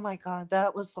 Oh my God,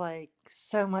 that was like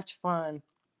so much fun.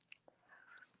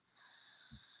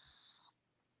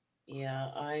 Yeah,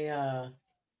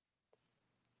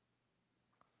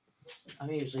 I'm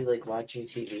usually like watching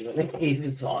TV when the game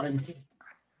is on.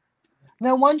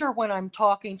 No wonder when I'm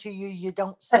talking to you, you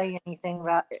don't say anything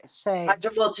about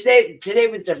Well, today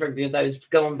was different because I was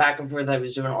going back and forth. I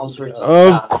was doing all sorts of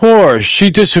stuff. Of course,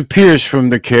 she disappears from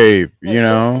the cave. You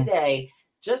know,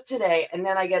 just today, and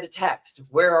then I get a text.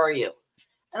 Where are you?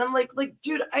 And I'm like,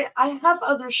 dude, I have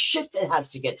other shit that has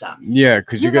to get done. Yeah,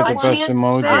 because you got the best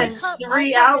emoji.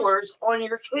 3 hours on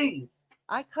your cave.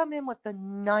 I come in with the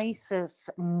nicest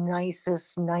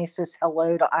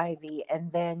hello to Ivy,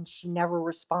 and then she never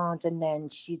responds, and then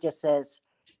she just says,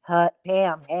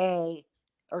 Pam, hey,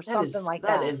 or something like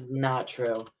that. That is not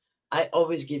true. I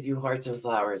always give you hearts and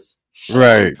flowers.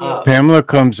 Right. Pamela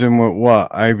comes in with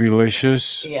what?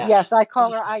 Ivy-licious? Yeah. Yes, I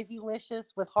call her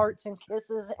Ivy-licious with hearts and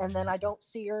kisses, and then I don't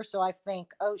see her, so I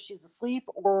think, oh, she's asleep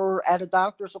or at a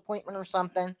doctor's appointment or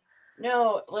something.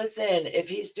 No, listen, if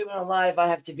he's doing a live, I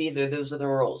have to be there. Those are the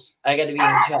rules. I got to be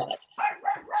in chat.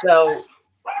 So,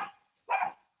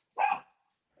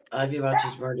 Ivy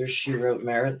watches Murder, She Wrote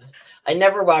Meredith. I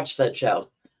never watched that show.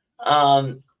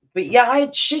 But yeah, I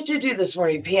had shit to do this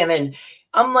morning, Pam, and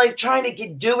I'm like trying to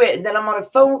do it, and then I'm on a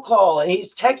phone call, and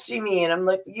he's texting me, and I'm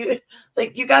like, you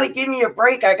got to give me a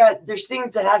break. There's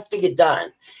things that have to get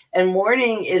done, and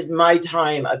morning is my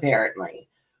time apparently,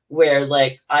 where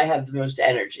like I have the most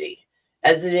energy.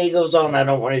 As the day goes on, I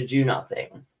don't want to do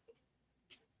nothing.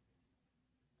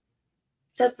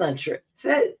 That's not true.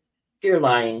 You're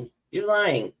lying. You're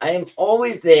lying. I am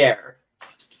always there.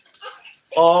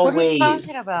 Always. What are you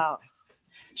talking about?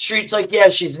 Street's like, yeah,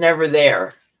 she's never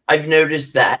there. I've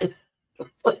noticed that.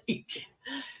 Like,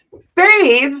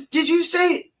 babe, did you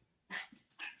say?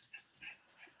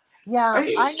 Yeah, are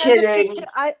you I kidding?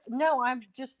 I'm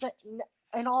just.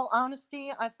 in all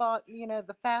honesty, I thought,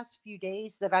 the past few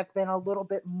days that I've been a little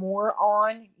bit more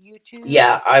on YouTube.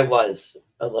 Yeah, I was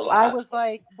a little. I was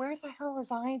like, where the hell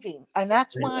is Ivy? And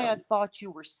that's I why know. I thought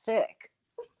you were sick.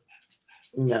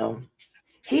 No.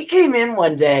 He came in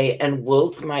one day and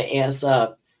woke my ass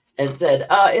up and said,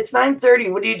 it's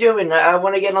 9:30. What are you doing? I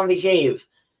want to get on the cave.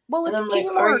 Well, And it's I'm like,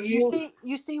 are teamwork. you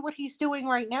You see what he's doing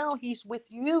right now. He's with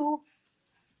you.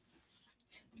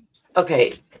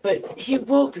 okay? But he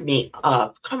woke me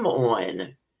up. Come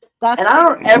on. That's And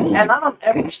I don't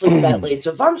ever sleep that late.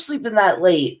 So if I'm sleeping that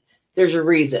late, there's a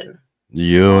reason.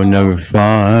 You'll never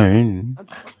find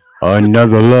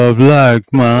another love like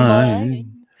mine.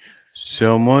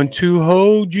 Someone to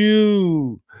hold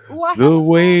you the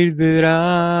way that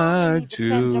I Send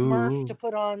to Murph do. to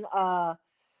put on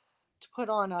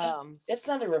It's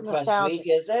not a request nostalgic.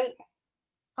 week, is it?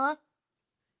 Huh?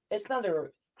 It's not a.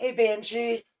 Hey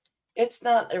Banshee, it's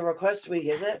not a request week,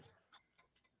 is it?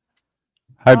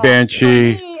 Hi, For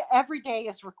Banshee. me, every day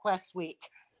is request week.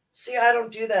 See, I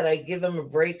don't do that. I give him a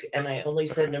break and I only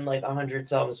send him like 100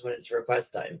 songs when it's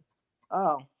request time.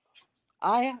 Oh,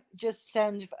 I just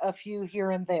send a few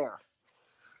here and there.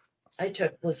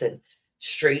 Listen,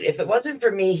 straight. If it wasn't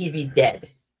for me, he'd be dead.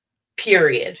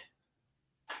 Period.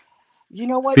 You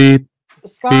know what? Beep,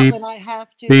 Scotland, beep, I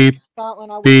have to. beep,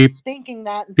 Scotland, I was beep, thinking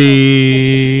that until you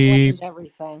beep. explained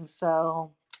everything.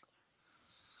 So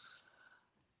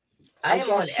I am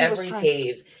on guess she was every trying-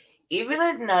 cave, even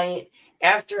at night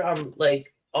after I'm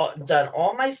like done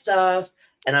all my stuff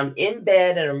and I'm in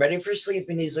bed and I'm ready for sleep.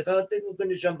 And he's like, "Oh, I think we're going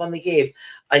to jump on the cave."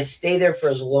 I stay there for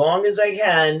as long as I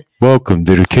can Welcome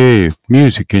to the cave.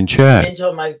 Music and chat.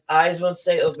 until my eyes won't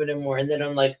stay open anymore, and then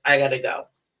I'm like, I gotta go.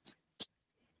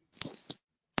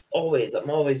 Always, I'm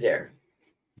always there.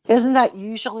 Isn't that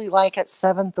usually like at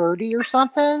 7:30 or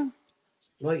something?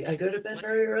 Well, I go to bed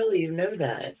very early. You know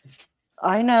that.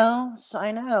 I know.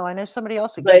 I know somebody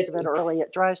else that But- goes to bed early.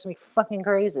 It drives me fucking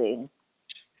crazy.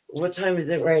 What time is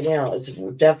it right now? It's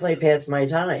definitely past my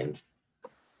time.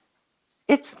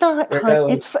 It's not. We're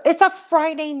going. It's a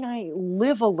Friday night.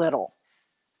 Live a little.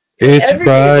 It's Every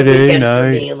day's a Friday weekend for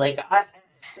night. me. Like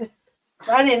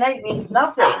Friday night means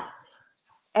nothing.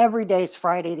 Every day's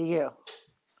Friday to you.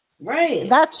 Right.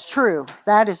 That's true.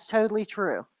 That is totally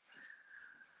true.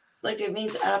 Like it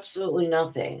means absolutely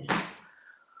nothing.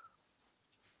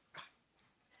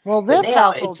 Well, But this now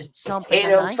household's it's jumping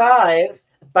tonight. 8:05.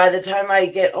 By the time I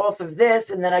get off of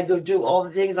this and then I go do all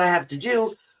the things I have to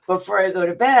do before I go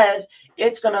to bed,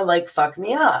 it's gonna like fuck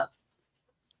me up.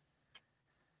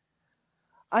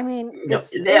 I mean, No,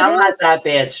 it I'm not is- that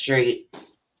bad straight.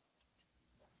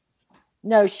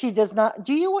 No, she does not.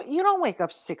 Do you? You don't wake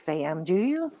up 6 a.m., do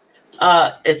you?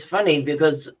 It's funny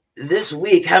because this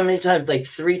week, how many times? Like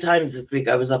 3 times this week,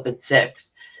 I was up at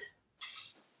 6.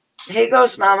 Hey,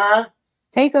 Ghost Mama.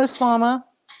 Hey, Ghost Mama.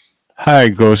 Hi,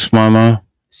 Ghost Mama.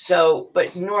 So,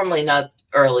 but normally not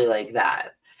early like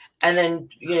that. And then,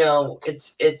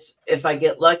 it's if I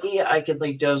get lucky, I could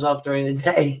like doze off during the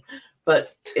day.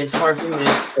 But it's hard for me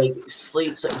to like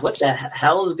sleep. So what the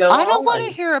hell is going on? I don't want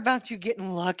to hear about you getting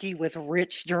lucky with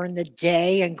Rich during the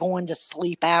day and going to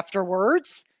sleep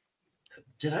afterwards.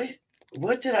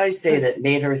 What did I say that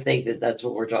made her think that that's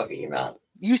what we're talking about?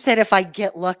 You said if I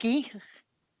get lucky.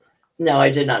 No, I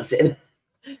did not say that.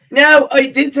 No, I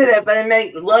did say that, but I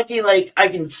meant lucky, like I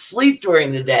can sleep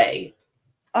during the day.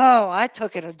 Oh, I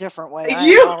took it a different way. I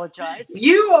You- apologize.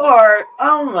 You are,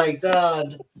 oh my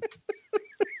God.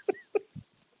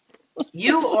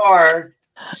 You are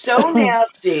so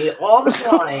nasty all the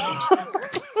time.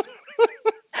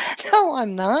 No,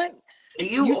 I'm not.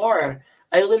 You are.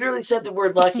 I literally said the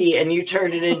word lucky and you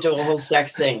turned it into a whole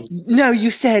sex thing. No,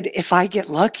 you said if I get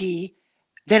lucky,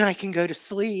 then I can go to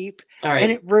sleep All right.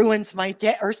 and it ruins my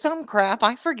day or some crap.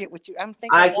 I forget what I'm thinking.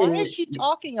 Why is she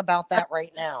talking about that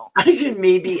right now? I can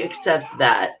maybe accept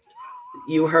that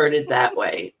you heard it that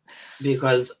way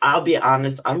because I'll be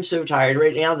honest, I'm so tired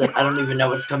right now that I don't even know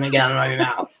what's coming out of my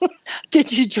mouth.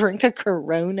 Did you drink a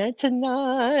Corona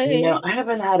tonight? I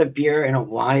haven't had a beer in a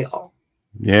while.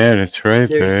 Yeah, that's right,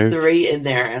 There's babe. 3 in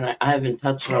there and I haven't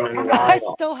touched one in a I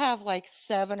while. still have like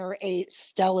 7 or 8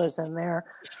 Stellas in there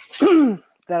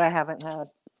that I haven't had.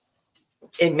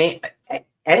 Any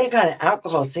kind of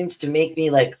alcohol seems to make me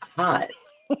like hot.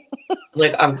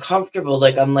 Like I'm comfortable.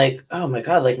 Like I'm like, oh my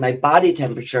God, like my body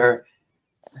temperature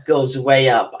goes way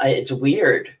up. It's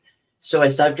weird. So I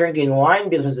stopped drinking wine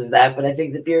because of that, but I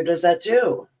think the beer does that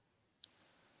too.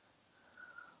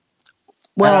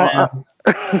 Well,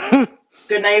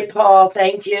 Good night, Paul.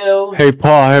 Thank you. Hey,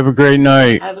 Paul, have a great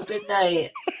night. Have a good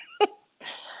night.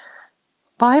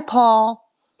 bye, Paul.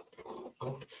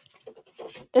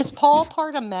 Is Paul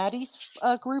part of Maddie's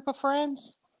group of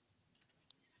friends?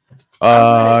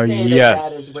 I'm gonna say Yes.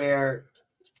 that is where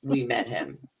we met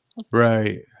him.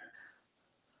 Right.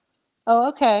 Oh,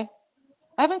 okay.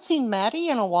 I haven't seen Maddie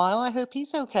in a while. I hope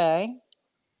he's okay.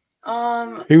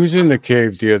 He was in the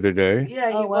cave the other day. Yeah,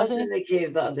 he Oh, was was he? in the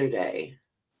cave the other day.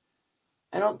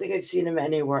 I don't think I've seen him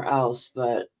anywhere else,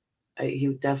 but he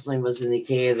definitely was in the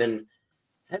cave, and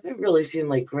I haven't really seen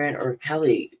like Grant or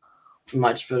Kelly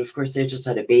much, but of course they just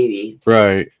had a baby.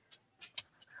 Right.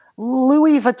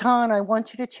 Louis Vuitton, I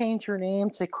want you to change your name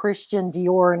to Christian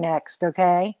Dior next,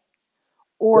 okay?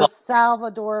 Or Well-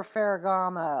 Salvador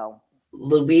Ferragamo.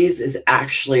 Louise is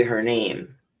actually her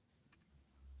name.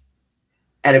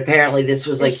 And apparently this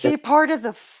was like Is she part of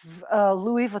the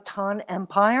Louis Vuitton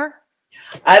empire?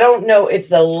 I don't know if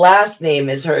the last name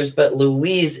is hers, but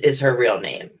Louise is her real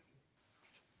name.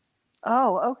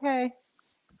 Oh, okay.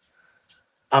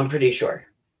 I'm pretty sure.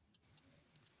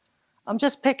 I'm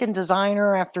just picking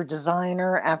designer after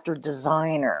designer after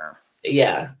designer.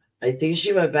 Yeah. I think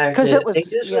she went back 'Cause to it was- I think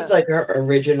this was yeah. like her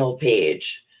original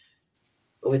page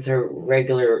with her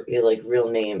regular like real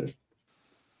name.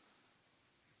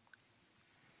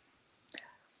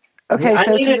 Okay, I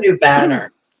so need a new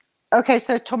banner. okay,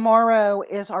 so tomorrow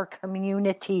is our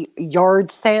community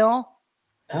yard sale.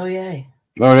 Oh yay.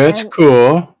 Oh, that's And-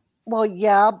 cool. Well,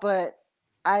 yeah, but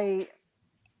I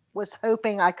was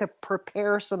hoping I could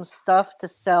prepare some stuff to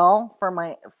sell from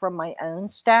my own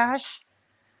stash.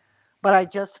 But I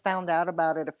just found out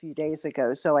about it a few days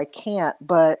ago, so I can't.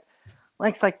 But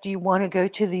Mike's like, do you want to go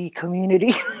to the community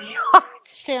yard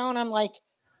sale? And I'm like,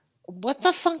 what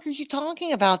the fuck are you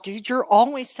talking about, dude? You're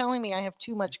always telling me I have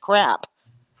too much crap.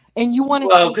 And you want to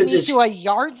Well, take 'cause me it's- to a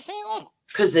yard sale?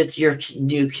 Because it's your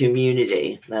new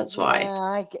community. That's why.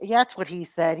 Yeah, that's what he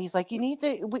said. He's like, you need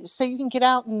to, so you can get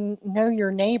out and know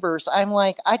your neighbors. I'm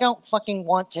like, I don't fucking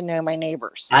want to know my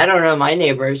neighbors. I don't know my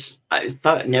neighbors. I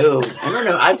thought no. I don't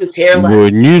know. I could care less.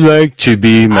 Wouldn't you like to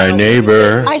be I my don't live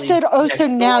neighbor? in I said, oh, next so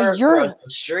now door, you're- across the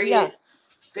street. yeah.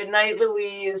 Good night,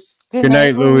 Louise. Good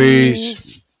night,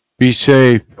 Louise. Be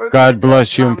safe. We're God good,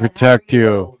 bless you and Mama. How protect are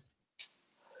you.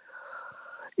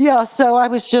 Yeah, so I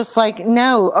was just like,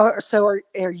 no. So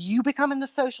are you becoming the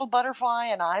social butterfly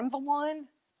and I'm the one?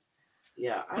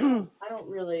 Yeah, I don't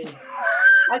really.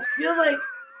 I feel like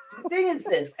the thing is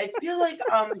this. I feel like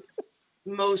I'm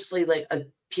mostly like a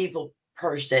people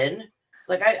person.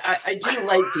 Like I do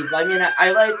like people. I mean,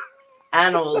 I like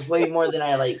animals way more than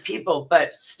I like people,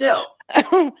 but still.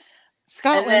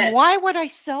 Scotland, then- why would I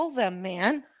sell them,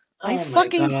 man? I Oh my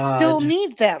fucking still God.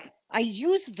 need them. I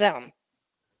use them.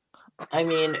 I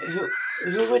mean,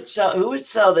 who would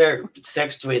sell their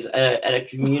sex toys at a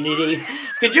community?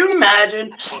 Could you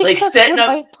imagine like Jesus, setting you're up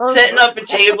like pervert. setting up a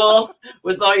table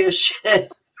with all your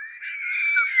shit?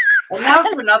 And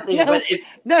not for nothing, No, but if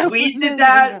No, we no, did no,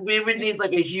 that, no. we would need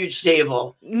like a huge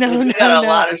table. No, 'Cause we no, got a no.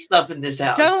 lot of stuff in this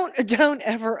house. Don't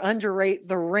ever underrate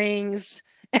the rings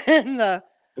and the.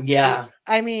 Yeah.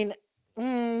 I mean,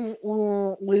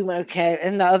 okay.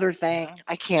 And the other thing,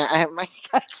 I can't. I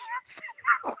can't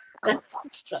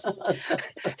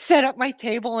set up my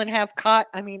table and have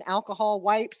alcohol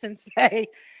wipes and say,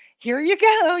 "Here you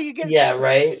go. You get Yeah,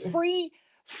 right. free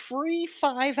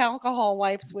 5 alcohol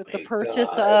wipes with the My purchase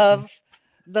God. of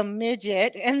the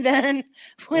midget, and then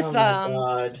with Oh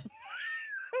my God.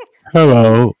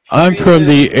 Hello, I'm from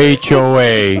the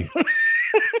HOA.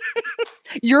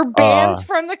 you're banned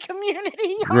from the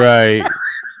community." Right.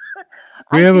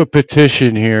 We have a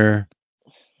petition here.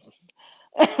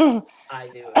 I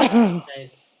do.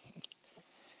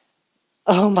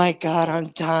 Oh my God, I'm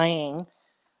dying.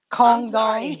 Kong I'm dong.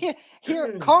 dying.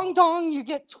 Here, Kong dong, you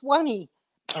get 20.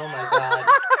 Oh my God.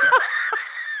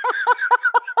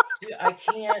 Dude, I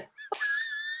can't.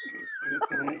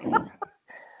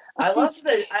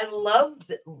 I love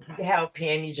how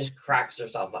Pammy just cracks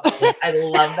herself up. Like, I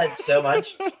love that so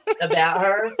much about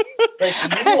her. Like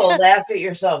you will laugh at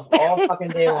yourself all fucking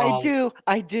day long.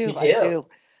 I do. You do?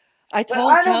 I But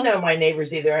told I don't Kel- know my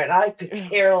neighbors either, and I could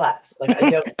care less. Like I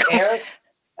don't care.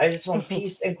 I just want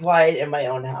peace and quiet in my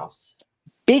own house.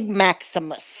 Big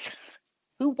Maximus.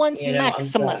 Who wants You know, I'm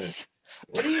Maximus?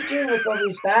 What are you doing with all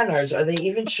these banners? Are they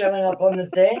even showing up on the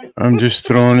thing? I'm just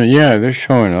throwing it. Yeah, they're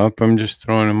showing up. I'm just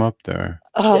throwing them up there.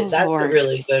 Oh, That's Lord. a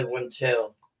really good one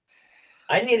too.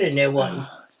 I need a new one.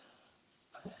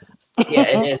 Yeah,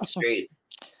 it is street.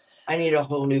 I need a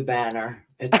whole new banner.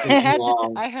 It's been too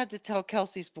long. I had to tell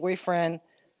Kelsey's boyfriend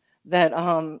that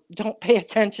don't pay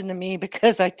attention to me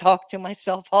because I talk to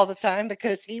myself all the time,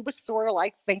 because he was sort of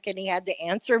like thinking he had to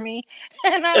answer me.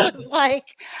 And I was like,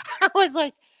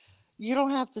 you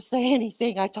don't have to say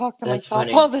anything. I talk to That's myself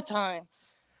funny. all the time.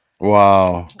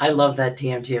 Wow. I love that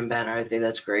TMTM banner. I think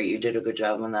that's great. You did a good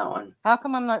job on that one. How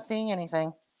come I'm not seeing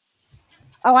anything?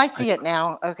 Oh, I see it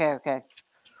now. Okay.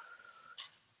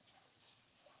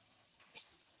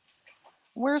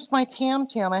 Where's my Tam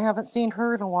Tam? I haven't seen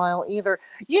her in a while either.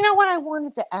 You know what I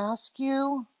wanted to ask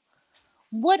you?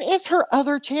 What is her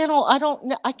other channel? I don't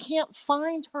know. I can't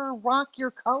find her Rock Your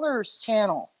Colors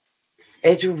channel.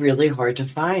 It's really hard to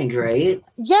find, right?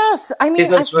 Yes, I mean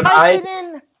Because when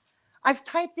I I've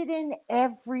typed it in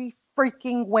every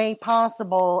freaking way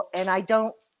possible, and I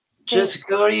don't just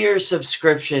go to your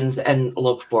subscriptions and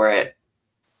look for it.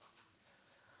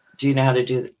 Do you know how to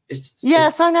do that?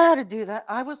 Yes, I know how to do that.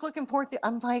 I was looking forward to.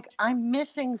 I'm like, I'm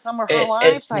missing some of her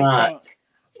lives. I think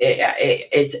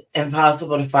it's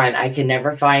impossible to find. I can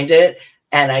never find it,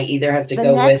 and I either have to the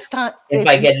go next with time if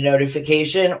I get a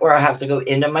notification, or I have to go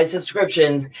into my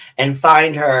subscriptions and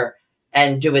find her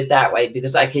and do it that way,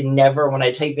 because I can never, when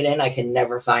I type it in, I can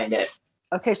never find it.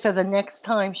 Okay, so the next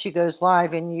time she goes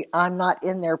live and I'm not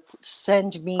in there,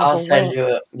 send me I'll the send link.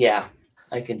 you it. Yeah,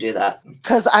 I can do that.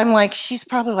 Because I'm like, she's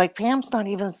probably like, Pam's not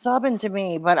even subbing to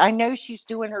me, but I know she's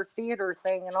doing her theater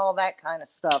thing and all that kind of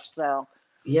stuff. So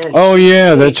yeah. Oh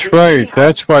yeah, wait, that's did right.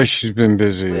 That's why she's been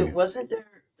busy. Wait, wasn't there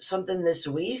something this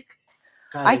week?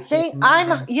 God, I can't think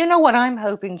remember. you know what I'm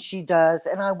hoping she does,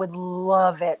 and I would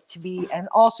love it to be, and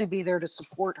also be there to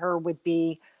support her would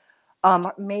be,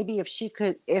 maybe if she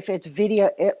could, if it's video,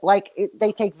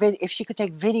 they take video, if she could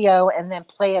take video and then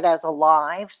play it as a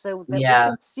live so that we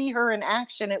can see her in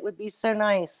action, it would be so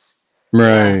nice.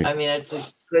 Right. Yeah, I mean, it's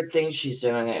a good thing she's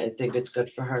doing it. I think it's good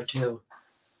for her too.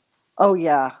 Oh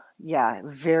yeah,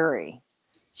 very.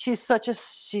 She's such a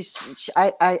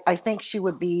I think she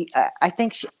would be. I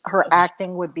think her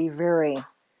acting would be very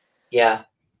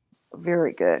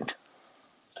very good.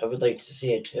 I would like to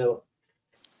see it too.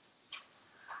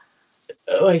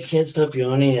 Oh, I can't stop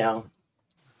yawning now.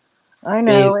 I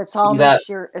know it's almost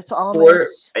it's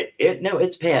almost. No,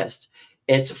 it's past.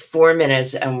 It's 4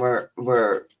 minutes, and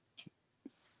we're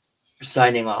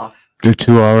signing off. The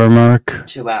 2-hour mark.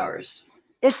 2 hours.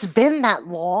 It's been that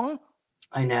long.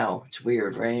 I know, it's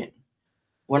weird, right?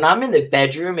 When I'm in the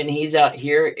bedroom and he's out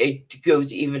here, it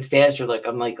goes even faster. Like,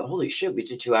 I'm like, holy shit, we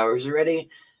did 2 hours already.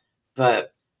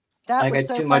 But I got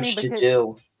so too much to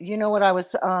do. You know what? I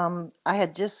was I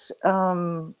had just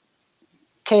came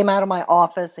out of my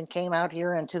office and came out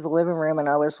here into the living room, and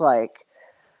I was like,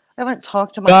 I haven't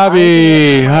talked to my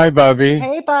Bobby. Hi, Bobby.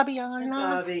 Hey, Bobby. Hi,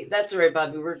 Bobby. That's all right,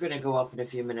 Bobby. We're gonna go off in a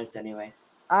few minutes anyway.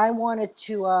 I wanted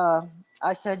to.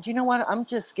 I said, you know what? I'm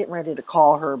just getting ready to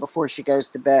call her before she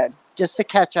goes to bed, just to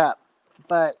catch up.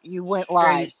 But you went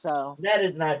live, so that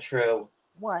is not true.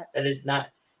 What? That is not.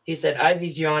 He said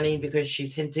Ivy's yawning because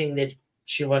she's hinting that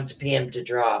she wants Pam to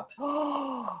drop.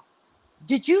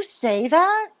 Did you say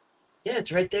that? Yeah,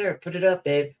 it's right there. Put it up,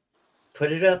 babe.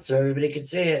 Put it up so everybody can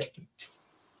see it.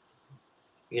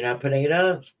 You're not putting it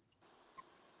up?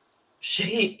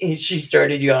 She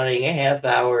started yawning a half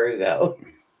hour ago.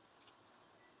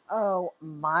 Oh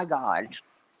my God.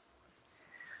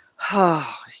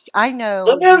 I know.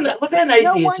 Look how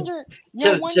nice he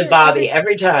is to Bobby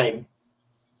every time.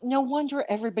 No wonder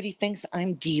everybody thinks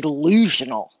I'm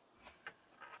delusional.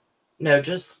 No,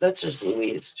 that's just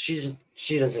Louise.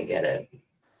 She doesn't get it.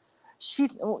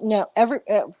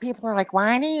 People are like,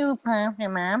 why do you pump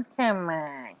him up so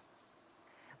much?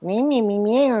 Me.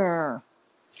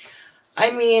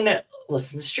 I mean,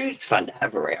 listen, the street's fun to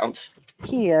have around.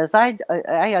 He is. I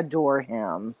adore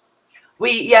him.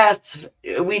 Yes,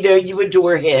 we know you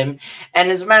adore him. And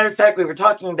as a matter of fact, we were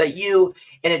talking about you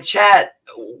in a chat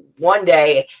one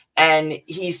day, and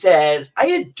he said, I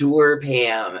adore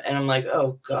Pam. And I'm like,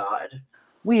 oh, God.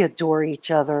 We adore each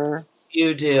other.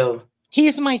 You do.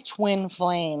 He's my twin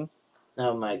flame.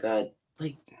 Oh, my God.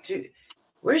 Like, dude,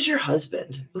 where's your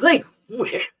husband? Like,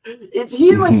 where? Is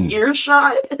he like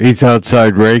earshot? He's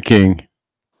outside raking.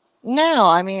 No,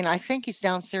 I mean, I think he's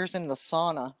downstairs in the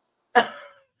sauna.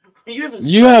 You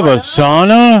have a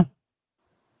sauna?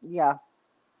 Yeah.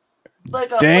 Like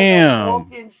damn. Like a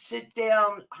walk-in,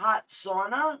 sit-down hot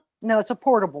sauna? No, it's a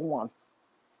portable one.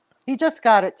 He just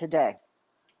got it today.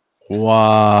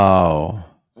 Wow.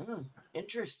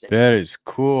 Interesting. That is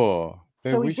cool.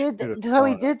 So he did this.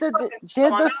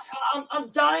 I'm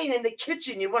dying in the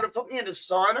kitchen. You want to put me in a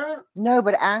sauna? No,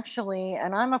 but actually,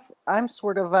 and I'm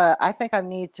sort of I think I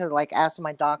need to like ask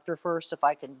my doctor first if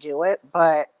I can do it,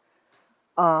 but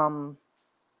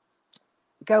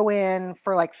go in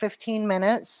for like 15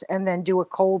 minutes and then do a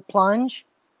cold plunge.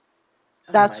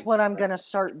 That's what I'm gonna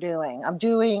start doing. I'm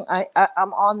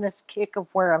on this kick of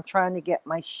where I'm trying to get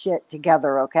my shit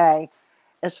together, okay?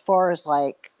 as far as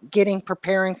like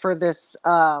preparing for this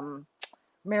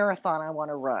marathon I want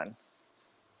to run.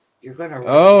 You're gonna run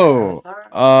a Oh,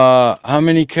 marathon? how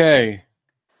many K?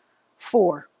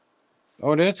 4.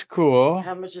 Oh, that's cool.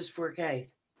 How much is 4K?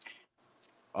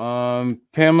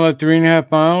 Pamela, 3.5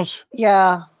 miles,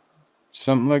 Yeah.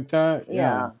 something like that.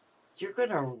 Yeah. You're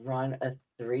gonna run a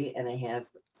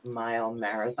 3.5-mile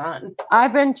marathon?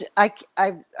 I've been, I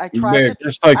tried Yeah, to,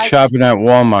 just like shopping at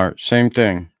Walmart, same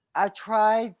thing. I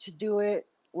tried to do it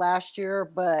last year,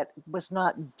 but was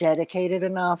not dedicated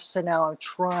enough. So now I'm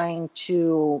trying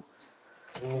to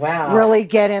Wow. really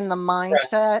get in the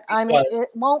mindset. I mean, because-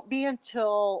 it won't be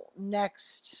until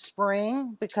next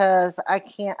spring because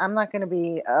I'm not going to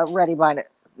be ready by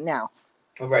now.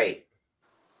 Right.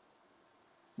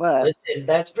 But Listen,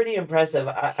 that's pretty impressive.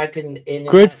 I can.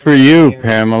 Good for you,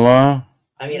 Pamela.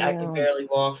 I mean, I can Yeah. barely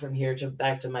walk from here to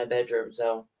back to my bedroom.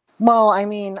 So well, I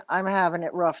mean, I'm having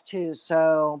it rough too.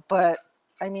 So, but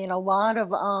I mean, a lot of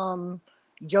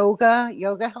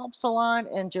yoga helps a lot,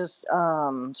 and just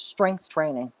strength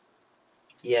training.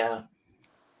 yeah.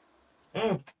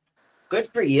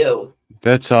 Good for you.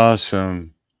 That's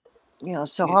awesome. You know,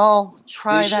 so I'll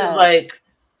try You should that. like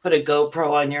put a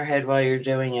GoPro on your head while you're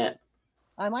doing it.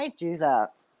 I might do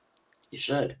that. You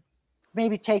should.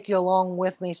 Maybe take you along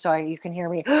with me so you can hear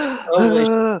me.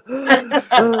 Totally.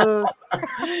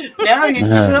 Now you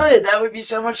should. That would be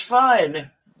so much fun.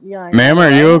 Yeah, I Ma'am, know,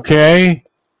 are you right? okay?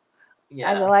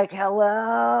 Yeah. I'd be like,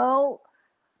 hello.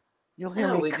 You'll hear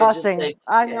No, we me could just, cussing. like,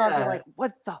 I know. I'd be yeah. like,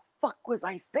 what the fuck was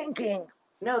I thinking?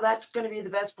 No, that's going to be the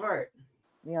best part.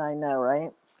 Yeah, I know,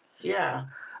 right? Yeah.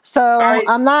 So right.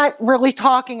 I'm not really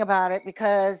talking about it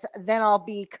because then I'll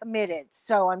be committed.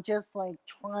 So I'm just like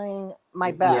trying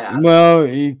my best. Yeah. Well,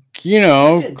 you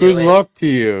know, can do good it. luck to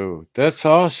you. That's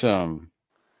awesome.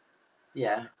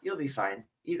 Yeah, you'll be fine.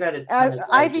 You got a ton of time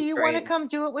Ivy, to you want to train. come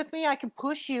do it with me? I can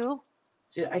push you.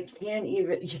 Dude, I can't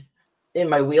even in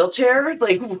my wheelchair.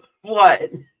 Like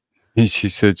what? She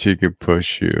said she could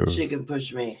push you. She can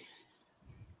push me.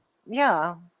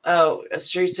 Yeah. Oh,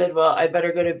 Street said, "Well, I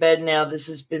better go to bed now. This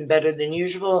has been better than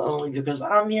usual, only because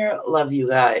I'm here. Love you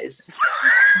guys."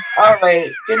 All right.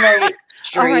 Good night,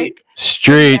 Street. All right.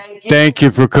 Street, thank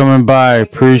you for coming by.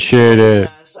 Appreciate it.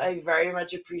 Yes, I very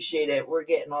much appreciate it. We're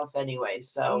getting off anyway,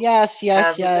 so Yes,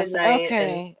 have a good yes. night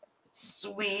Okay.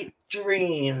 sweet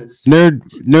dreams.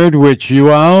 Nerdwitch,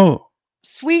 you out?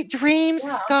 Sweet dreams,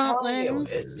 Yeah, I'm telling you, Scotland.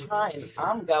 it's time.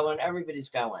 I'm going. Everybody's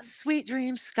going. Sweet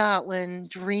dreams, Scotland.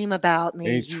 Dream about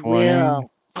me. You 8:20.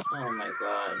 will. Oh my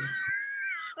god.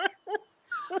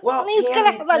 Well, He's gonna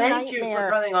Tammy, have a thank you for nightmare.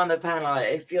 coming on the panel.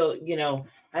 I feel,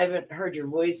 I haven't heard your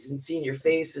voice and seen your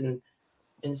face in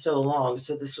so long,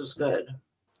 so this was good.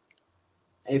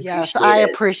 Yes, I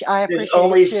appreciate. There's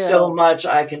only it too. so much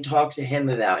I can talk to him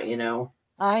about, I know.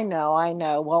 Well,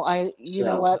 you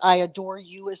know So. what? I adore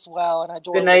you as well, and I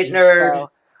adore. Good night, Richie, nerd.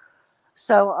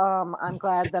 So, I'm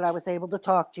glad that I was able to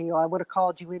talk to you. I would have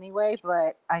called you anyway,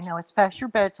 but I know it's past your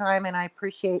bedtime, and I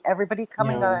appreciate everybody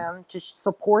coming on to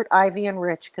support Ivy and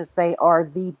Rich because they are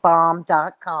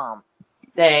thebomb.com.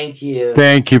 Thank you.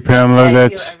 Thank you, Pamela.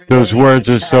 Those words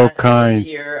are so kind.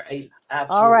 Here,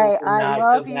 All right, I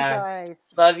love you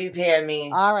guys. Love you,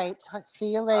 Pammy. All right,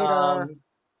 see you later.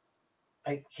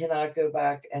 I cannot go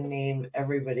back and name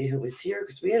everybody who was here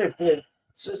because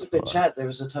this was a good chat. There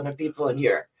was a ton of people in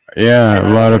here. Yeah,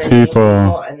 a lot of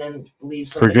people. And then leave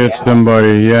somebody Forget out.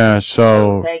 somebody. Yeah,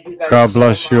 so thank you guys God so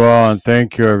bless you much. all, and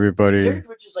thank you, everybody,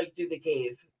 Which is like do the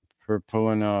cave. for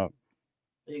pulling up.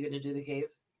 Are you going to do the cave?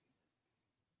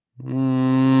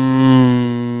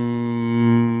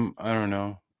 I don't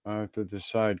know. I have to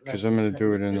decide because I'm going to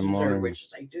do it in the morning. Which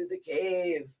is like do the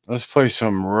cave. Let's play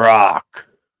some rock.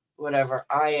 Whatever.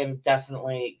 I am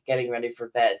definitely getting ready for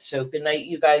bed. So good night,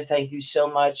 you guys. Thank you so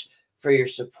much for your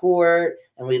support,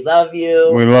 and we love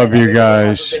you. We love you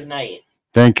guys. Have a good night.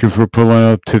 Thank you for pulling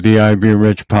up to the Ivy and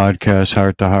Rich podcast,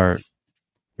 heart to heart.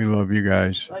 We love you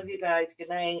guys. Love you guys. Good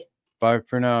night. Bye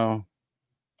for now.